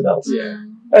on something else. Yeah.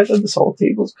 And then this whole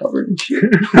table's covered in shit.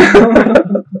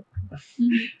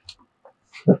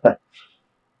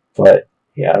 But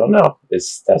yeah, I don't know. I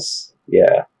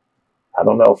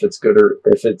don't know if it's good or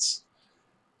if it's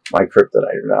my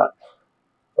kryptonite or not.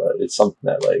 But it's something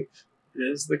that like it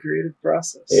is the creative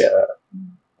process. Yeah.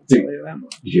 I'll tell you that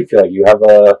much. Do you feel like you have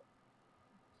a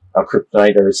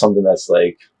kryptonite or something that's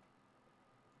like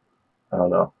I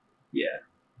don't know? Yeah.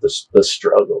 The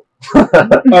struggle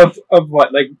of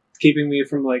what, like keeping me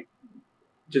from like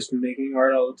just making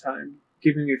art all the time,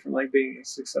 keeping me from like being a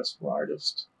successful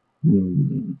artist,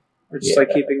 or just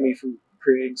like keeping me from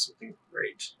creating something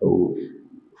great. Oh,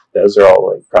 those are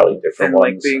all like probably different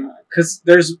ones. Like because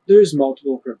there's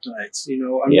multiple kryptonites.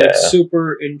 I'm like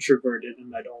super introverted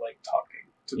and I don't like talking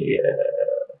to people.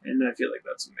 And I feel like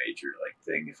that's a major like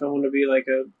thing. If I want to be like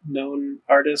a known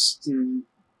artist and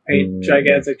paint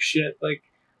gigantic shit, like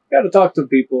got to talk to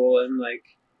people and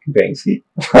like Banksy.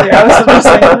 Yeah, I was supposed to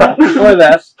say that. Or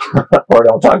that. Or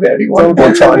don't talk to anyone.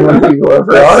 Don't tell anyone who you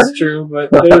ever are. That's true,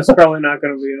 but there's probably not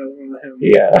going to be another one of him.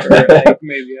 Yeah. Or like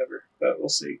maybe ever, but we'll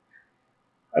see.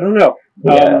 I don't know.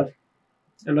 Yeah.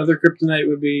 Another kryptonite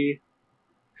would be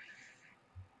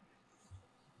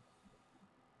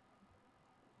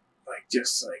like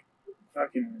just like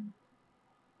fucking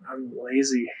I'm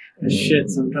lazy as shit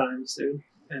sometimes, dude.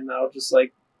 And I'll just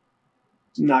like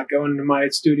not go into my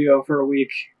studio for a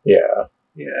week. Yeah.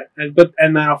 And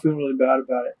then I'll feel really bad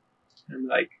about it. And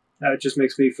like that just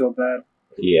makes me feel bad.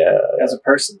 Yeah. As a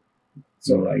person.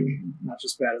 So like not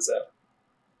just bad as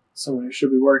someone who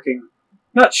should be working.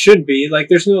 Not should be, like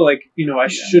there's no like, I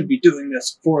should be doing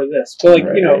this for this. But like,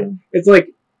 it's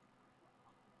like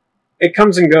it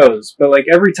comes and goes. But like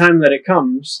every time that it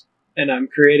comes and I'm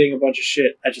creating a bunch of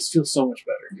shit, I just feel so much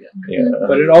better. Yeah.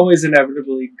 But it always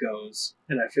inevitably goes,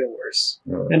 and I feel worse.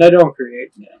 And I don't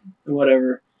create, and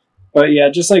whatever. But yeah,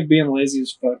 just like being lazy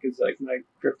as fuck is like my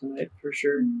kryptonite for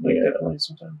sure. Like definitely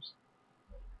sometimes.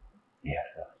 Yeah.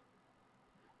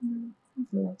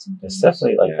 It's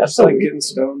definitely like that's like getting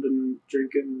stoned and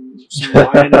drinking some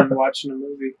wine and watching a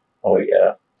movie. Oh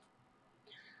yeah.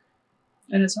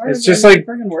 And it's hard. It's just like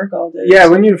freaking work all day. Yeah,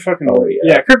 when you fucking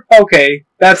okay,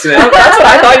 that's it. That's what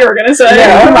I thought you were gonna say.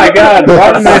 Yeah. Oh my god,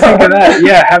 why didn't I think of that?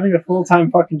 Yeah, having a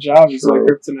full-time fucking job is like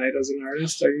kryptonite as an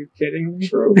artist. Are you kidding me?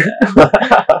 True.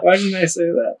 Why didn't I say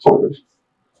that?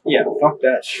 Yeah, fuck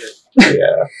that shit.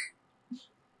 Yeah.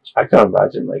 I can't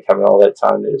imagine like having all that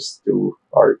time to just do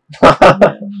art.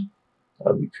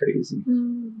 That'd be crazy.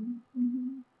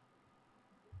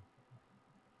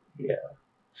 Yeah.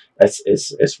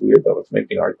 It's weird though with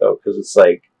making art though, because it's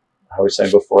like I was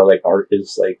saying before, like art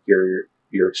is like your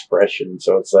expression,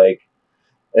 so it's like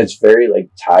it's very like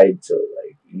tied to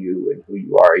like you and who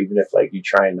you are, even if like you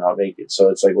try and not make it. So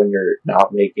it's like when you're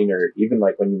not making, or even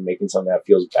like when you're making something that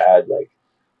feels bad, like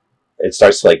it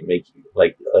starts to like make you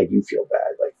like you feel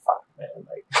bad, like fuck man,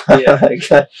 like like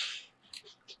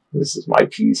this is my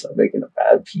piece, I'm making a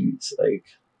bad piece, like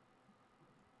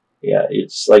Yeah,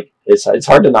 it's like it's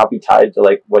hard to not be tied to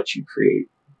like what you create,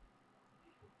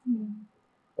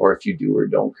 or if you do or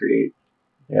don't create.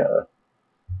 Yeah.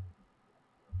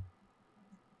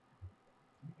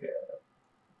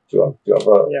 Do you have a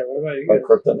what about you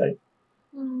kryptonite?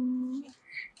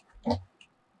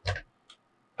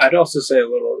 I'd also say a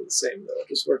little of the same though.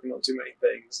 Just working on too many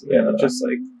things. Yeah. Just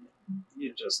like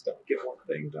you just don't get one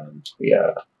thing done.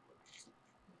 Yeah.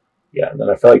 Yeah, and then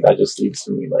I feel like that just leads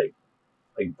to me like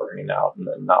burning out and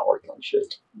then not working on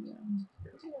shit. Yeah.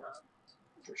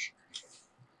 For sure.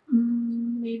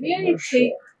 Maybe I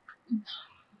take.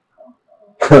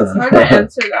 It's hard to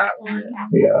answer that one.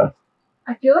 Yeah.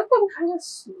 I feel like I'm kind of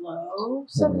slow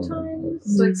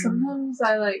sometimes. Like sometimes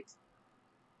I like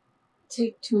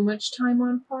take too much time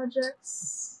on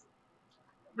projects,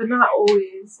 but not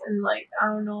always. And like I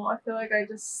don't know. I feel like I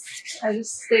just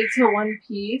stay to one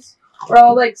piece, or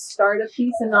I'll like start a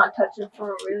piece and not touch it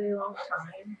for a really long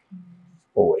time.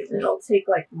 Always. And it'll take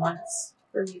like months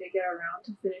for me to get around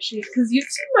to finish it. Because you've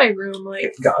seen my room,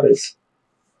 like goddess.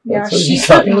 Yeah, she's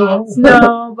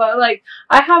no, but like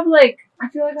I have like I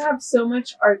feel like I have so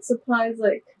much art supplies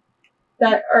like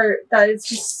that it's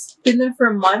just been there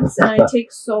for months, and I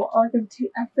take so like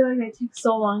I feel like I take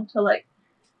so long to like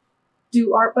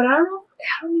do art, but I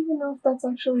don't even know if that's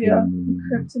actually a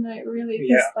kryptonite really.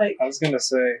 Yeah, like I was gonna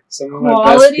say some of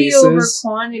my best pieces over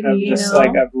quantity. Have just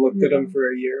like I've looked at them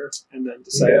for a year and then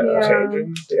decided to change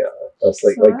them. Yeah, that's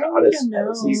like so like goddess.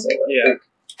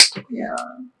 Yeah.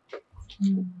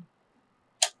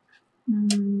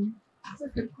 That's a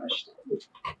good question.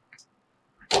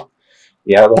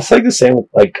 Yeah, that's like the same.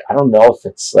 Like I don't know if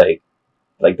it's like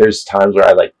there's times where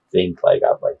I like think like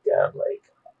I'm like damn like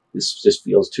this just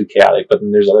feels too chaotic, but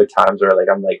then there's other times where like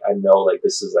I'm like I know like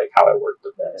this is like how I work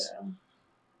the best. Yeah.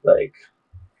 Like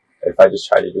if I just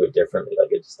try to do it differently,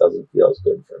 like it just doesn't feel as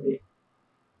good for me.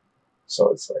 So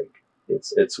it's like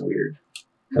it's weird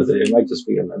because it might just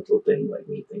be a mental thing, like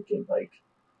me thinking like.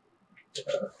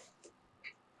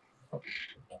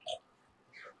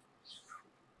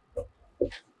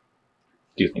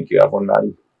 Do you think you have one,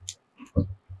 Maddie?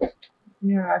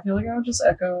 Yeah, I feel like I would just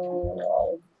echo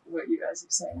all of what you guys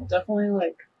have said. Definitely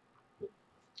like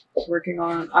working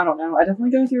on, I don't know, I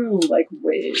definitely go through like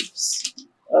waves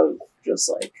of just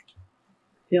like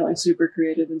feeling super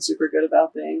creative and super good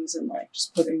about things and like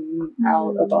just putting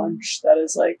out a bunch that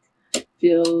is like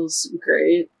feels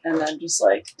great, and then just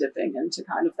like dipping into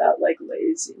kind of that like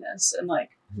laziness, and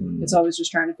like it's always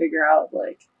just trying to figure out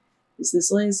like, is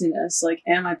this laziness? Like,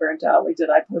 am I burnt out? Like, did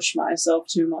I push myself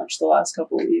too much the last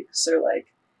couple weeks? Or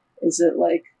like, is it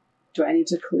like, do I need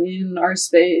to clean our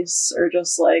space, or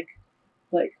just like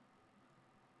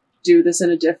do this in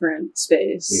a different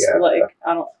space? Yeah. Like,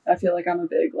 I feel like I'm a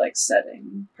big like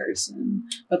setting person,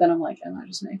 but then I'm like, am I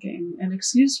just making an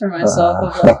excuse for myself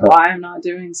of like why I'm not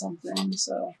doing something?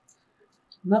 So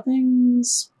nothing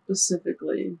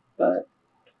specifically, but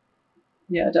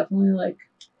yeah, definitely like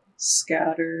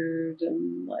scattered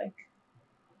and like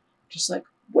just like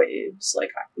waves.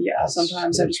 Like yeah,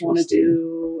 sometimes I just want to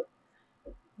do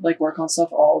like work on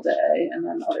stuff all day, and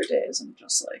then other days I'm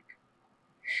just like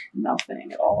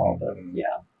nothing at all. But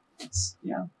yeah, it's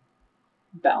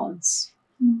balance.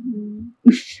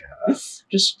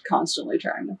 Just constantly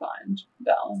trying to find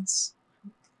balance.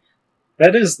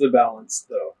 That is the balance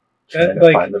though. Trying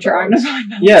to find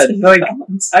balance. Yeah, like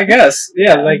balance. I guess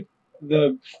like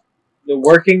the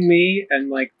working me and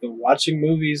like the watching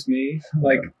movies me,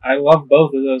 like I love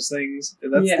both of those things.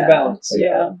 That's the balance.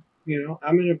 Yeah. You know,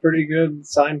 I'm in a pretty good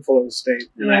sign flow state,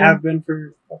 and I have been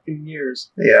for fucking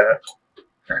years. Yeah.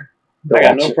 I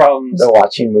got no problems. The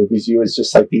watching movies you is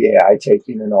just like the AI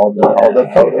taking in all the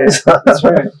photos. That's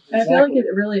right. And I feel like it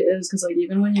really is, because like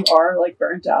even when you are like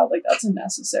burnt out, like that's a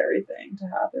necessary thing to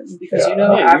happen, because you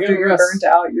know after you're burnt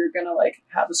out, you're gonna like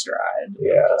have a stride.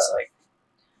 Yeah. Just like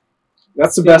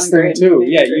that's the best thing too.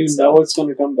 Yeah, you know it's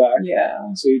gonna come back.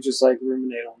 Yeah. So you just like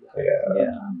ruminate on that.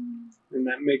 Yeah. And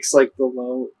that makes like the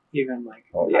low even like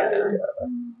higher.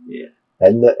 Yeah.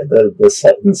 And the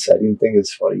setting thing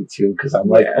is funny too, because I'm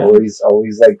like always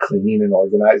like cleaning and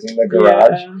organizing the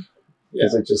garage,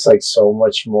 because it's just like so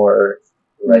much more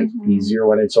like easier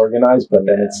when it's organized. But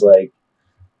then it's like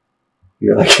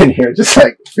you're like in here just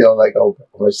like feeling like, oh,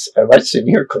 am I sitting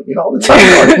here cleaning all the time?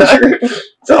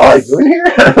 That's all I do in here.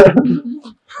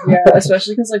 Yeah,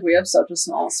 especially because like we have such a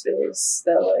small space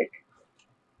that like,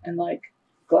 and like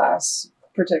glass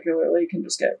particularly can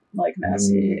just get like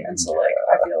messy, and so like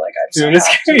I feel like I just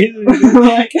it's crazy.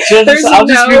 like I'll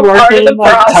just be working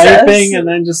like typing, and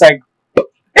then just like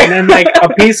and then like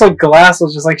a piece of glass will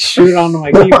just like shoot onto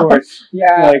my keyboard.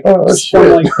 Yeah, like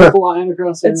flying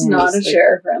across the room. It's not a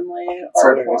share-friendly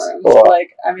art form.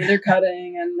 Like, I mean, they're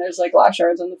cutting, and there's like glass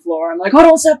shards on the floor. I'm like, oh,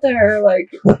 don't step there!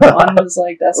 Like on his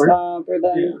like desktop, or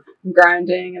then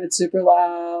grinding, and it's super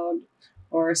loud.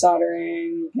 Or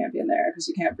soldering, you can't be in there because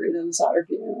you can't breathe in the solder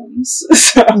fumes.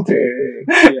 So,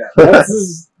 yeah, this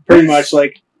is pretty much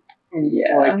like,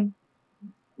 like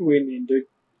we need to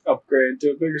upgrade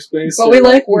to a bigger space. But we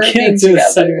like working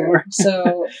together.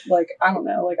 So, like, I don't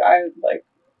know, like I like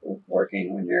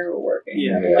working when you're working.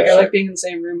 Yeah, like I like being in the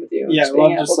same room with you. Yeah, just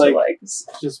being able to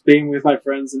just being with my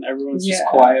friends and everyone's just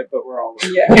quiet, but we're all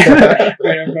that's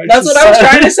what I was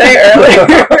trying to say earlier.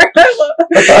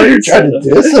 I thought you were trying to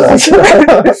diss us.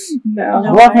 No,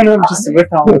 I love when I'm just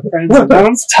with all my friends and no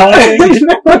one's talking.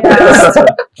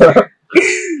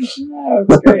 No,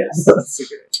 it's great. That's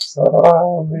great.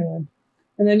 Oh man.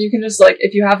 And then you can just, like,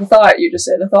 if you have a thought, you just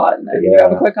say the thought, and then you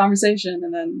have a quick conversation,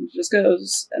 and then it just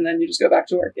goes, and then you just go back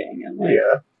to working, and, like,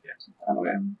 I don't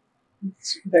know.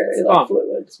 It's very,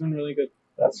 fluid. It's been really good.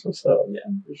 That's what's up. Yeah,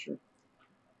 for sure.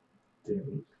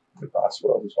 Dude, the glass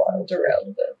world is wild. Derailed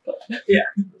a bit, but... Yeah.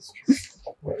 That's true.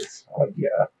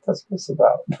 That's what it's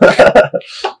about.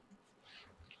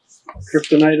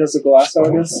 Kryptonite as a glass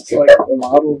artist, like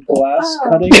modeled glass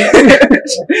cutting.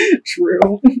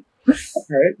 True.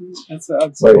 Right? That's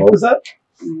Wait, what was that?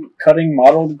 Cutting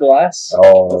modeled glass.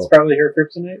 Oh. That's probably her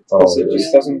kryptonite. Oh, it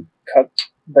just doesn't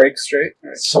break straight.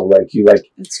 Right? So, like, you, like,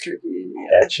 it's tricky.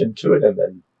 etch into it, and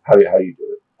then how do you do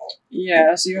it?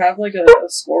 Yeah, so you have, like, a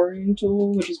scoring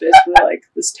tool, which is basically, like,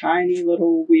 this tiny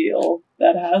little wheel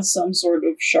that has some sort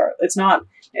of sharp...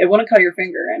 It wouldn't cut your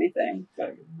finger or anything.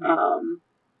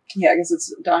 Yeah, I guess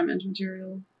it's diamond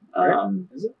material.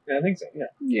 Is it? Yeah, I think so, yeah.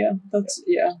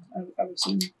 Yeah, I would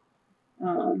assume.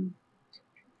 And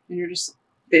you're just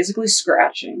basically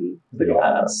scratching the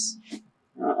glass.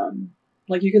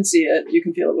 Like, you can see it, you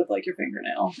can feel it with, like, your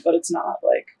fingernail, but it's not,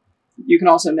 like, you can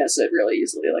also miss it really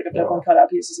easily. Like, I've definitely cut out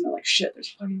pieces and I'm like, shit,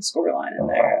 there's a fucking score line in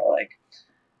there. Like,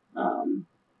 and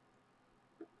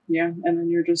then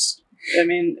you're just, I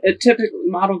mean, it typically,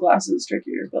 model glass is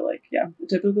trickier, but, like, it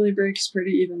typically breaks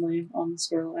pretty evenly on the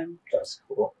score line. That's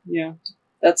cool. Yeah.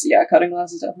 Cutting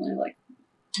glass is definitely, like,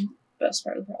 best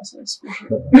part of the process, for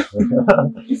sure.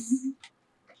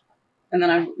 And then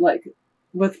I'm, like,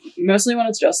 mostly when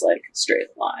it's just, like, straight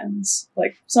lines,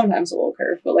 like, sometimes a little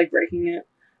curve, but, like, breaking it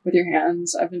with your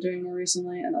hands, I've been doing more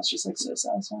recently, and that's just, like, so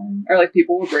satisfying. Or, like,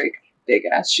 people will break big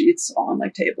ass sheets on,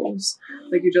 like, tables.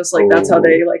 Like, you just, like, that's how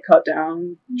they, like, cut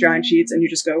down giant sheets, and you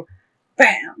just go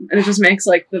bam, and it just makes,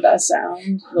 like, the best sound.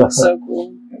 It looks so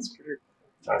cool. That's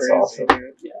crazy. Awesome.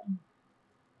 Yeah.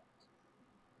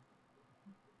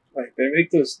 Like, they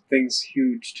make those things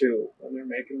huge too when they're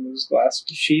making those glass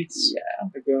sheets. Yeah.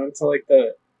 Like, we went to, like,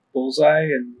 the Bullseye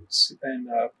in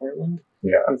Portland.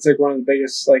 Yeah. It's, like, one of the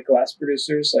biggest, like, glass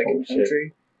producers, like, in the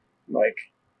country. Like,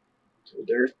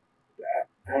 they're,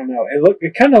 I don't know.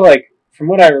 It kind of, like, from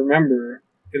what I remember,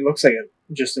 it looks like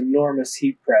a just enormous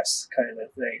heat press kind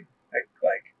of thing.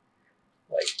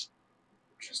 Like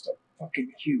just a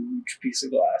fucking huge piece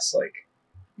of glass. Like,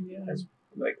 it's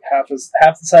like half the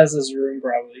size of this room,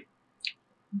 probably.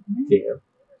 Yeah.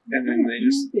 And then they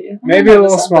just maybe a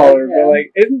little smaller, but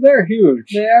like they're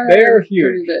huge. They are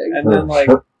huge. Pretty big. And then like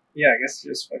I guess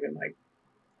just fucking like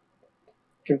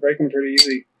can break them pretty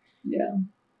easy. Yeah.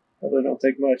 Probably don't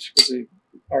take much because they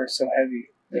are so heavy.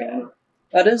 Yeah.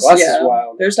 That is glass is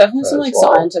wild. There's definitely some like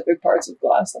scientific parts of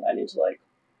glass that I need to like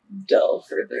delve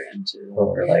further into,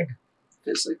 or like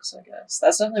physics, I guess.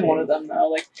 That's definitely one of them though.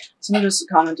 Like, someone just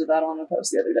commented that on a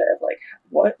post the other day of like,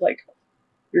 what? Like,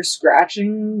 you're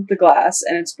scratching the glass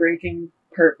and it's breaking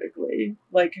perfectly.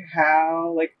 Like,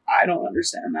 how? Like, I don't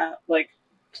understand that. Like,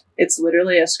 it's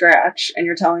literally a scratch and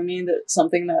you're telling me that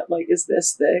something that like is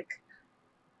this thick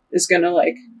is gonna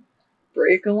like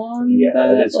break along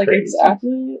that? Like, crazy.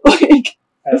 Exactly. Like,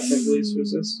 has the least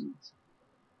resistance.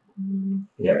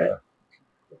 Yeah.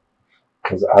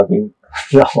 Because I mean,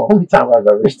 the only time I've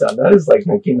ever done that is like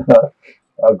making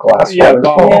a glass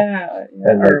waterfall.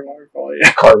 And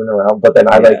like, carving around. But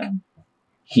then I like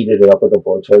heated it up with a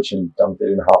blowtorch and dumped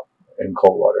it in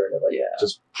cold water, and it like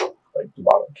just like the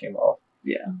bottom came off.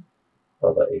 Yeah.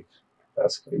 But like,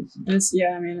 that's crazy. It's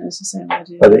it's the same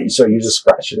idea. But then, so you just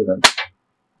scratch it and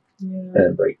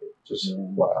then break it. Just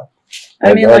wow.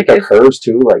 I mean, like the curves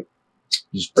too, like.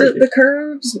 The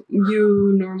curves,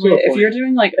 you normally, if you're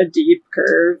doing like a deep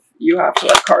curve, you have to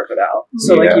like carve it out.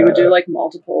 So like you would do like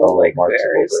multiple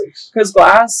varies, because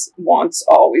glass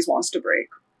always wants to break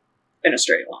in a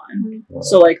straight line.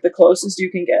 So like the closest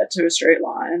you can get to a straight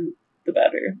line, the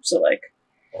better. So like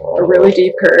a really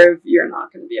deep curve, you're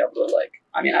not going to be able to like.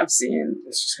 I mean, I've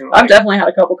definitely had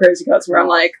a couple crazy cuts where I'm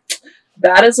like,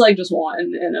 that is like just one,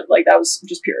 and like that was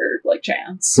just pure like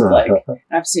chance. Like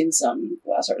I've seen some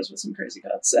glass artists with some crazy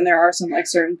cuts, and there are some like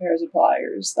certain pairs of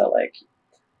pliers that like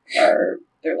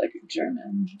they're like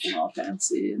German and all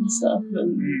fancy and stuff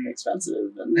and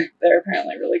expensive, and they're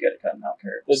apparently really good at cutting out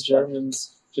curves. The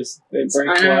Germans they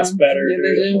break glass better. Yeah,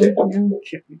 they do.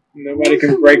 Yeah. Nobody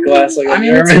can break glass like a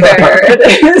German.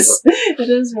 It's fair. It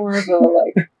is more of a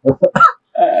like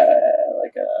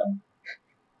a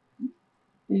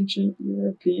ancient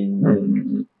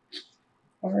European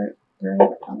art, right?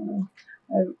 I don't know.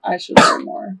 I should learn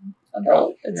more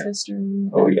about its history.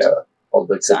 Oh yeah, all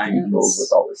the cathedrals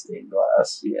with all the stained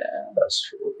glass. Yeah, that's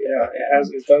true. Yeah,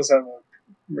 it does have a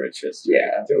rich history.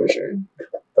 Yeah, for sure.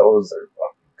 Those are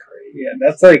fucking crazy. Yeah,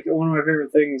 that's like one of my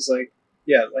favorite things. Like,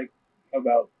 yeah, like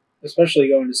about especially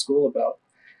going to school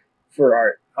for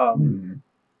art.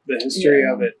 The history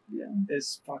of it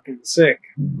is fucking sick,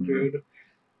 dude.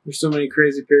 There's so many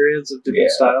crazy periods of different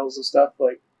styles and stuff.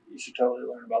 Like, you should totally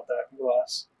learn about that in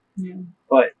class. Yeah.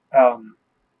 But,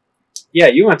 yeah,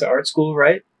 you went to art school,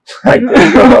 right? I did go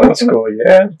to art school,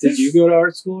 yeah. Did you go to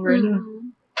art school right now?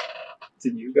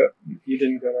 Did you go? You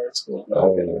didn't go to art school?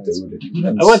 No, dude.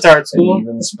 I went to art school.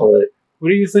 Even split. What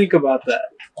do you think about that?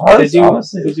 Did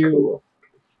you?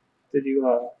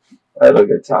 I had a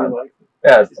good time.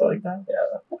 Yeah, did you like that?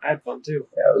 Yeah. I had fun too.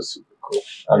 Yeah, it was super cool.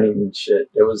 I mean, shit.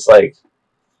 It was like,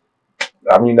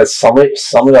 to sum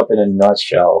it up in a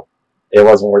nutshell, it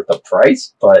wasn't worth the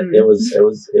price, but it was a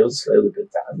good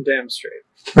time. Damn straight.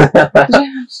 But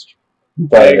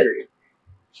I agree.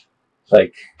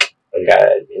 Like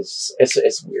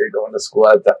it's weird going to school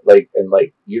at that, and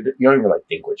you don't even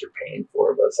think what you're paying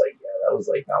for, but it's like, yeah, that was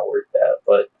not worth that.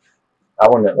 But I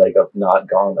wouldn't have not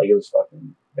gone. It was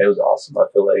awesome. I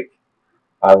feel like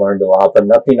I learned a lot, but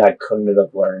nothing I couldn't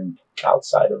have learned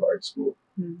outside of art school.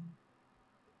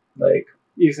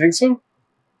 You think so?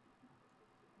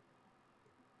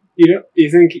 You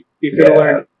think you could have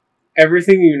learned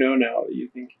everything you know now? You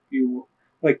think you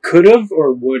could have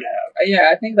or would have?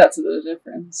 Yeah, I think that's the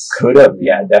difference. Could have,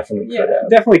 definitely could have.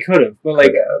 Definitely could have,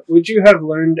 but would you have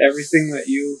learned everything that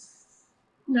you?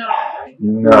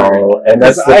 No, and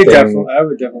that's the thing. I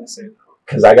would definitely say no.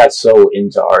 Because I got so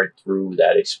into art through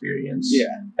that experience.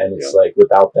 Yeah. And it's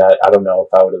without that, I don't know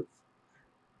if I would have.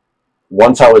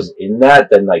 Once I was in that,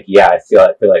 then I feel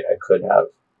like I could have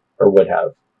or would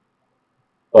have,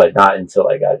 but not until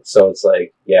I got it. So it's I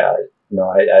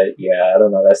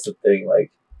don't know. That's the thing.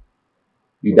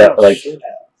 You definitely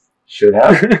should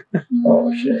have.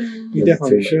 Oh shit! You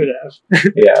definitely should have.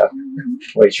 Yeah.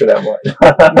 Wait, should have what?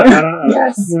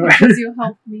 Yes, because you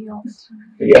help me all the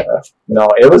time. Yeah. No,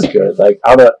 it was good.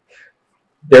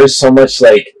 There's so much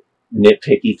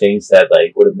nitpicky things that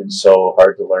would have been so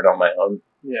hard to learn on my own.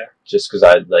 Yeah. Just because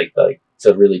I'd like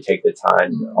to really take the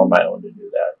time on my own to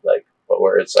do that. But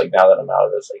where it's now that I'm out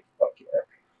of it, it's fuck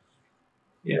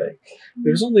yeah. Yeah.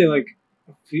 There's only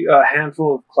a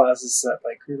handful of classes that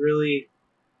really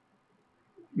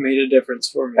made a difference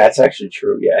for me. That's actually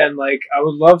true, yeah. And I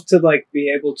would love to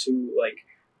be able to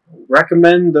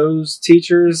recommend those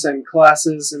teachers and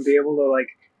classes and be able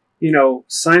to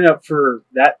sign up for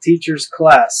that teacher's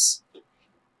class.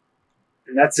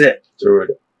 And that's it.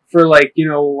 Dude. For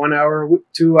 1 hour,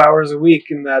 2 hours a week,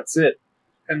 and that's it.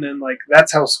 And then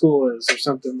that's how school is, or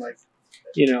something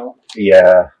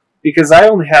Yeah. Because I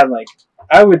only had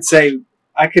I would say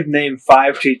I could name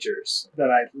 5 teachers that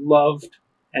I loved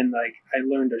and I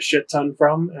learned a shit ton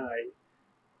from, and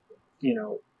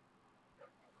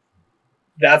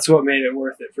that's what made it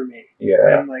worth it for me.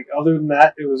 Yeah. And other than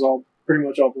that, it was all pretty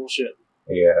much all bullshit.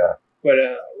 Yeah. But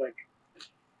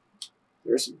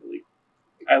there's some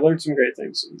I learned some great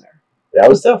things in there. That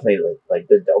was definitely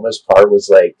the dumbest part was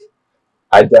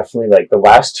I definitely the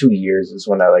last 2 years is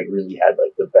when I really had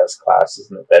the best classes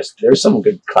and the best. There's some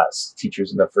good class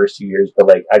teachers in the first 2 years, but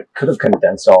I could have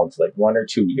condensed all into 1 or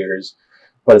 2 years.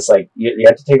 But it's you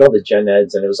have to take all the gen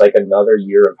eds, and it was another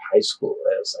year of high school.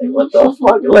 And it was what the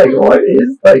fuck? What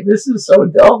is this is so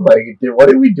dumb. What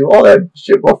did we do all that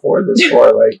shit before this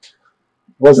for?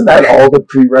 Wasn't that all the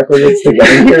prerequisites to get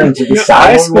in here and to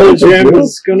decide? High school gym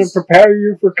is going to prepare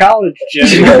you for college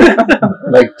gym.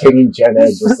 Taking gen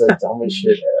eds was the dumbest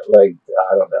shit.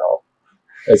 I don't know.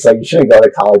 It's you shouldn't go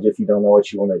to college if you don't know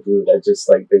what you want to do. That just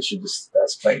they should just,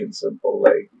 that's plain and simple.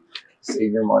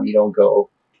 Save your money, don't go.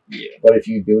 Yeah. But if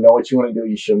you do know what you want to do,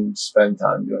 you shouldn't spend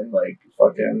time doing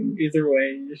fucking either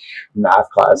way math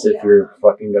class if you're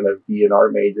fucking gonna be an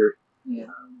art major. Yeah.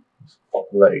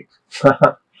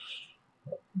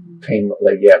 paying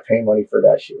money for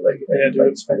that shit. Like, and,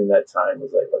 like spending that time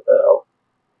was like, what the hell?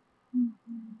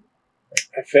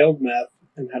 I failed math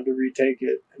and had to retake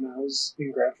it, and I was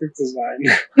in graphic design.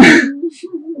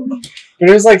 But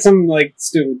it was like some like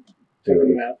stupid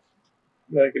math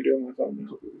that I could do on my phone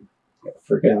now.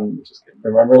 Freaking,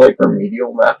 remember like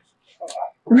remedial math?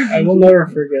 I will never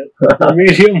forget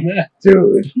remedial math,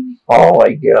 dude. Oh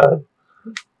my god,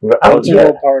 that was a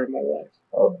real part of my life.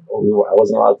 I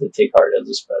wasn't allowed to take art as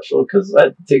a special because I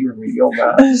had to take remedial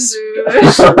math. I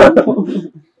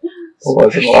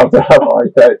wasn't allowed to have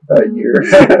art that year.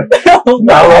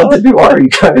 Not allowed to do art. You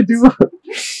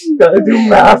gotta do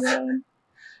math.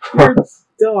 You're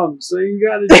dumb, so you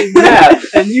gotta do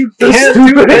math, and you can't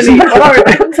do any art.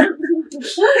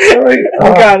 I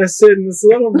gotta sit in this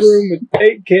little room with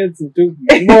 8 kids and do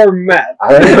more math.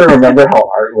 I don't even remember how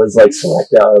art was like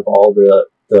selected out of all the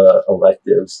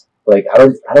electives. Like I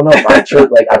don't know if I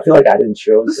chose. Like I feel like I didn't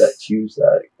choose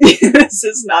that. This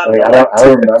is not. Like, I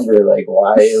don't remember like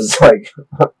why it was like.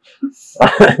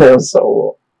 It was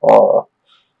so.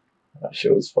 That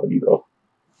shit was funny though.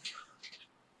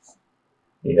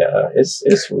 Yeah,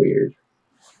 it's weird,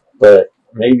 but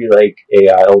maybe like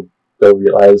they'll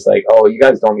realize like, oh, you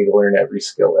guys don't need to learn every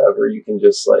skill ever. You can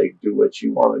just like do what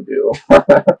you want to do.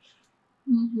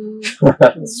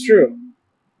 That's true.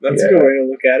 That's a good way to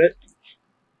look at it.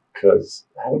 Because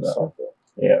I don't know.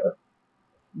 Yeah.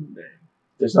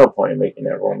 There's no point in making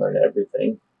everyone learn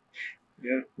everything.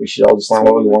 Yeah. We should all just learn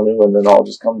what we want to, and then all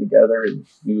just come together and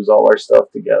use all our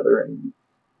stuff together and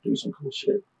do some cool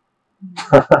shit.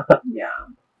 Yeah.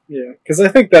 Yeah. Because I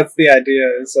think that's the idea.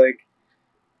 Is like,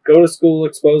 go to school,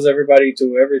 expose everybody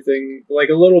to everything, like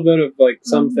a little bit of like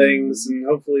some things, and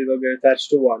hopefully they'll get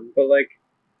attached to one. But like,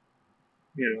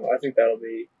 I think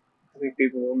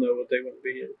people will know what they want to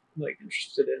be like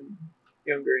interested in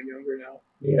younger and younger now.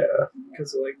 Yeah.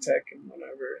 Because of like tech and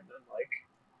whatever, and then like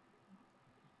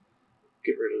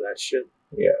get rid of that shit.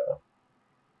 Yeah.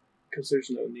 Because there's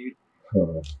no need.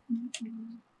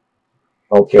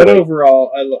 Okay. But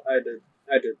overall, I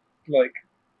did like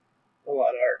a lot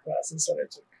of art classes that I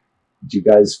took. Did you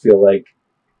guys feel like?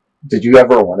 Did you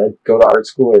ever want to go to art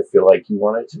school or feel like you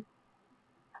wanted to?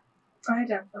 I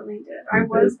definitely did. I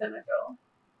was gonna go,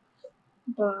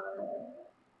 but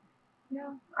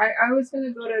yeah, I was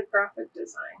gonna go to graphic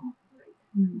design, like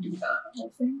do that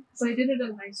whole thing, because I did it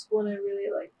in high school and I really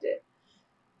liked it.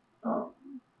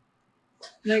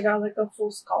 And I got like a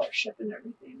full scholarship and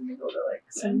everything to go to like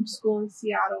some school in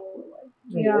Seattle. Like,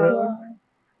 yeah.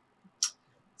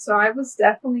 So I was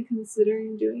definitely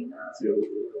considering doing that,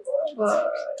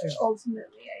 but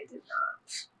ultimately I did not.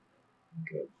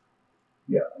 Okay.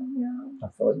 Yeah. I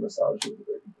feel like massage was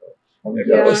ready to go. I'm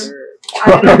jealous. I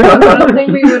don't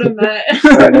think we would have met.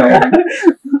 I know.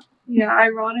 Yeah,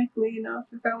 ironically enough,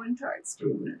 if I went to art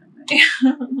school, we would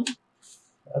have met.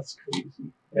 That's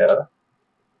crazy. Yeah.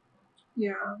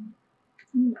 Yeah.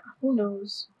 Who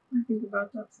knows? I think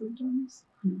about that sometimes.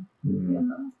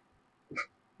 Yeah.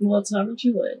 Well, it's never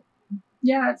too late.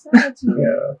 Yeah, it's never too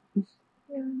late.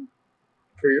 Yeah.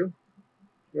 For you?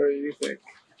 What do you think?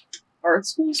 Art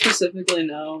school specifically,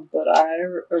 no, but I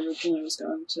originally was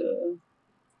going to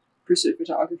pursue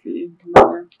photography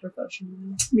more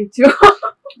professionally. Me too.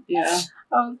 Yeah.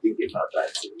 I was thinking about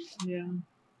that too. Yeah.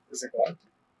 It's like, oh,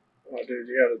 dude,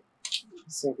 you gotta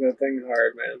suck that thing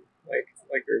hard, man.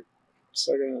 Like you're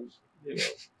sucking on,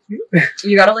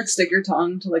 You gotta like stick your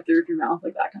tongue to like the roof of your mouth,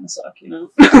 like that kind of suck,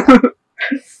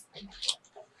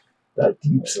 That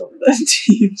deep suck.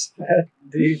 That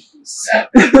deep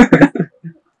suck.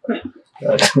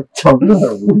 Tongue to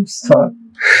the roof suck.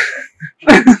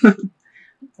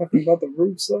 Talking about the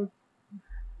roof suck?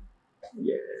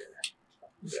 Yeah.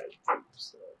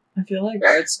 I feel like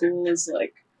art school is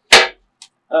like,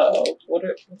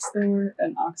 what's the word?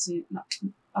 An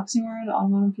oxymoron?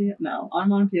 Onomatopoeia? No,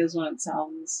 onomatopoeia is when it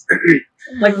sounds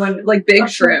like when big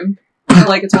shrimp.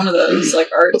 Like it's one of those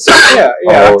like arts. Yeah.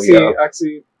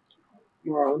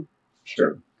 Oxymoron.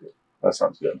 Sure. That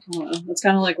sounds good. I don't know. That's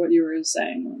kind of like what you were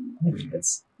saying. When,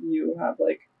 it's you have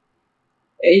like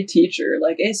a teacher,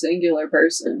 like a singular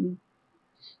person,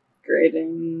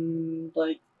 grading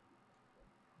like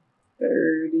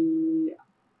 30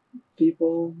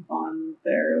 people on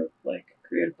their like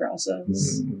creative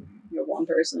process. You have one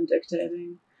person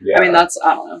dictating. Yeah. I mean, I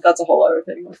don't know. That's a whole other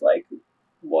thing with like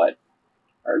what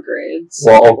are grades.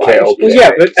 Well, okay. Well,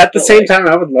 yeah, but at the same time,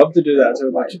 I would love to do that to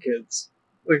a bunch of kids.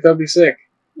 Like that'd be sick.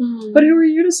 But who are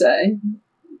you to say?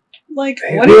 Like,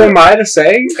 who am I to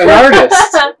say? An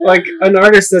artist. Like, an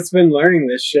artist that's been learning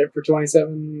this shit for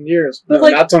 27 years. But no,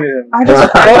 like, not 27. I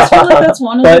just feel like that's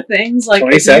one of the things, like,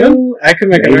 27? I could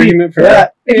make an argument for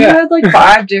that. If you had, like,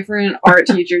 5 different art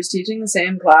teachers teaching the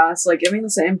same class, like, giving the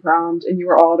same prompt, and you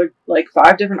were all to, like,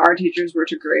 5 different art teachers were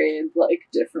to grade,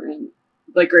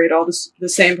 like, grade all the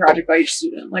same project by each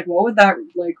student, like, what would that,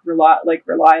 like,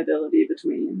 reliability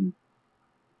between,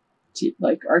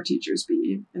 our teachers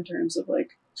be in terms of,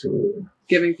 like,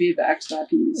 giving feedback to that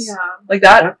piece? Yeah. Like,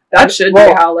 that should be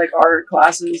how, like, art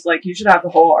classes, like, you should have the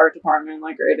whole art department,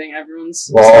 like, grading everyone's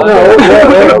stuff.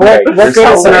 What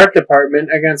good is an art department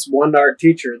against one art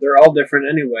teacher? They're all different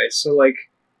anyway, so, like,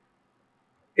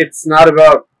 it's not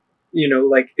about, you know,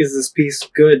 like, is this piece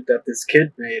good that this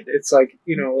kid made? It's like,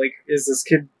 you know, like, is this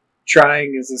kid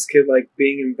trying? Is this kid, like,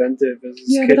 being inventive? Is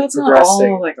this kid but that's progressing?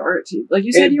 not all, like, art teachers. Like,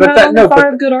 you said you had only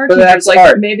 5 good art teachers. Like,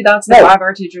 art. Maybe that's the 5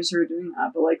 art teachers who are doing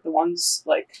that, but, like, the ones,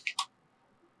 like...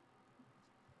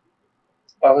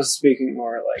 I was speaking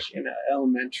more, like, in an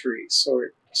elementary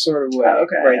sort of way,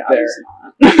 okay, right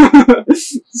there.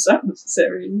 Sounds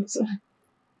serious.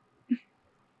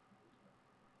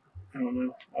 I don't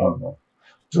know.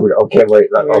 Dude, okay, wait.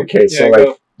 Okay, so, like...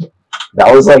 Go.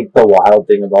 That was, like, the wild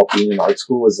thing about being in art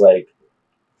school was, like,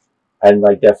 and,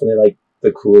 like, definitely, like,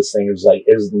 the coolest thing was, like,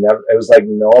 it was, like,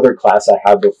 no other class I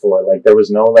had before. Like, there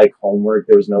was no, like, homework,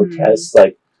 there was no tests,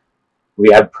 like, we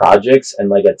had projects and,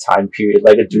 like, a time period,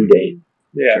 like, a due date.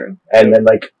 Yeah. And then,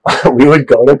 like, we would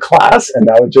go to class, and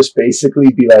that would just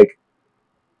basically be,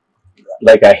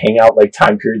 like a hangout, like,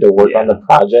 time period to work on the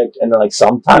project, and then, like,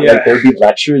 sometimes, like, there'd be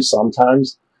lectures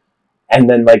sometimes. And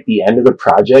then, like, the end of the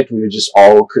project, we would just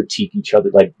all critique each other.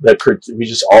 Like, we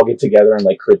just all get together and,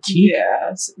 like, critique.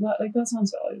 Yeah, that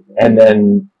sounds valuable. And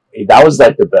then that was,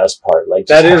 like, the best part. Like,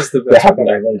 that is the best part. Having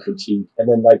everyone critique. And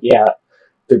then, like,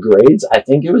 the grades, I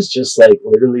think it was just, like,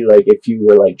 literally, like, if you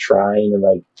were, like, trying and,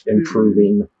 like,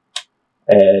 improving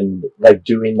and, like,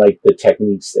 doing, like, the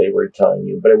techniques they were telling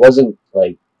you. But it wasn't,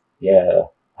 like, it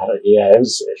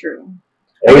was true.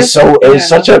 It was so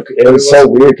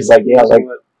weird because, like,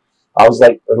 I was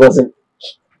like, it wasn't,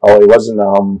 I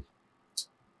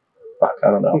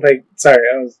don't know. Like, sorry,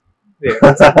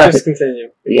 just continue.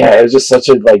 Yeah, it was just such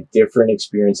a, like, different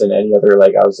experience than any other,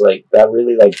 like, I was like, that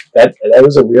really, like, that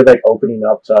was a weird, like, opening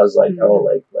up to, I was like,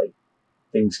 like,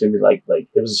 things can be, like,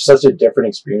 it was such a different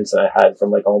experience than I had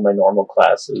from, like, all my normal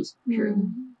classes.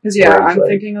 True. Because, I'm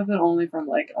thinking of it only from,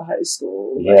 like, a high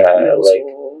school, middle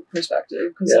school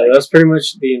perspective. That was pretty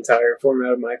much the entire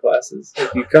format of my classes.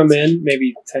 Like, you come in,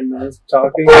 maybe 10 minutes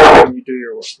talking, and you do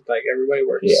your work. Like, everybody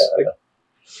works. Yeah.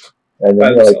 And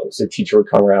then, like, the teacher would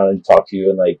come around and talk to you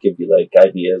and, like, give you, like,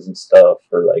 ideas and stuff,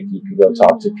 or, like, you could go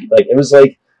talk to people. Like, it was,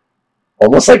 like,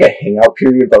 almost like a hangout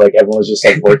period, but, like, everyone was just,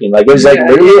 like, working. Like, it was, like,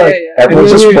 literally, like, everyone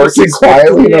was just working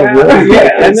quietly in a room. Yeah,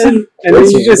 and then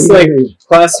you just, like,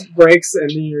 class breaks,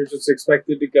 and then you're just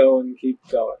expected to go and keep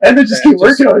going. And then just keep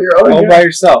working on your own. All by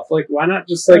yourself. Like, why not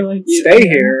just, like, stay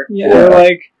here for,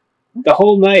 like, the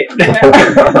whole night?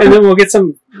 And then we'll get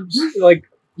some, like,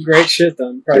 great shit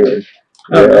done, probably.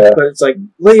 But it's like,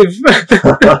 leave.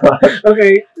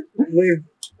 Okay, leave.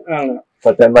 I don't know.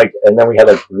 But then, like, and then we had,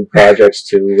 like, group projects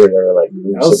too, where there were, like,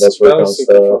 groups of us working on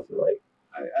stuff. Like,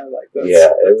 I like that. Yeah,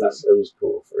 it was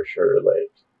cool for sure.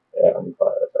 Like, yeah, I'm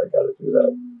glad I got to do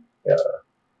that. Yeah,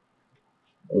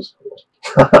 it was cool.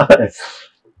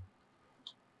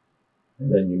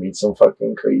 And then you meet some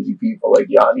fucking crazy people like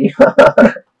Yanni.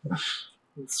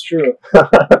 It's true.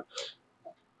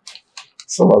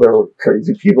 Some other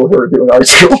crazy people who are doing art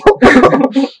school.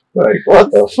 Like,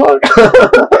 what the fuck?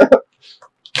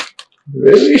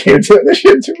 Really? You're doing this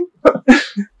shit too?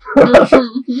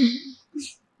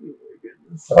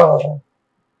 Oh.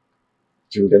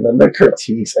 Dude, and then the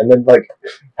critiques, and then, like,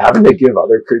 having to give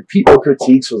other people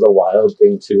critiques was a wild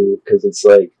thing too, because it's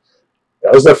like,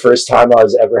 that was the first time I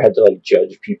was ever had to, like,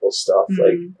 judge people's stuff,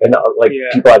 like, and, like,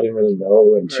 people I didn't really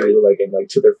know, and like, and, like,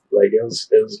 to their, like, it was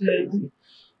crazy.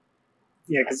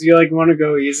 Yeah, because you, like, want to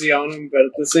go easy on them, but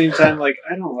at the same time, like,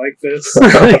 I don't like this.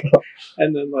 Like,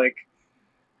 and then, like,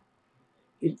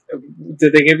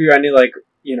 did they give you any, like,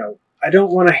 you know, I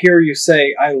don't want to hear you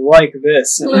say I like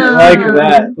this and I like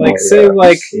that. Like, say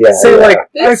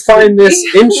I find this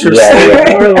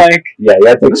interesting, or like, you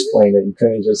had to explain it. You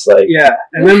couldn't just, like,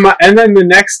 and then the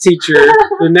next teacher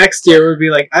the next year would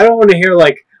be like, I don't want to hear,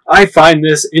 like, I find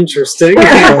this interesting.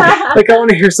 Like, I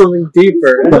want to hear something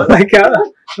deeper. And, like,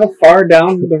 how far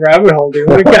down the rabbit hole do you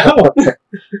want to go?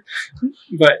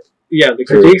 But yeah, the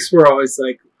critiques were always,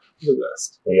 like, the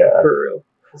best. Yeah, for real.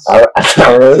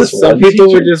 Some people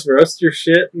would just roast your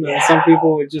shit, and then some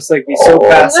people would just like be so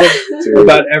passive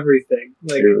about everything.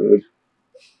 Like,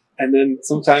 and then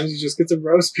sometimes you just get to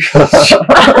roast people.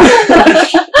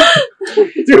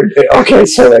 Dude, okay,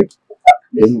 so like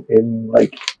in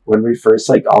like when we first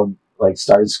like all like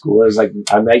started school, it was like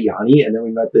I met Yanni, and then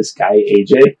we met this guy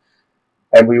AJ,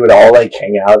 and we would all like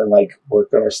hang out and like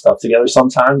work on our stuff together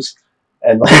sometimes.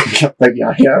 And like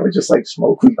Yanni and I would just like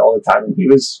smoke weed all the time, and he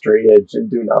was straight edge and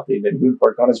do nothing, and he would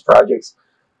work on his projects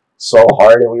so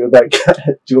hard, and we would like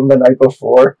do them the night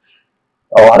before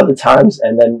a lot of the times,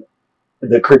 and then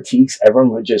the critiques,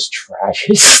 everyone would just trash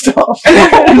his stuff.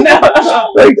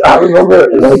 Like I remember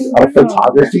like our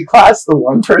photography class, the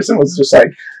one person was just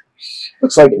like,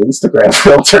 looks like an Instagram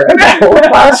filter, and the whole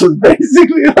class was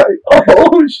basically like,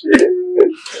 oh shit.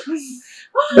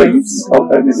 Like, an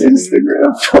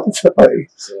Instagram filter. Like,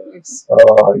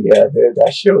 oh yeah, dude,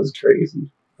 that shit was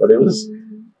crazy. But it was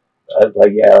I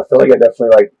feel like I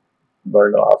definitely like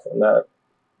learned off on that,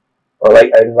 or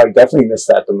like I like definitely missed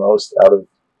that the most out of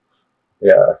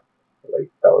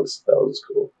like that was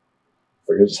cool.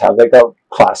 We could just have like a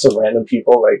class of random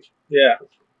people, like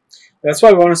that's why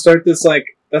I want to start this.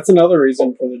 Like that's another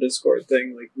reason for the Discord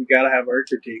thing. Like we gotta have art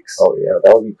critiques. Oh yeah,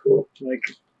 that would be cool. Like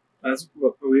that's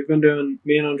what we've been doing.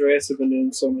 Me and Andreas have been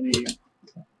doing so many.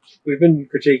 We've been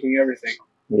critiquing everything.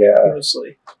 Yeah,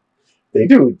 honestly. They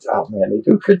do. Oh man, they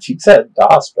do critiques at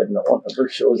DOS, but no one ever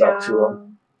shows up to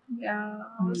them. Yeah,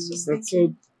 I was just that's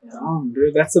so dumb,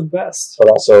 dude. That's the best. But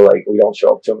also, like, we don't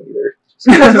show up to them either.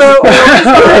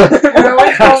 We're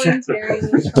always volunteering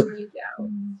and coming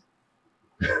down.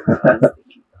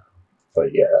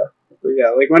 But yeah,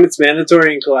 like when it's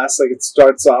mandatory in class, like it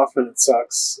starts off and it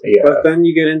sucks. Yeah. But then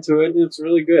you get into it and it's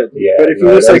really good. Yeah. But if you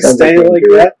just like stay like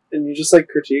that and you just like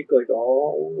critique like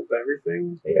all of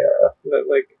everything. Yeah. That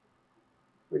like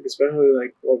especially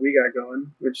like what we got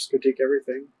going, we just critique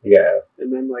everything. Yeah.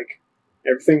 And then like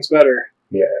everything's better.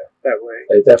 Yeah. That way.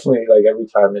 It definitely like every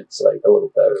time it's like a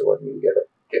little better when you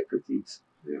get critiques.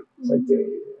 Yeah. It's like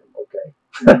damn, okay.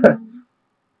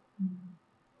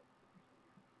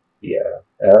 Yeah.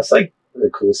 And that's like the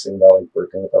coolest thing about like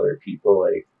working with other people,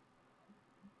 like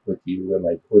with you and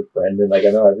like with Brendan. Like I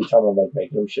know every time I'm like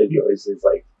making him shit, he always is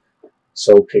like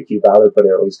so picky about it, but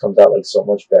it always comes out like so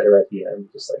much better at the end.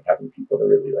 Just like having people to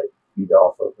really like feed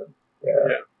off of them.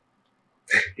 Yeah.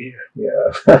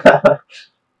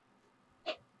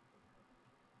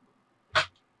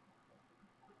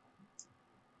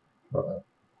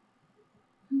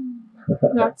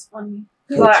 That's funny.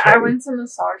 Because I went to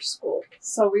massage school,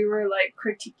 so we were like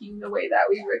critiquing the way that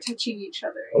we were touching each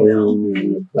other.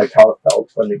 Like how it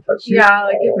felt when they touched you? Yeah,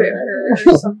 like if it hurt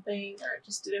or something, or it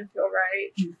just didn't feel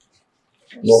right.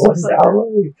 What was that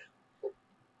like?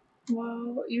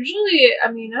 Well, usually,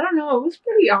 I mean, I don't know, it was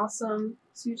pretty awesome.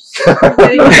 So you just we're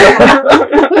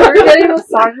getting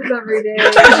massages every day.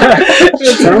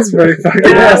 That sounds very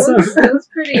fucking awesome. It was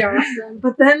pretty awesome.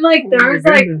 But then, like, there was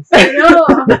like,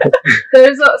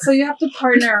 so you have to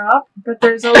partner up, but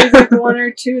there's always like one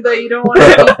or two that you don't want to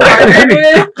be partnered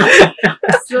with.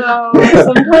 So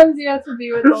sometimes you have to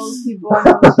be with those people.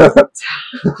 You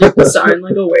have to sign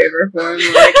like a waiver form,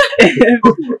 like if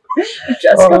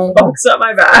Jessica fucks up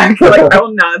my back, like I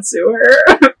will not sue her.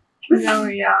 No,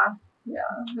 yeah,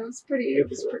 it was pretty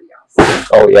awesome.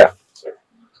 Oh yeah.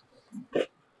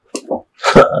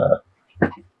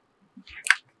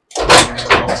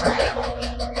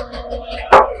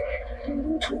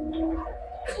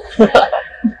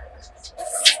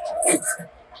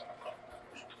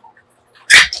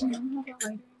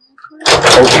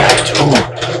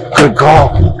 Good call.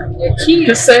 Your keys.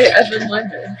 Just say Evan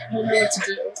Lender. I don't know what to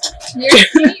do.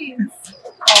 Your keys.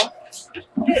 Oh.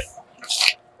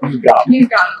 You got me. You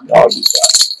got them. Oh, you got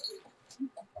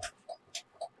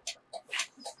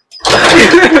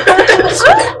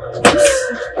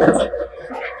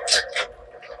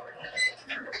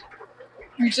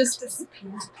You just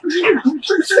disappeared.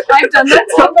 I've done that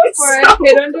so before. I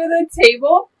hid under the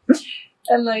table,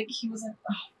 and like he was like,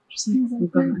 "Oh, just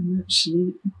like behind that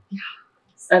sheet." Yeah.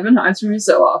 Evan hides from me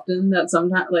so often that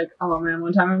sometimes, like, oh man,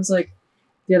 one time I was like,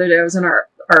 the other day I was in our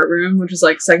art room, which is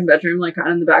like second bedroom, like kind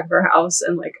of in the back of our house,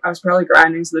 and like I was probably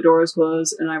grinding, so the door was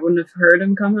closed, and I wouldn't have heard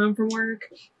him come home from work.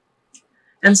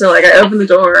 And so like I opened the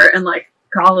door, and like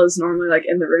Kala's normally like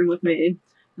in the room with me,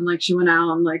 and like she went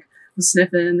out and like was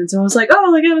sniffing, and so I was like,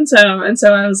 oh, like Evan's home, and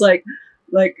so I was like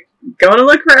going to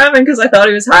look for Evan because I thought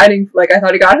he was hiding. Like, I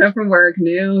thought he got home from work,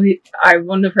 knew I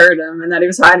wouldn't have heard him, and that he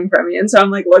was hiding from me. And so I'm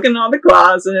like looking in all the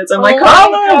closets. I'm like,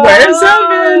 Colin, where's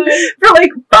Evan? For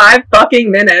like 5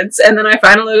 fucking minutes. And then I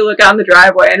finally look out in the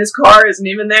driveway and his car isn't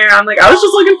even there. I'm like, I was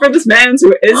just looking for this man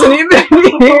who isn't even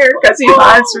here because he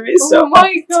hides from me so much.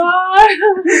 Oh my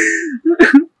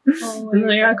god. And then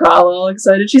I got call all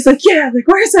excited. She's like, yeah, like,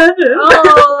 where's Evan?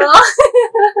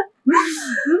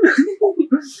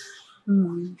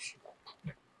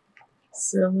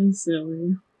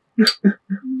 Silly.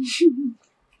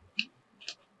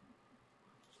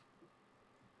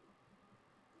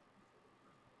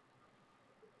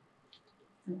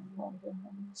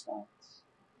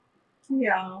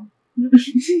 Yeah.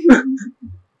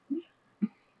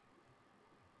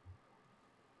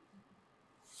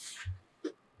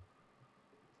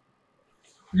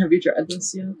 Have you tried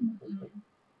this yet?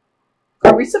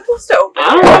 Are we supposed to open it?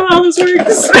 I don't know how this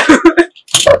works.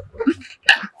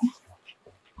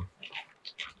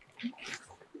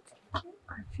 I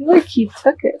feel like he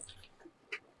took it.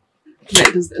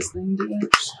 Wait, does this thing do it?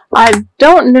 I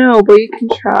don't know, but you can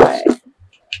try.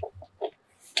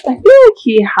 I feel like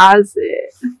he has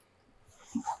it.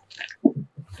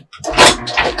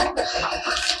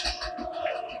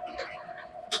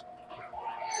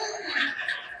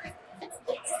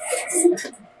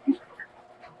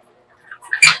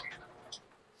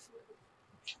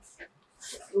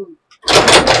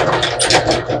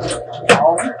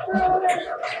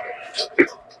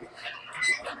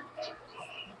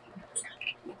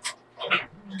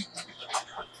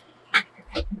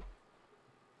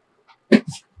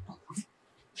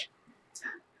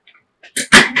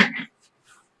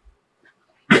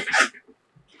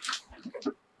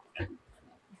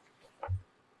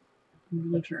 I'm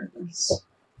gonna try this.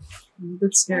 I'm a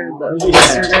bit scared though.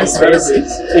 Yeah,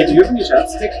 hey, do you have any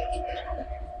chopstick?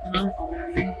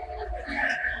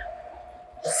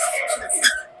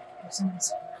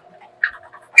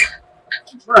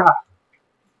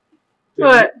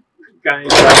 What? Got any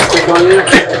chopstick on you?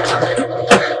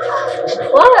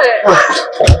 What?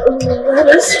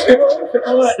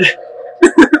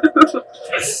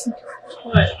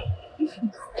 What?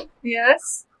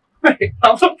 Yes? Wait,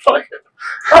 how the fuck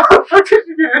did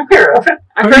you get in here? What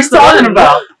are you talking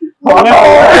about?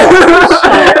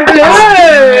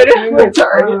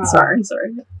 Dude!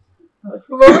 Sorry.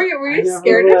 What were you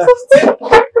scared or something?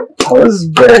 I was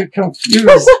very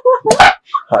confused.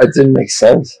 It didn't make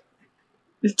sense.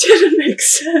 It didn't make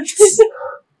sense.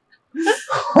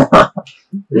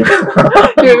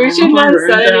 Dude, we should not have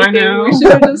said anything. We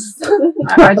should have just...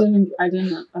 I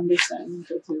didn't understand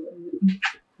until too late.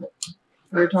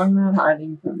 We were talking about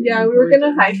hiding from you. Yeah, we were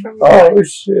gonna hide from you. Oh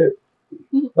shit.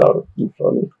 That would be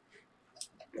funny.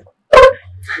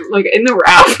 Like in the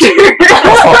rafter.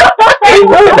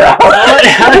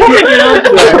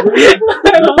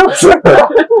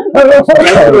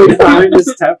 Behind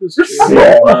this tapestry.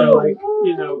 Yeah. Like,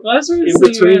 you know, in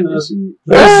between those.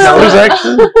 There's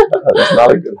actually. That's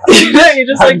not a good house. You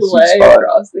just like lay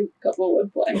across the couple wood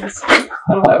planks. I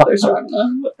don't know if they're strong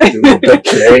enough. Dude, the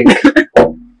cake.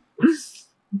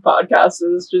 Podcast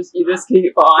is just, you just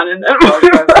keep on and then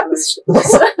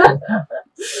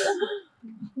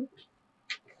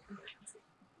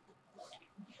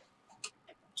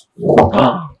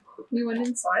You went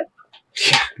inside?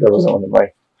 There wasn't one in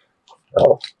my.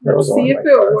 Oh, there was one. See in if my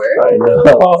it car. works. I know.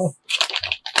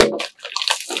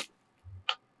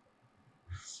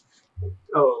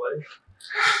 Oh, like.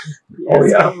 Oh,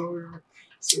 yeah.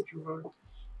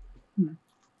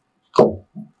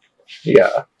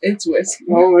 Yeah. it's whiskey.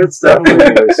 Oh, it's Definitely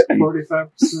definitely whiskey.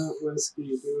 45% whiskey,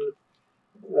 dude.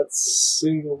 That's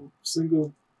single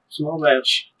small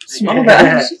batch. Small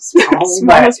batch. Smallest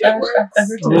batch I've ever I'm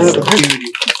gonna have a tasted.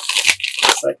 beauty.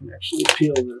 So I can actually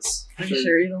peel this. Are you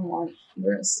sure you don't want the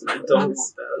rest of I it? don't want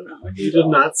that. No, You did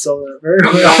not sell that very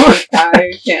No, well.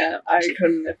 I can't. I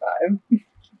couldn't if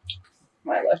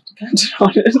my life depended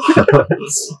on it.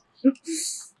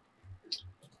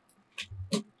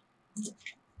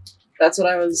 That's what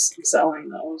I was selling.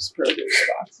 Those produce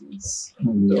boxes,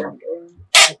 door to door.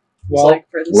 Well, Like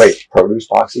for this. Wait, produce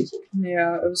boxes?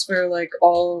 Yeah, it was for like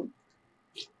all.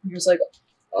 It was like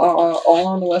all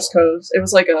on the West Coast. It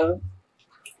was like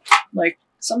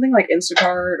something like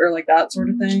Instacart or like that sort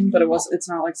of thing, but it's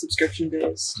not like subscription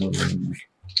based.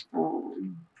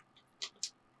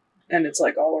 And it's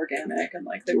like all organic, and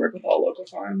like they work with all local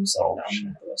farms all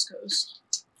down the West Coast.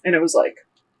 And it was like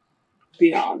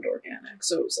beyond organic,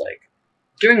 so it was like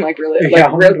doing like really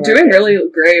doing really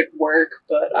great work,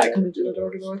 but I couldn't do the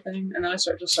door to door thing. And then I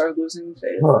started losing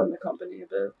faith in the company a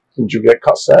bit. Did you get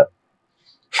Cosette?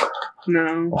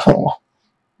 No,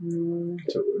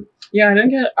 Yeah, I didn't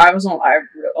get. I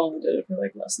only did it for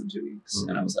like less than 2 weeks,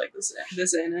 and I was like, this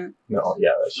ain't it. No,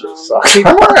 yeah, that shit sucks.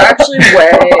 People were actually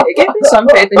it gave me some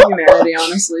faith in humanity,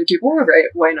 honestly. People were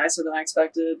way nicer than I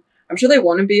expected. I'm sure they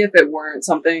wouldn't be if it weren't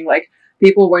something like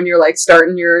people when you're like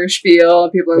starting your spiel,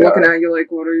 people are looking at you like,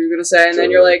 what are you going to say? And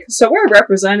then you're like, so we're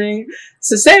representing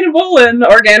sustainable and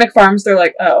organic farms. They're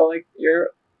like, oh, like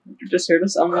you're just here to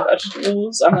sell me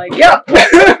vegetables. I'm like, yep.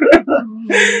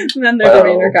 And then their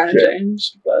demeanor kind of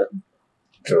changed, but.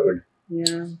 Dude.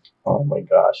 Yeah. Oh my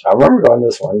gosh. I remember going to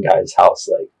this one guy's house,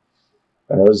 like,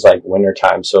 and it was like winter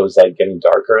time, so it was like getting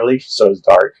dark early, so it was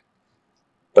dark.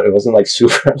 But it wasn't like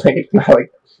super late. And I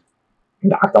like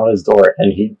knocked on his door,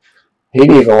 and he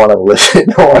didn't even want to listen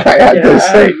to what I had to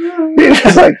say. He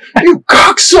was like, "You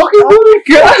cocksucker,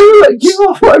 motherfucker! Like, get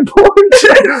off my porch!"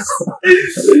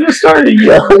 He just started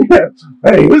yelling at him.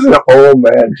 Hey, he was an old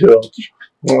man too.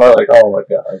 And I'm like, oh my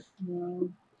god.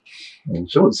 Yeah. And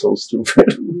she was so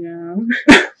stupid. Yeah.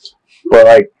 But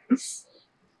like,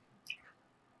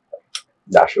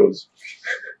 that shit was.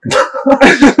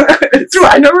 Dude,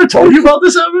 I never told you about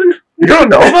this, Evan. You don't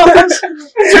know about this,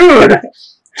 dude.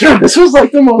 This was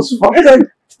like the most fucking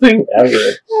thing ever.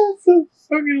 That's so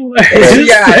fucking hilarious.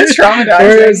 Yeah, it's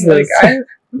traumatizing.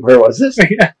 Where was this?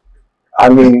 Yeah. I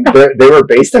mean, they were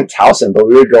based in Towson, but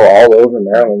we would go all over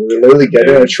Maryland. We would literally get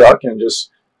in a truck and just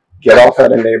get off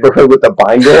at a neighborhood with a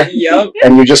binder,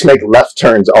 and you just make left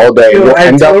turns all day. Dude, I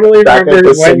totally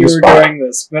remember when you were doing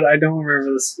this, but I don't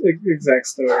remember this exact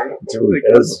story. Dude, like,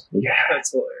 it was,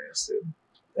 that's hilarious, dude.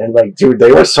 And like, dude,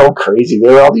 they were so crazy. They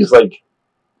were all these like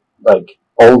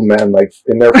old men, like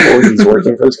in their 40s,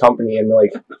 working for this company, and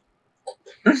like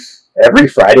every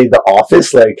Friday, the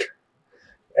office, like,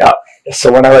 yeah.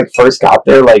 So when I like first got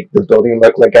there, like the building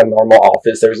looked like a normal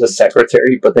office. There's a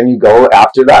secretary, but then you go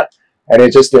after that, and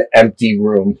it's just an empty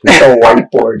room with a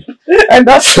whiteboard. And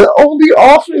that's the only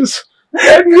office.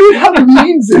 And we would have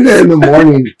meetings in there in the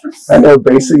morning. And they'll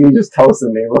basically just tell us the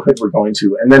neighborhood we're going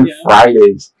to. And then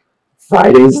Fridays,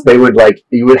 they would like,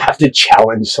 you would have to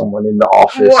challenge someone in the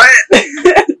office. What?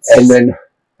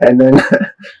 and then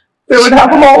they would have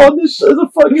them all on the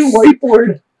fucking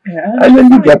whiteboard. Yeah. And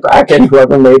then you get back, and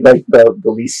whoever made like the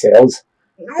least sales,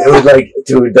 it was like,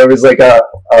 dude, there was like a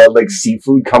like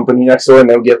seafood company next door, and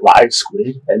they would get live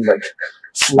squid and like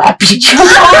slap each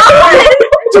other.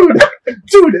 dude,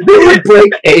 they would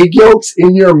break egg yolks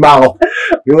in your mouth.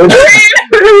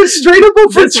 It was straight up a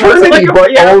fraternity,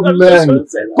 old men,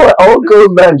 but old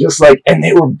good men, just like, and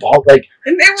they were bald, like,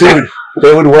 dude,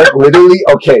 they would work literally.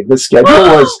 Okay, the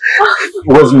schedule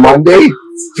was Monday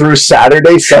through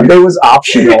Saturday. Sunday was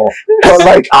optional, but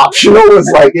like optional was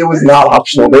like, it was not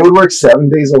optional. They would work 7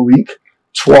 days a week,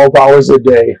 12 hours a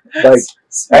day, like,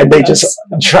 and they just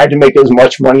tried to make as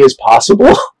much money as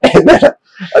possible, and then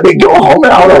they'd go home,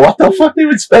 and I don't know what the fuck they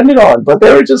would spend it on, but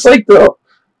they were just like,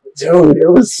 dude, it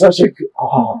was such a,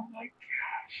 oh my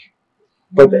gosh.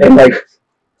 But and like,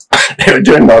 they would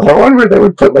do another one where they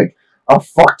would put like a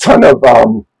fuck ton of I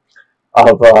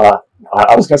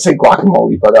was gonna say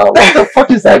guacamole, but what the fuck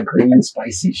is that green and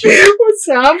spicy shit?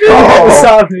 Wasabi?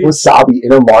 Oh, wasabi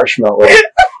in a marshmallow.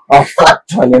 A fuck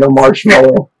ton in a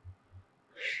marshmallow.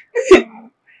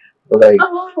 Like,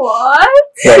 what?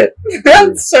 Yeah,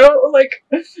 that's so like.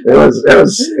 It was.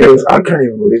 I couldn't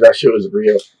even believe that shit was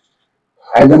real.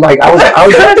 And then like I was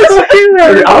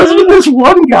with this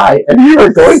one guy, and we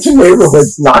were going to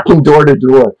neighborhoods, knocking door to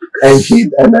door, and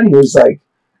then he was like,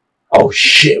 "Oh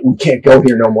shit, we can't go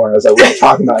here no more." I was like, "What are you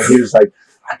talking about?" He was like,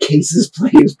 "Cases,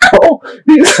 please, bro."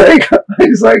 He's like,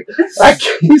 "That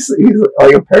case." He's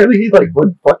like, apparently he like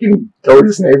would fucking go to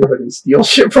this neighborhood and steal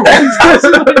shit from all these guys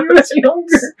when he was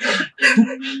younger.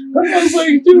 And I was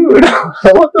like, "Dude,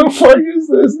 what the fuck is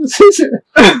this? This isn't."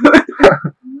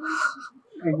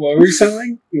 What were you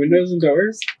selling? Windows and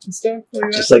doors and stuff like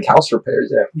that? Just like house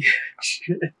repairs, yeah. Yeah,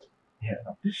 shit.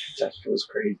 Yeah, that shit was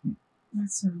crazy.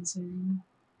 That's so insane.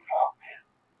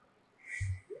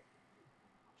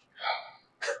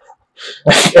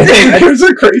 Here's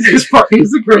the craziest part.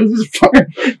 The craziest part.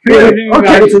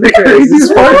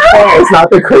 It's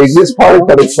not the craziest part,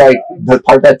 but it's like the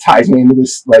part that ties me into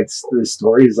this, like this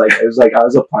story is like, it was like I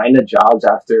was applying to jobs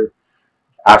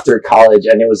after college,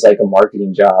 and it was like a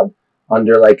marketing job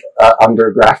under like under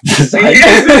graphic design.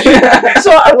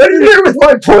 So I went in there with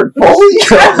my portfolio.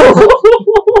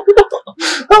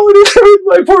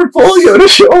 To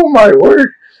show my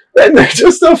work. And they're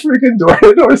just a freaking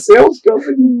door-to-door sales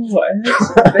company. What?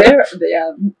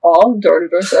 All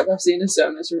door-to-door stuff I've seen is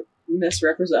so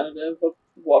misrepresentative of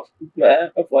what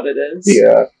it is.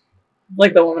 Yeah.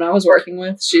 like the woman I was working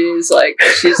with, she's like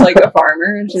a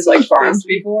farmer and she's like farmed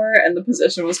before, and the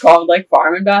position was called like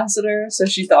farm ambassador. So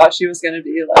she thought she was gonna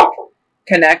be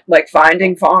like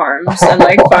finding farms and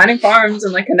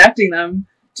like connecting them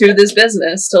to this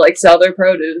business to like sell their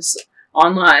produce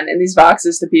online in these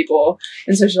boxes to people.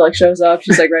 And so she like shows up,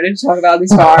 she's like ready to talk about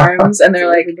these farms, and they're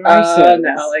like,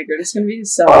 no, like you're just gonna be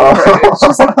selling produce.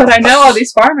 She's like, but I know all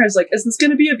these farmers, like, is this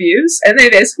gonna be abuse? And they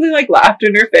basically like laughed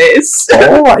in her face.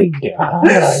 Oh my god.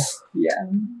 Yeah.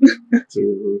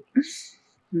 Dude.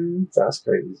 That's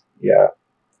crazy. Yeah.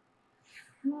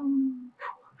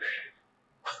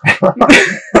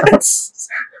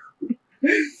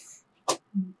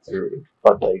 Dude,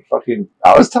 but like fucking,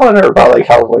 I was telling her about like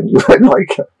how when you would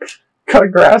like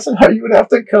cut grass and how you would have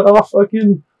to cut off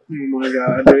fucking oh my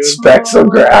god, dude. specks of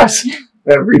grass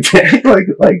every day,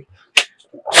 like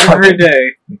every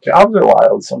day. Jobs are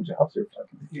wild. Some jobs are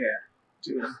fucking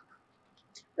dude.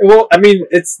 Well, I mean,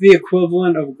 it's the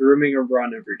equivalent of grooming a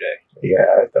run every day.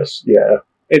 Yeah.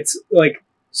 It's like,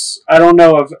 I don't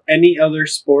know of any other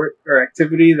sport or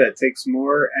activity that takes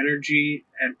more energy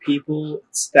and people,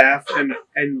 staff, and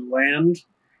land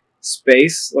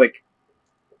space like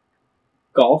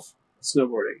golf,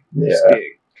 snowboarding,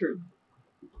 skiing. True.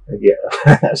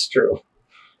 Yeah, that's true.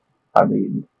 I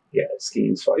mean, yeah,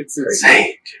 skiing's fucking it's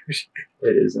crazy. Insane.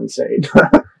 It is insane.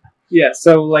 Yeah,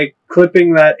 so like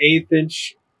clipping that 1/8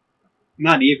 inch,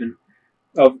 not even,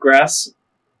 of grass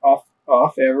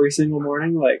off every single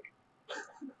morning, like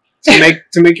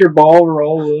to make your ball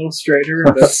roll a little straighter.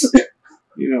 That's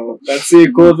that's the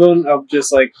equivalent of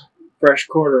just like fresh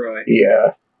corduroy.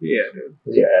 Yeah. Yeah, dude.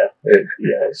 Yeah,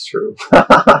 it's true.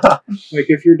 Like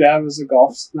if your dad was a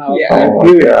golf snob,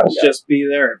 he would just be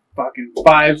there at fucking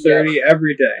 5:30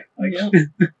 every day. Like,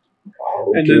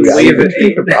 and dude, then leave at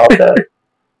 8. About that.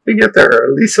 We get there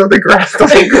early so the grass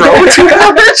doesn't grow too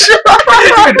much.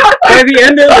 By the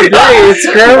end of the day, it's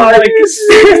grown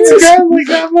like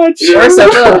that much. Or so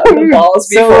the balls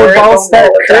before the balls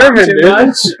start curving too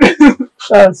much.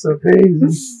 That's so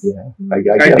crazy. Yeah, I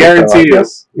guarantee you,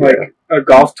 like a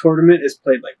golf tournament is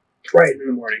played like right in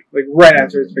the morning, like right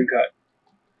after it's been cut,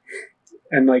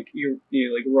 and like you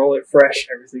like roll it fresh.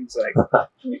 Everything's like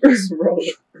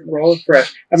roll it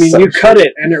fresh. I mean, you cut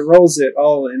it and it rolls it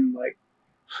all in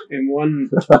one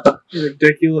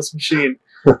ridiculous machine.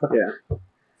 Yeah,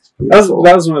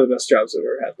 that was one of the best jobs I've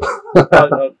ever had.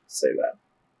 I'll say that.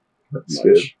 That's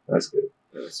good. That's good.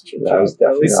 That was definitely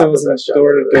at least it wasn't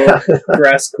door-to-door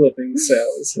grass clipping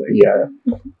sales. Like,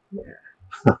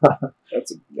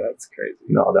 that's crazy.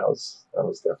 No, that was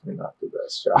definitely not the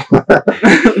best job.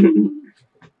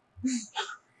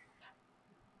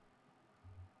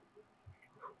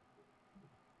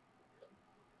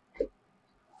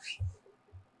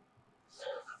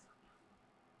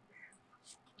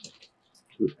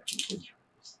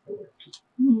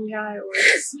 Yeah, it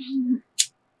works.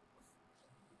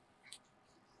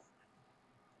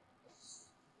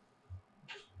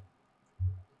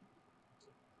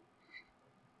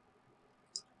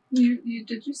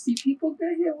 Did you see people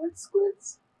get hit with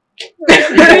squids?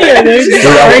 Yeah, they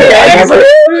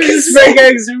just break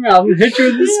eggs in your mouth and hit you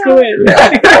with the squid.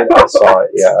 Yeah, I saw it.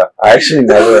 Yeah, I actually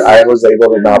I was able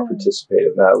to not participate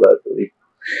in that. Luckily,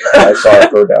 I saw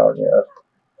it go down. Yeah.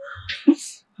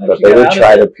 But they would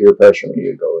try to peer pressure me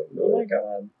to go into it. Oh my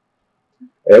god.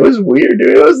 It was weird,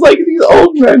 dude. It was like these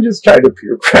old men just tried to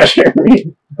peer pressure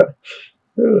me. It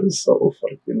was so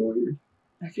fucking weird.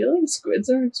 I feel like squids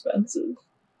are expensive.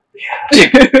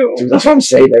 Yeah. Dude, that's what I'm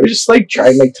saying. They would just like try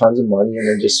and make tons of money and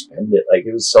then just spend it. Like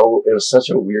it was such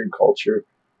a weird culture.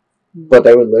 But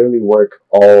they would literally work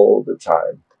all the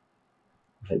time.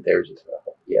 Like they were just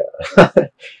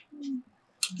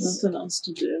Nothing else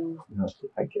to do.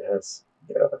 I guess.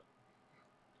 Yeah.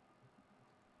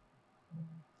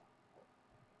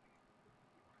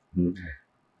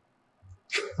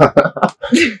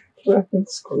 Fucking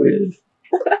squid.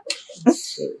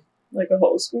 Like a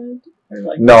whole squid? Or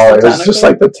like no, it was just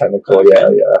like the tentacle. Okay.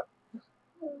 Yeah.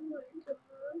 Oh my god.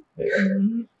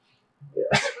 Yeah.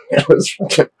 Yeah. It was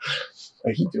fucking.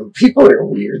 Like, dude, people are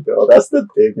weird though. That's the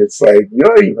thing. It's like you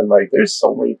don't even like. There's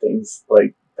so many things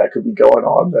like that could be going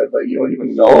on that like you don't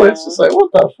even know. Yeah. It's just like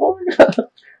what the fuck.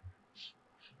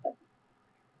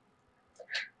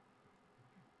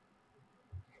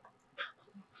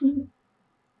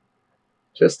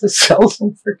 Just to sell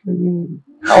some freaking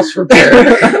house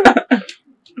repair.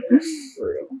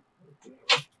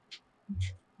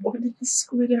 What did the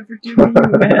squid ever do to you,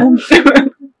 man?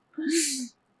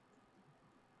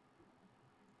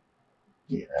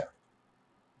 Yeah.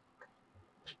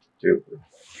 Dude.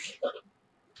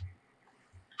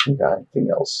 You got anything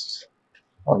else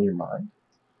on your mind?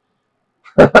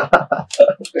 I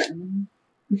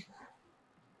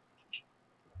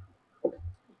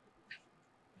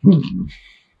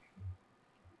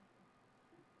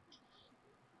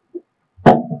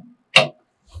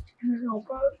don't know,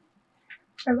 but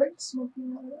I like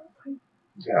smoking out of that pipe.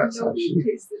 Yeah, it's actually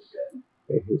tasted good.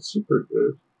 it's super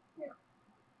good.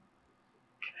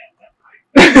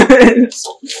 You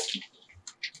sold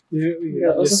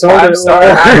it. Five-star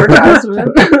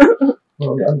advertisement.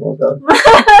 Well done.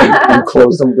 You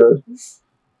closed them good.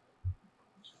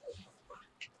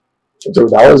 So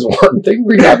that was one thing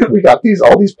we got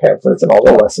all these pamphlets and all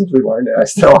the lessons we learned, and I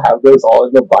still have those all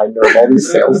in the binder of all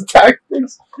these sales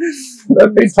tactics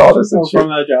that they taught us from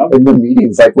that job. in the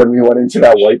meetings. Like when we went into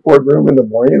that whiteboard room in the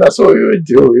morning, that's what we would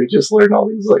do. We would just learn all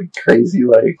these like crazy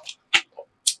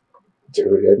dude,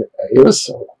 and it was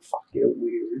so fucking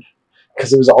weird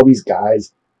because it was all these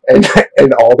guys, and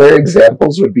all their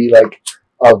examples would be like.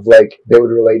 Of like they would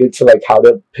relate it to like how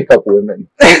to pick up women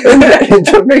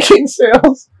into making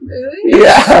sales. Really?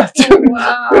 Yeah, dude,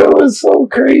 wow. It was so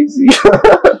crazy.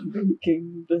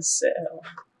 Making the sale.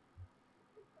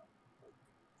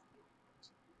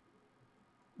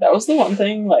 That was the one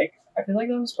thing. Like I feel like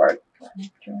that was part.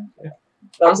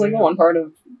 That was like the one part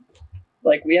of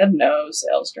like we had no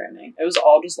sales training. It was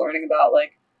all just learning about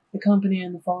like the company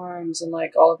and the farms and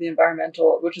like all of the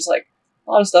environmental, which is like.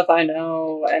 A lot of stuff I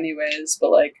know anyways, but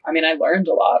like, I mean, I learned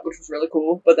a lot, which was really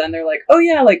cool. But then they're like, oh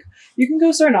yeah, like, you can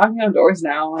go start knocking on doors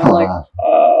now. And I'm like,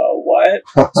 what?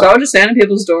 So I would just stand at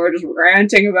people's door just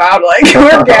ranting about like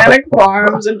organic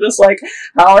farms and just like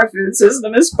how our food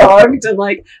system is fucked. And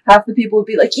like half the people would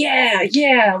be like, yeah,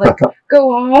 like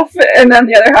go off. And then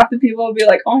the other half the people would be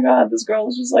like, oh my God, this girl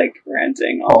is just like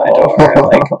ranting on my door. And,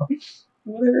 like,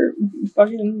 what are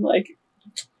fucking like,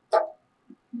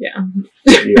 yeah.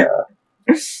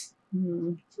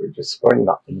 We're just going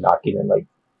knocking and like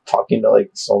talking to like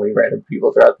so many random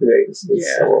people throughout the day. It's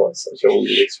such a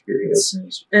weird experience.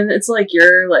 And it's like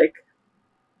you're like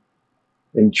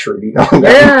intruding on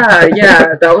them.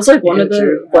 Yeah. That was like one of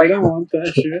the like I don't want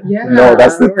that shit. Yeah. No,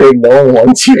 that's the thing. No one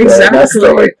wants you there. Exactly. That's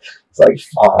the, like, it's like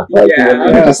fuck. Like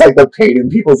you're just like the pain in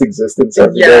people's existence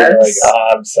every day. Like,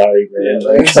 I'm sorry, man.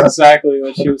 Yeah, that's exactly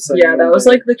what she was saying. Yeah, that was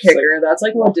like the kicker. That's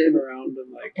like what did around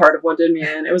and like part of what did me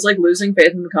in. It was like losing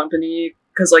faith in the company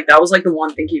because like that was like the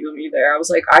one thing keeping me there. I was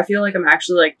like, I feel like I'm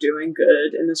actually like doing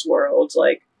good in this world.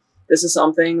 Like this is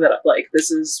something that like this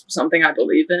is something I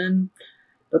believe in.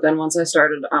 But then once I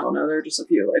started, I don't know, there were just a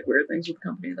few like weird things with the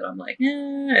company that I'm like,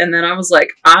 and then I was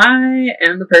like, I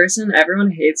am the person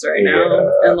everyone hates right now,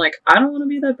 and like I don't want to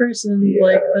be that person.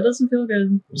 Like that doesn't feel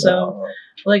good. No. So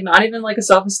like not even like a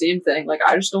self-esteem thing. Like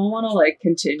I just don't want to like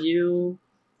continue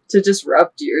to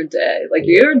disrupt your day. Like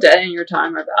your day and your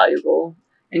time are valuable,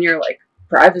 and your like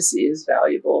privacy is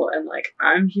valuable, and like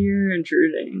I'm here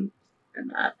intruding in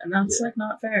that, and that's like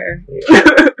not fair.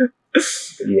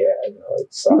 Yeah, no,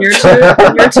 it sucks. You're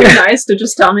too nice to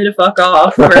just tell me to fuck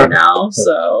off right now,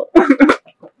 so I'm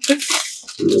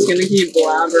just gonna keep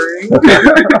blabbering,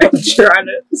 trying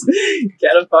to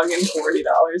get a fucking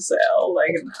 $40 sale.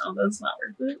 Like, no, that's not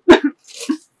worth it.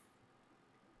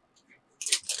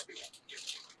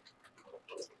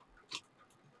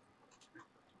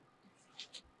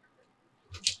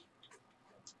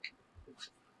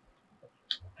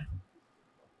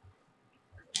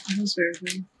 That was very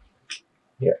good.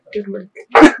 Yeah. Good work.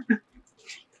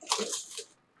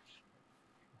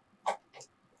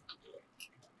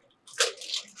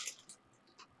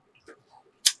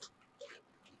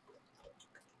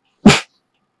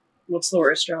 What's the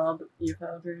worst job you've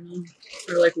had, Brandon?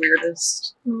 Or like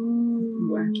weirdest?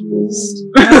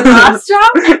 Wackiest? My last job?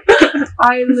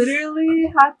 I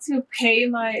literally had to pay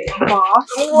my boss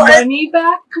money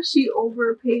back because she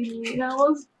overpaid me. And I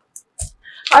was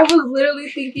literally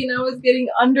thinking I was getting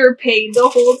underpaid the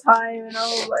whole time, and I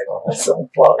was like, that's so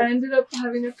fun. I ended up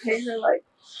having to pay her like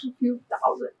a few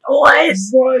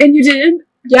 $1,000. What? And you did?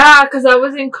 Yeah, because I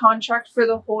was in contract for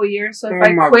the whole year, so if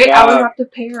I quit, I would have to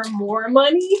pay her more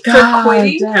money for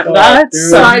quitting. Damn,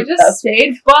 so I just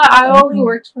stayed, but I only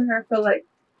worked for her for like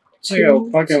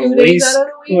two days out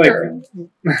of the week.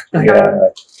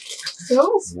 So it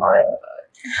was fine,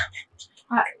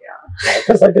 but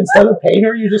because like instead of paying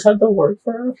her, you just had to work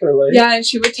for her for like and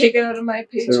she would take it out of my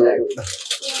paycheck.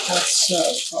 That's so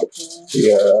helpful.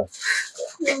 Yeah.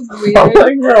 It was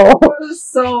weird. It was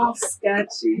so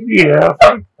sketchy. Yeah,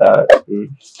 fuck that,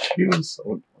 dude. She was so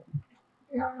dumb.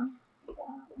 Yeah.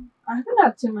 I haven't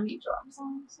had too many jobs,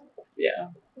 honestly. Yeah.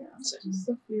 Yeah, just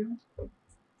a few. That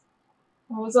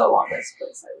was the longest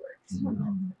place I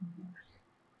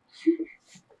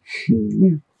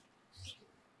worked.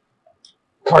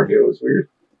 Cardio was weird.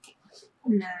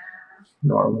 Nah.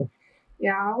 Normal.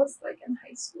 Yeah, I was like in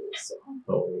high school, so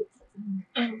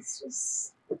it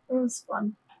was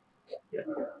fun. Yeah.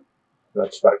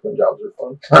 That's back when jobs were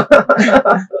fun.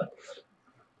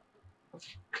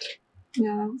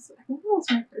 Yeah, I think that was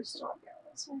my first job. Yeah,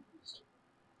 that was my first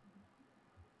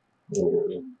job.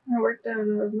 Ooh. I worked at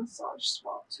a massage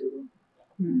spa too.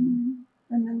 And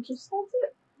then just that's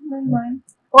it. And then mine.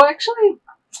 Well, actually,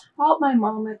 I helped my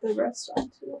mom at the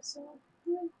restaurant too, so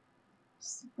yeah.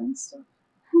 Just fun stuff.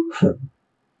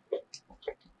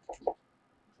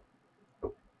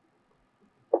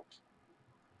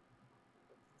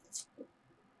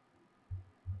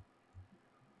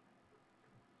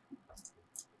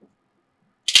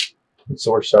 What's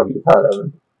the worst job you've had,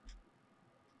 Evan?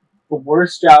 The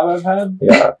worst job I've had?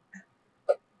 Yeah.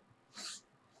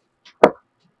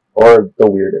 Or the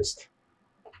weirdest?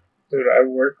 Dude, I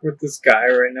work with this guy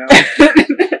right now.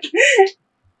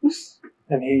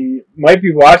 And he might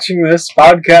be watching this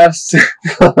podcast.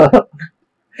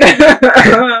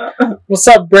 What's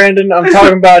up, Brandon? I'm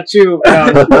talking about you. No,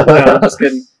 I'm just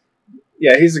kidding.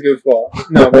 Yeah, he's a goofball.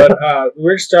 No, but the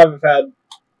worst job I've had,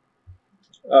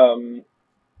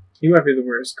 he might be the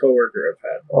worst coworker I've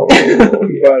had. Oh,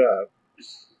 yeah. But,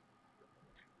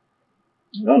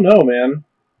 I don't know, man.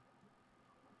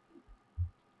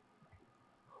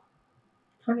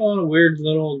 I've had a lot of weird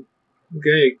little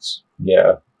gigs.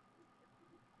 Yeah.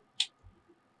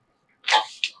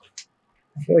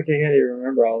 I feel like I can't even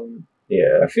remember all of them.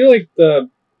 Yeah. I feel like what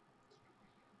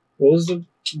was the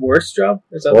worst job?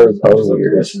 Is that Or the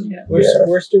weirdest? Yeah.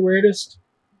 Worst or weirdest?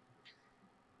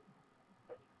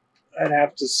 I'd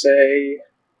have to say...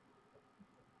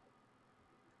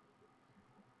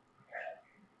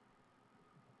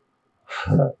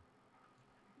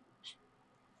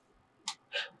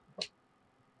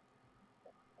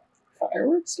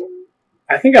 Fireworks store?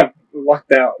 I think I've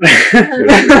lucked out.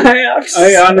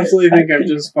 I honestly think I've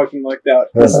just fucking lucked out.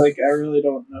 Because, like, I really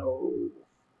don't know.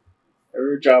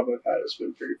 Every job I've had has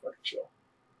been pretty fucking chill.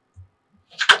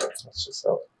 That's just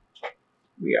how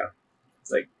Yeah.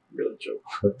 It's, like, really chill.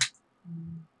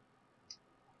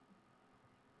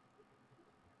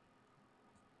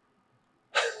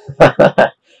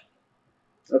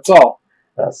 That's all.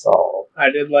 That's all. I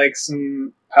did, like,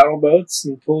 some paddle boats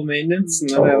and pool maintenance, and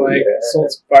then I, like, yeah.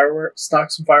 sold some fireworks,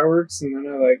 stocked some fireworks, and then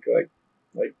I, like,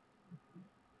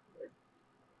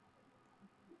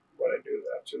 what I do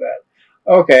after that.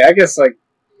 Okay, I guess, like,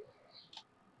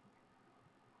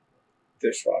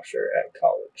 dishwasher at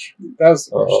college. That was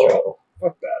the first job.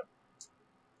 Fuck that.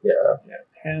 Yeah.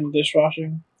 Hand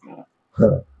dishwashing? No.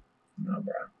 Huh. No,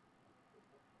 bro.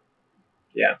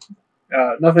 Yeah.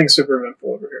 Nothing super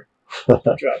eventful over here.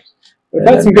 Jobs. I've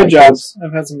had some good jobs.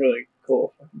 I've had some really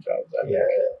cool fucking jobs. I think.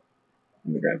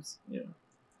 In the grams. Yeah.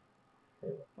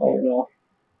 All in all,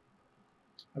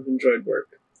 I've enjoyed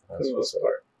work for the most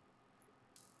part.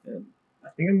 And I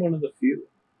think I'm one of the few.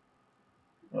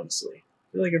 Honestly.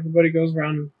 I feel like everybody goes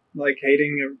around like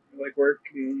hating like work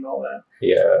and all that.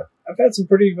 Yeah. I've had some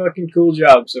pretty fucking cool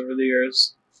jobs over the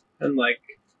years. And like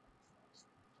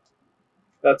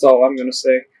that's all I'm gonna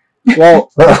say.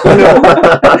 Well,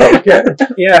 okay.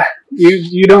 Yeah,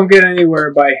 you don't get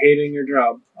anywhere by hating your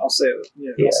job. I'll say that.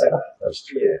 Yeah, I'll say that. That's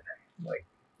true. Yeah, like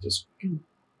just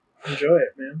enjoy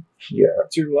it, man. Yeah.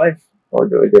 It's your life. Or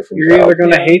do a different You're job. either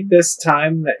gonna hate this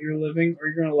time that you're living, or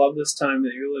you're gonna love this time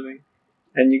that you're living,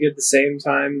 and you get the same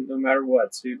time no matter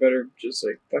what. So you better just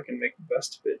like fucking make the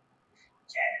best of it.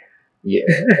 Yeah.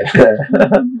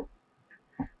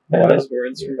 Wise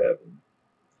words from heaven.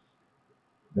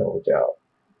 No doubt.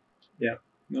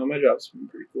 No, my job's been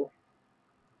pretty cool.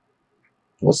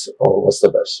 What's the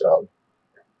best job?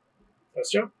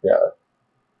 Best job? Yeah.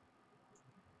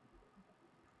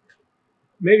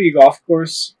 Maybe a golf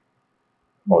course.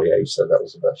 Oh yeah, you said that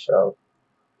was the best job.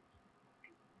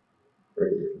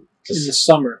 In the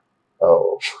summer.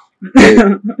 Oh.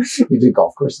 You do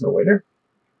golf course in the winter?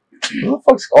 Who the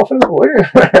fuck's golfing in the winter?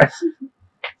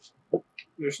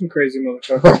 There's some crazy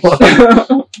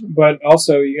motherfuckers. But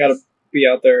also, you gotta be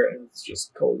out there and it's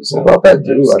just cold as hell. What about that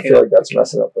dew? I feel like that's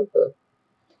messing up with the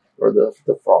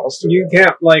frost. You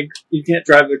can't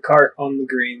drive the cart on the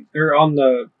green or on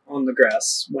the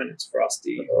grass when it's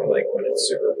frosty or like when it's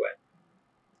super wet.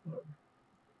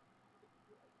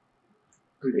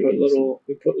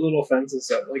 We put little fences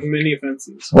up, like mini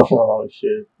fences. Oh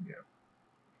shit. Yeah.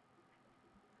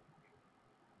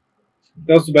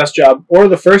 That was the best job. Or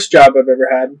the first job I've ever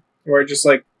had, where I just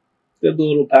like did the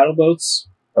little paddle boats.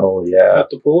 Oh yeah. At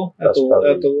the pool, at the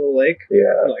little lake.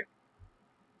 Yeah. Like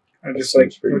I just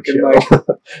like fucking like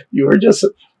you were just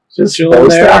Just chilling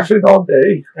there all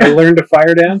day. I learned to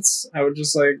fire dance. I would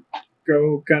just like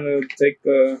go kind of take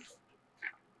the.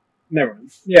 Never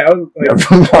mind. Yeah, I was like.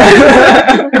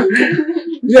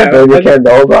 Yeah, you can't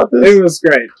know about this. It was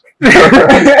great.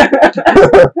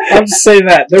 I'll just say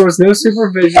that there was no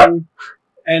supervision,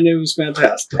 and it was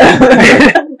fantastic.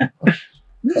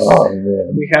 Oh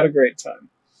man, we had a great time.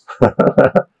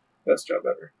 Best job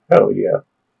ever. Oh yeah,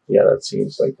 yeah. That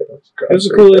seems like it was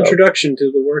a cool introduction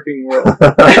to the working world.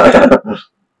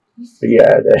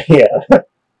 yeah.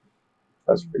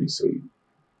 That's pretty sweet.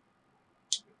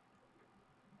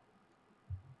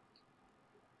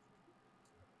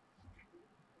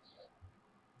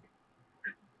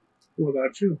 What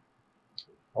about you?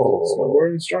 Oh,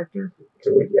 snowboard instructor.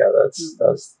 Dude, yeah,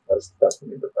 that's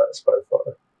definitely the best by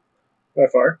far. By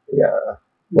far? Yeah.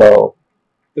 Well,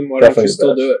 then why don't you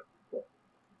still do it?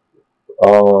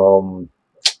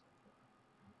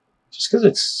 Just because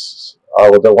it's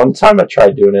the one time I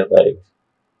tried doing it like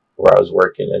where I was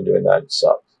working and doing that, it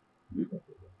sucked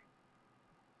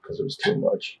because it was too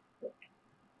much,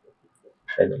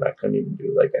 and then I couldn't even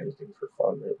do like anything for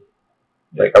fun. Really.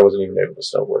 Like I wasn't even able to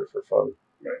snowboard for fun,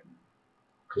 right?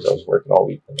 Because I was working all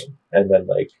weekend, and then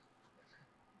like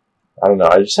I don't know.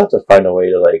 I just have to find a way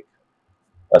to like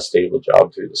a stable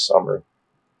job through the summer.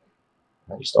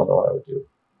 I just don't know what I would do.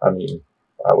 I mean,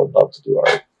 I would love to do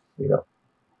art, you know.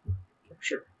 For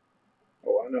sure.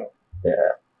 Oh, I know.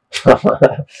 Yeah.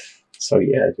 So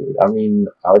yeah, dude. I mean,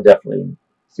 I would definitely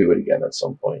do it again at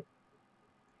some point.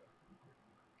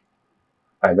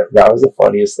 That was the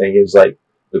funniest thing. It was like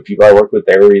the people I worked with,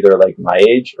 they were either like my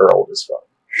age or old as fuck.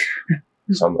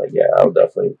 So I'm like, yeah, I'll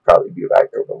definitely probably be back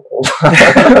there when I'm old.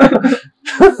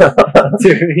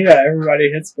 Dude, yeah, everybody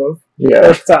hits both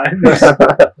times.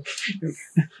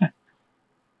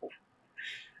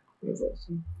 That was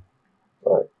awesome.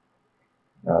 But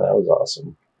no, that was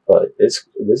awesome. But this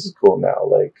is cool now.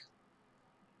 Like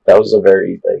that was a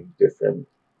very like different,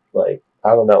 like I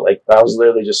don't know, like I was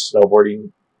literally just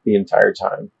snowboarding the entire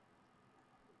time.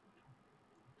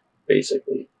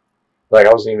 Basically. Like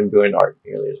I wasn't even doing art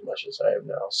nearly as much as I am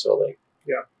now. So like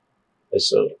yeah.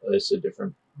 It's a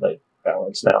different like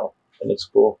balance now. And it's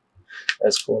cool.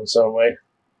 That's cool in some way.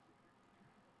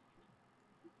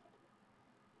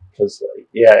 Because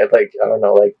like I don't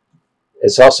know, like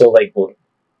it's also like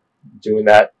doing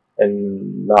that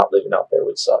and not living out there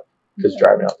would suck because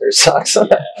driving out there sucks.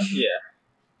 Yeah,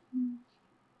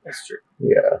 that's true.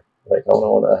 Yeah, like I don't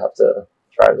want to have to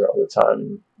drive there all the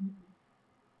time.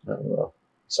 I don't know,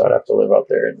 so I'd have to live out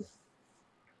there, and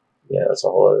yeah, that's a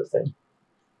whole other thing.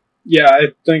 Yeah,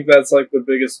 I think that's like the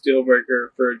biggest deal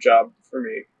breaker for a job for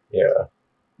me. Yeah,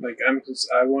 like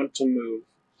I want to move.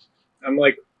 I'm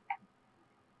like.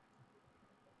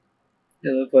 I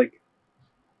live like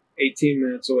 18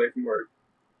 minutes away from work.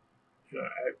 You know,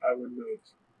 I would move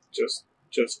just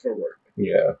for work.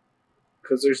 Yeah.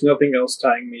 Because there's nothing else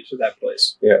tying me to that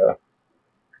place. Yeah.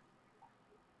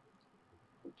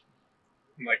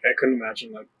 Like I couldn't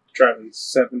imagine like driving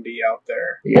 70 out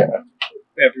there. Yeah.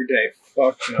 Every day.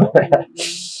 Fuck no.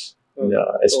 No,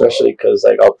 especially because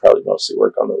like I'll probably mostly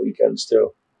work on the weekends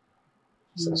too.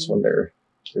 So that's when they're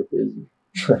busy.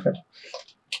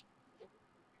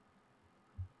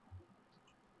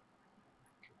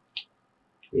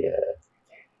 Yeah,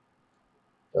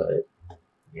 but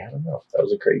yeah, I don't know. That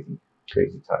was a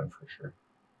crazy time for sure.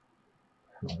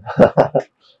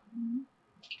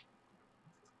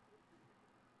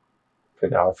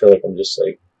 But now I feel like I'm just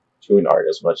like doing art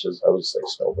as much as I was like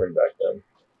snowboarding back then,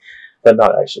 but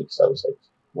not actually because I was like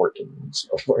working and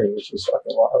snowboarding, which was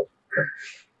fucking wild.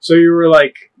 So you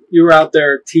were out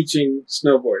there teaching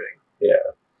snowboarding.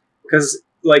 Yeah. Because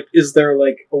like, is there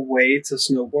like a way to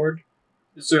snowboard?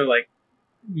 Is there like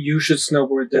you should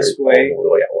snowboard this way?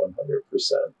 Oh yeah,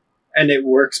 100%. And it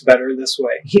works better this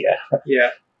way. Yeah.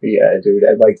 Yeah. Yeah, dude.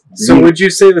 And like, so would you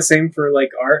say the same for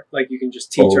like art? Like you can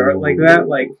just teach art like that?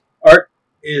 Like art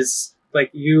is like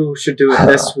you should do it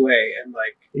this way, and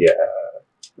like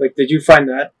like did you find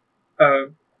that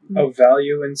of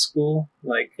value in school?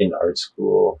 Like in art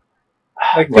school,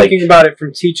 like thinking about it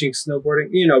from teaching snowboarding,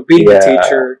 you know, being a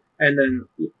teacher and then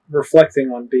reflecting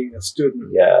on being a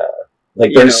student. Yeah.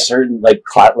 Like there's certain like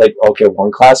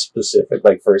one class specific,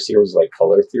 like first year was like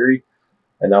color theory,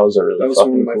 and that was a really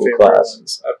fucking cool class.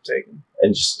 Ones I've taken.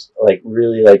 And just like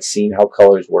really like seeing how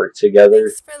colors work together.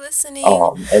 Thanks for listening.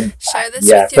 And share this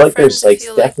with I feel like there's like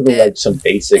definitely like some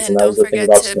basics, and that was the thing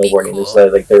about snowboarding cool. is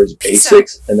that like there's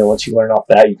basics, and then once you learn off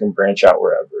that, you can branch out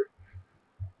wherever.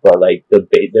 But like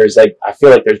there's like I feel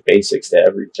like there's basics to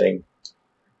everything.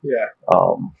 Yeah.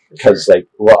 Because like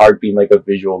art being like a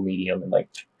visual medium and like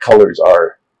colors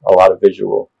are a lot of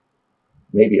visual.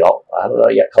 maybe all, I don't know.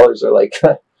 Yeah, colors are like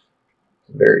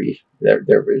they're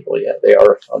visual. Yeah, they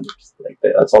are like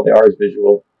that's all they are is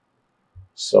visual.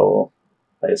 So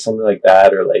like something like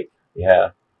that, or like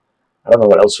yeah, I don't know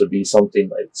what else would be something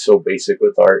like so basic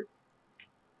with art.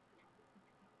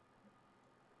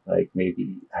 Like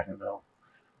maybe I don't know,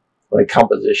 like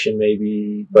composition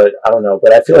maybe, but I don't know.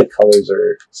 But I feel like colors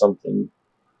are something.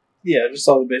 Yeah, just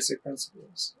all the basic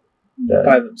principles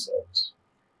by themselves.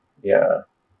 Yeah.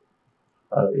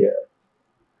 Yeah.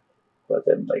 But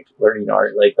then like learning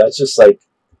art, like that's just like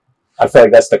I feel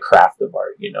like that's the craft of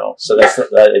art, you know. So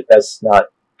that's not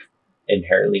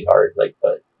inherently art, like,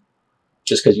 but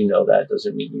just because you know that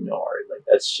doesn't mean you know art. Like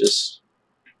that's just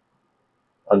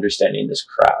understanding this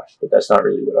craft, but that's not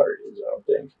really what art is, I don't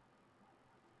think.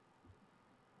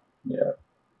 Yeah.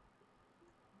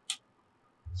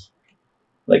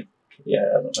 Like, yeah,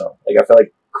 I don't know. Like I feel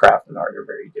like craft and art are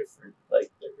very different.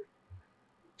 Like they're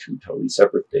two totally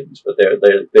separate things, but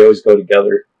they always go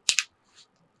together.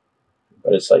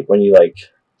 But it's like when you like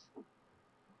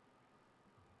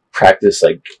practice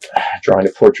like drawing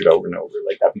a portrait over and over,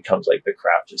 like that becomes like the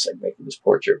craft, just like making this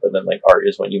portrait. But then like art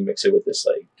is when you mix it with this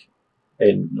like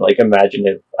and like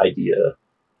imaginative idea,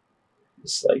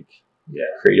 this like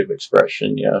creative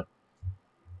expression. Yeah,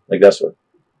 like that's what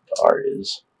art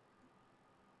is,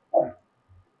 and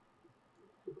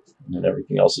then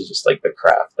everything else is just like the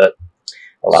craft that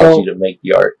allows you to make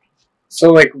the art.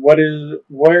 So like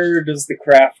where does the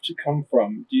craft come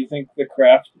from? Do you think the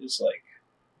craft is like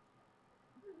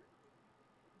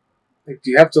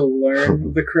do you have to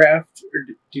learn the craft, or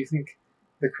do you think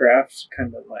the craft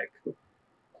kind of like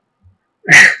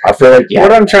I feel like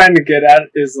what I'm trying to get at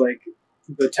is like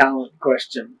the talent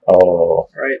question. Oh,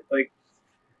 right, like,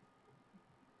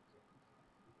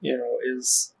 you know,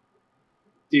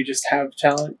 do you just have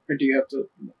talent, or do you have to,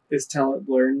 is talent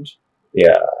learned?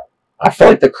 Yeah, I feel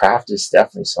like the craft is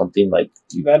definitely something like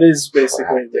that is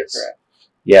basically the craft.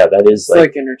 Yeah, that is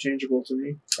like interchangeable to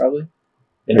me, probably.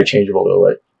 Interchangeable to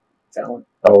what? Talent.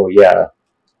 Oh yeah,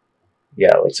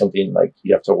 yeah, like something like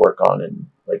you have to work on and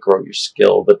like grow your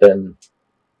skill, but then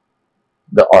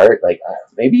the art, like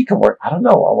maybe you can work. I don't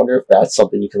know. I wonder if that's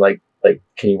something you can like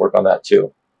can you work on that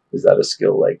too? Is that a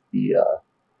skill, like the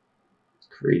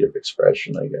creative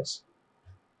expression? I guess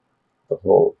the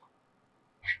whole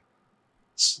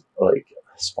like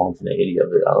spontaneity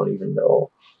of it. I don't even know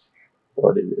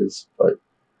what it is, but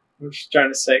I'm just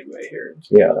trying to segue here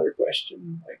into another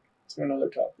question, like to another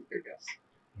topic, I guess.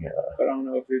 Yeah. But I don't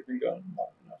know if we've been going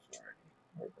long enough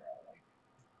already.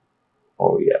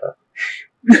 Oh yeah.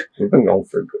 We've been going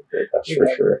for a good bit, that's for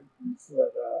sure.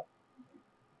 But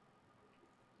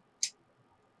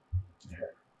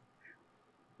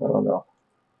I don't know.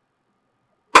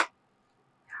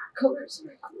 Colors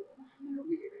are cool. They're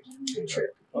weird. They're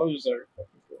trippy. Colors are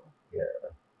fucking cool. Yeah.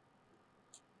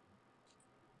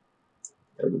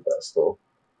 They're the best though.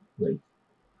 Like,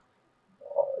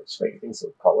 it's making things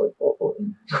so colorful.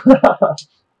 I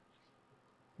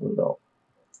don't know.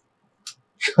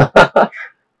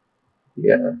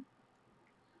 Yeah.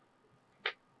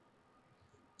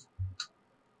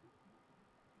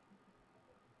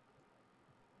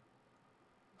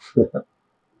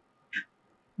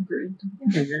 Agreed.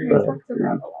 We talked about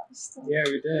a lot of stuff. Yeah,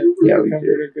 we did. Yeah, we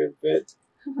covered a good bit.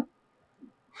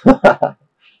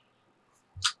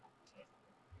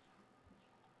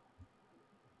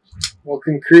 Well,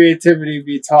 can creativity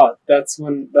be taught? That's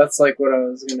like what I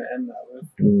was going to end that with.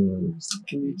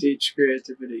 Can you teach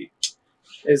creativity?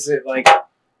 Is it like,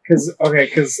 because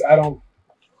I don't,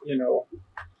 you know,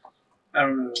 I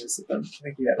don't know. Is it then? I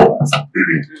think you had it last.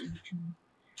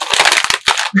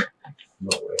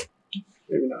 No way.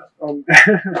 Maybe not.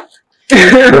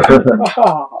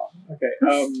 Okay.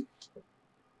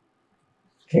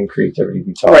 Can creativity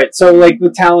be taught? Right. So, like the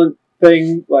talent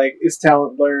thing, like is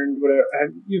talent learned? Whatever.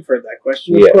 You've heard that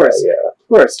question, of course. Yeah. Of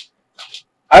course.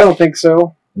 I don't think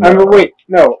so. No. Wait.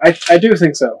 No, I do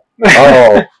think so.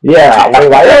 Oh yeah. Why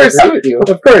would I agree with you?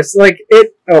 Of course. Like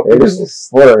it. Oh, it is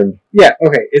learned. Yeah.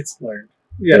 Okay. It's learned.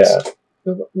 Yes.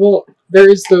 Yeah. Well, there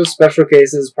is those special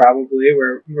cases probably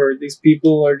where these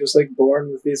people are just like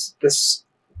born with this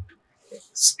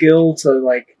skill to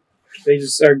like they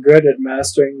just are good at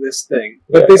mastering this thing,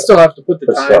 but they still have to put the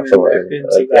time into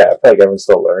that. Yeah, I feel like everyone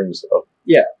still learns.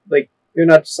 Yeah, like you're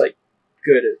not just like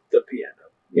good at the piano.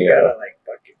 You gotta like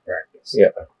fucking practice.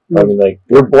 Yeah. I mean, like,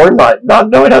 we're born not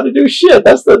knowing how to do shit.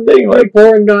 That's the thing. Like,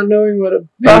 born not knowing what a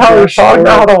not how to talk,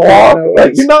 not how to walk.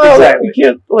 Like, you know, exactly. You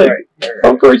can't, like, right.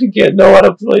 Of course you can't know how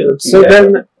to play the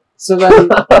piano. So then,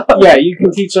 yeah, you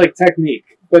can teach, like,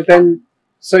 technique. But then,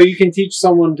 so you can teach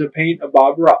someone to paint a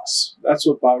Bob Ross. That's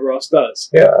what Bob Ross does.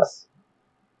 Yeah.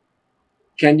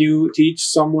 can you teach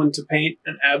someone to paint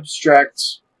an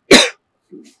abstract,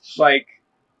 like,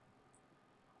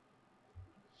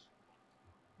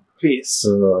 piece?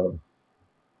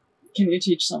 Can you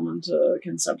teach someone to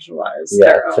conceptualize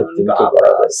their own Bob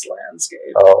Ross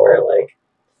landscape? Or like,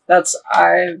 that's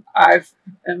I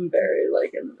am very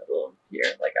like in the middle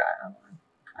here. Like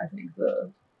I think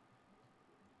the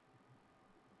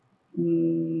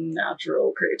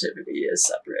natural creativity is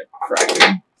separate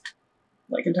from,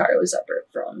 like, entirely separate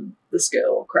from the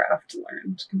skill craft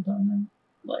learned component.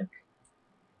 Like,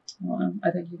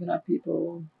 I think you can have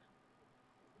people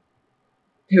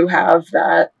who have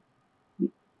that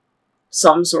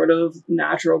some sort of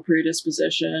natural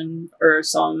predisposition, or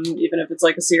some, even if it's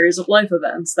like a series of life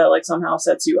events that like somehow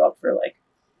sets you up for like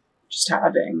just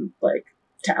having like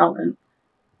talent.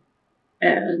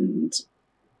 And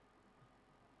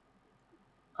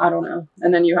I don't know.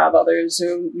 And then you have others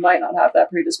who might not have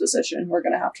that predisposition, who are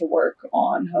going to have to work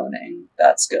on honing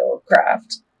that skill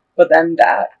craft. But then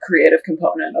that creative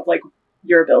component of like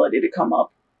your ability to come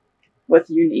up with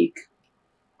unique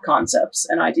concepts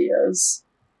and ideas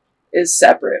is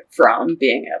separate from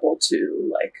being able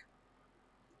to like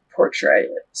portray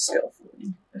it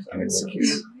skillfully, if that makes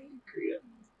sense.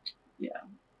 Yeah.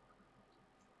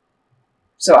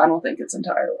 So I don't think it's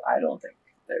entirely, I don't think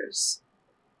there's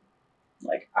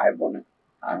like, I don't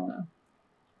know.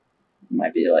 It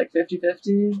might be like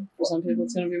 50-50. For some people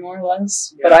it's going to be more or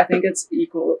less. Yeah. But I think it's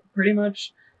equal, pretty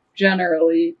much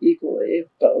generally equally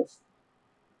both.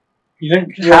 You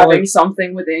think having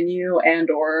something within you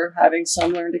and or having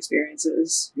some learned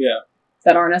experiences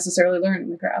that aren't necessarily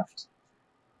learning the craft.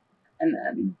 And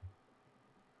then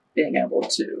being able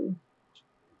to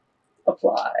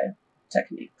apply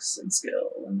techniques and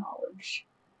skill and knowledge.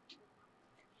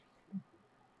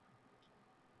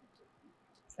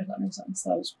 If that makes sense.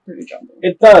 That was pretty jumbled.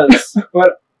 It does.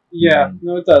 But yeah,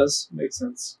 no, it does make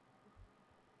sense.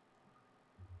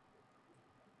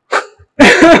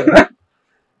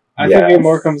 I think it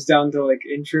more comes down to like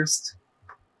interest.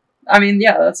 I mean,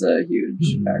 yeah, that's a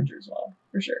huge factor as well,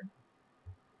 for sure.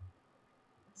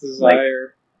 Desire.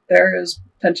 Like, there is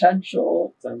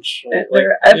potential.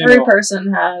 Every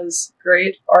person has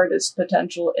great artist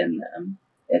potential in them.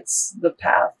 It's the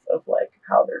path of like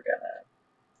how they're gonna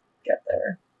get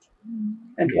there,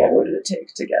 and what would it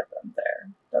take to get them there.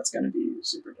 That's gonna be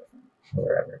super different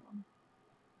for everyone.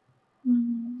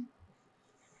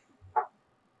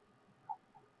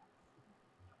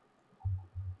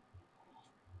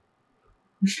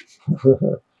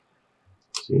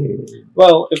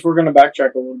 Well, if we're going to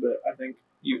backtrack a little bit, I think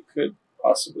you could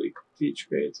possibly teach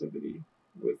creativity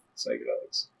with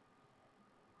psychedelics.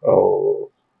 Oh,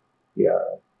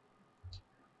 yeah.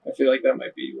 I feel like that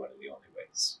might be one of the only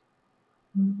ways.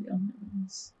 One of the only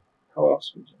ways. How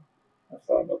else would you? I've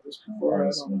thought about this before.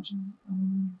 I don't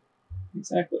know.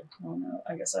 Exactly. I don't know.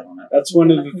 I guess I don't know. That's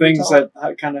one of the things that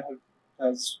kind of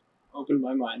has opened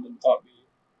my mind and taught me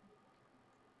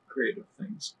creative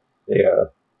things. Yeah.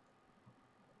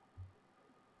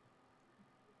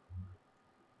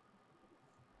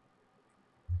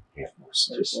 Yeah,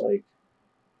 just like,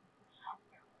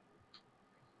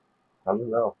 I don't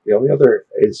know. The only other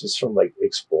is just from like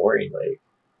exploring, like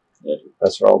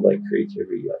that's where all like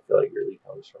creativity I feel like really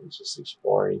comes from. It's just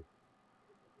exploring,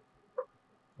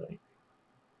 like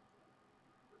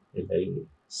in any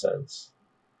sense.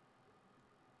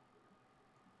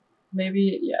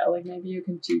 Maybe you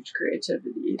can teach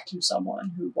creativity to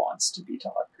someone who wants to be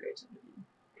taught creativity.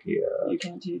 Yeah. You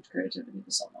can teach creativity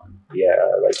to someone. Yeah,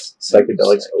 like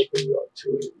psychedelics open you up to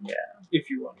it. Yeah. If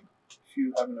you want, if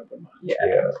you have an open mind.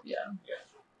 Yeah.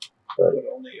 But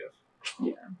only if.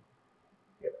 Yeah.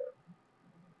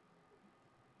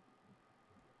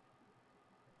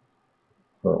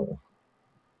 Oh.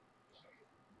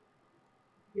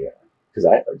 Yeah. Because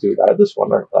I had this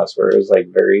one art class where it was like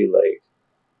very like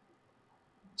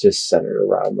just centered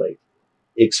around like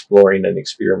exploring and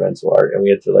experimental art, and we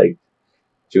had to like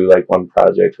do like one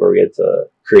project where we had to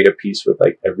create a piece with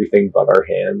like everything but our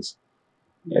hands,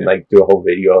 and like do a whole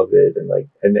video of it, and like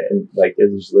and like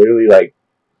it was literally like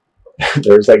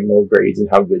there was like no grades in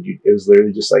how good it was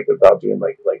literally just like about doing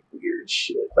like weird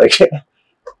shit, like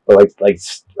but like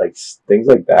things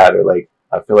like that, or like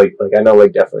I feel like I know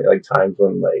like definitely like times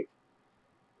when like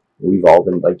we've all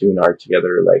been like doing art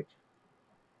together, like,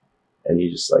 and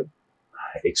you just like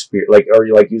experience like, or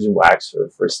you're like using wax for the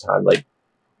first time, like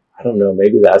I don't know,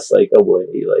 maybe that's like a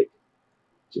way, like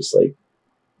just like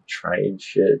trying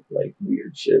shit, like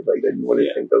weird shit, like that you wouldn't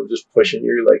think of, just pushing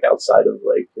your like outside of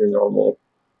like your normal.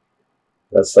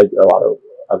 That's like a lot of,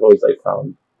 I've always like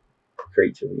found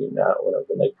creativity in that when I've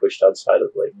been like pushed outside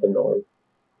of like the norm.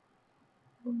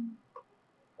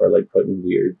 Or like putting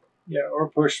weird. Yeah, or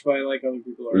pushed by like other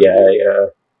people. Yeah.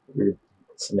 Weird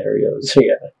scenarios.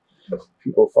 Yeah.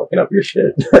 People fucking up your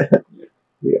shit.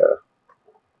 Yeah.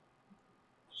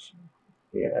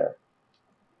 Yeah.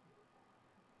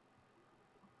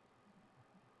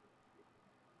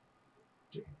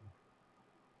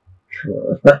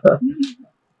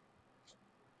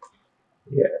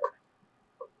 Yeah.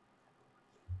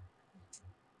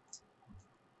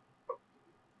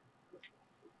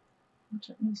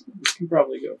 This can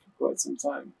probably go for quite some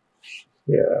time.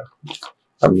 Yeah.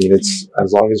 I mean, it's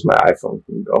as long as my iPhone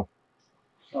can go.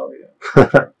 Oh, yeah.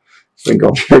 It's been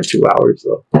going for 2 hours,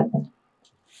 though.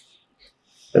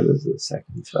 That was the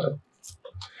second time.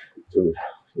 Dude,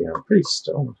 yeah, I'm pretty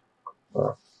stoned.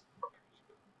 Wow.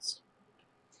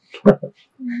 I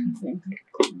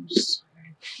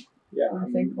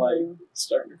think like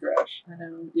starting to crash. I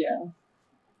know, yeah.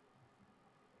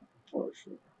 For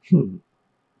sure.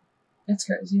 It's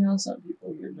crazy how some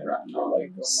people can run on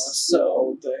like almost so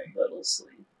all day. Little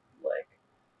sleep, like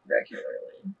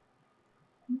regularly.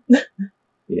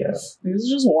 Yeah. It was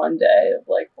just one day of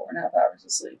like 4.5 hours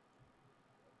of sleep.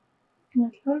 I'm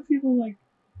like, how do people like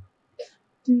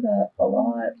do that a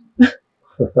lot? That's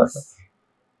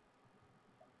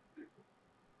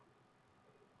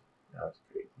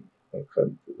crazy. I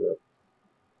couldn't do that.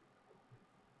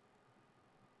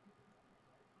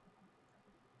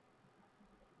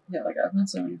 Yeah, like I've met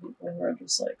so many people who are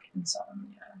just like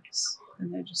insomniacs,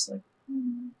 and they just like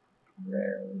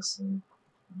rarely sleep.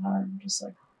 And I'm just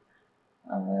like,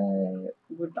 I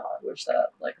would not wish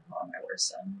that like upon my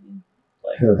worst enemy.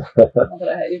 Like, not that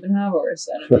I even have a worst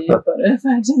enemy, but if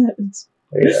I did,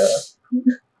 yeah.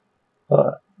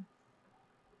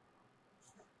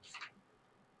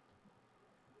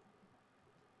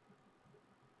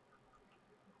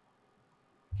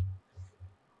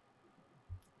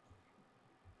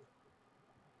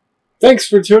 Thanks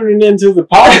for tuning into the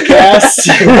podcast.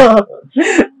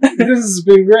 This has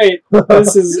been great.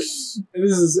 This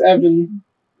is Evan,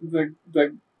 the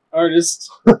artist,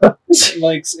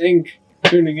 likes ink,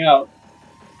 tuning out,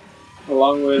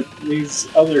 along with these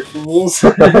other fools.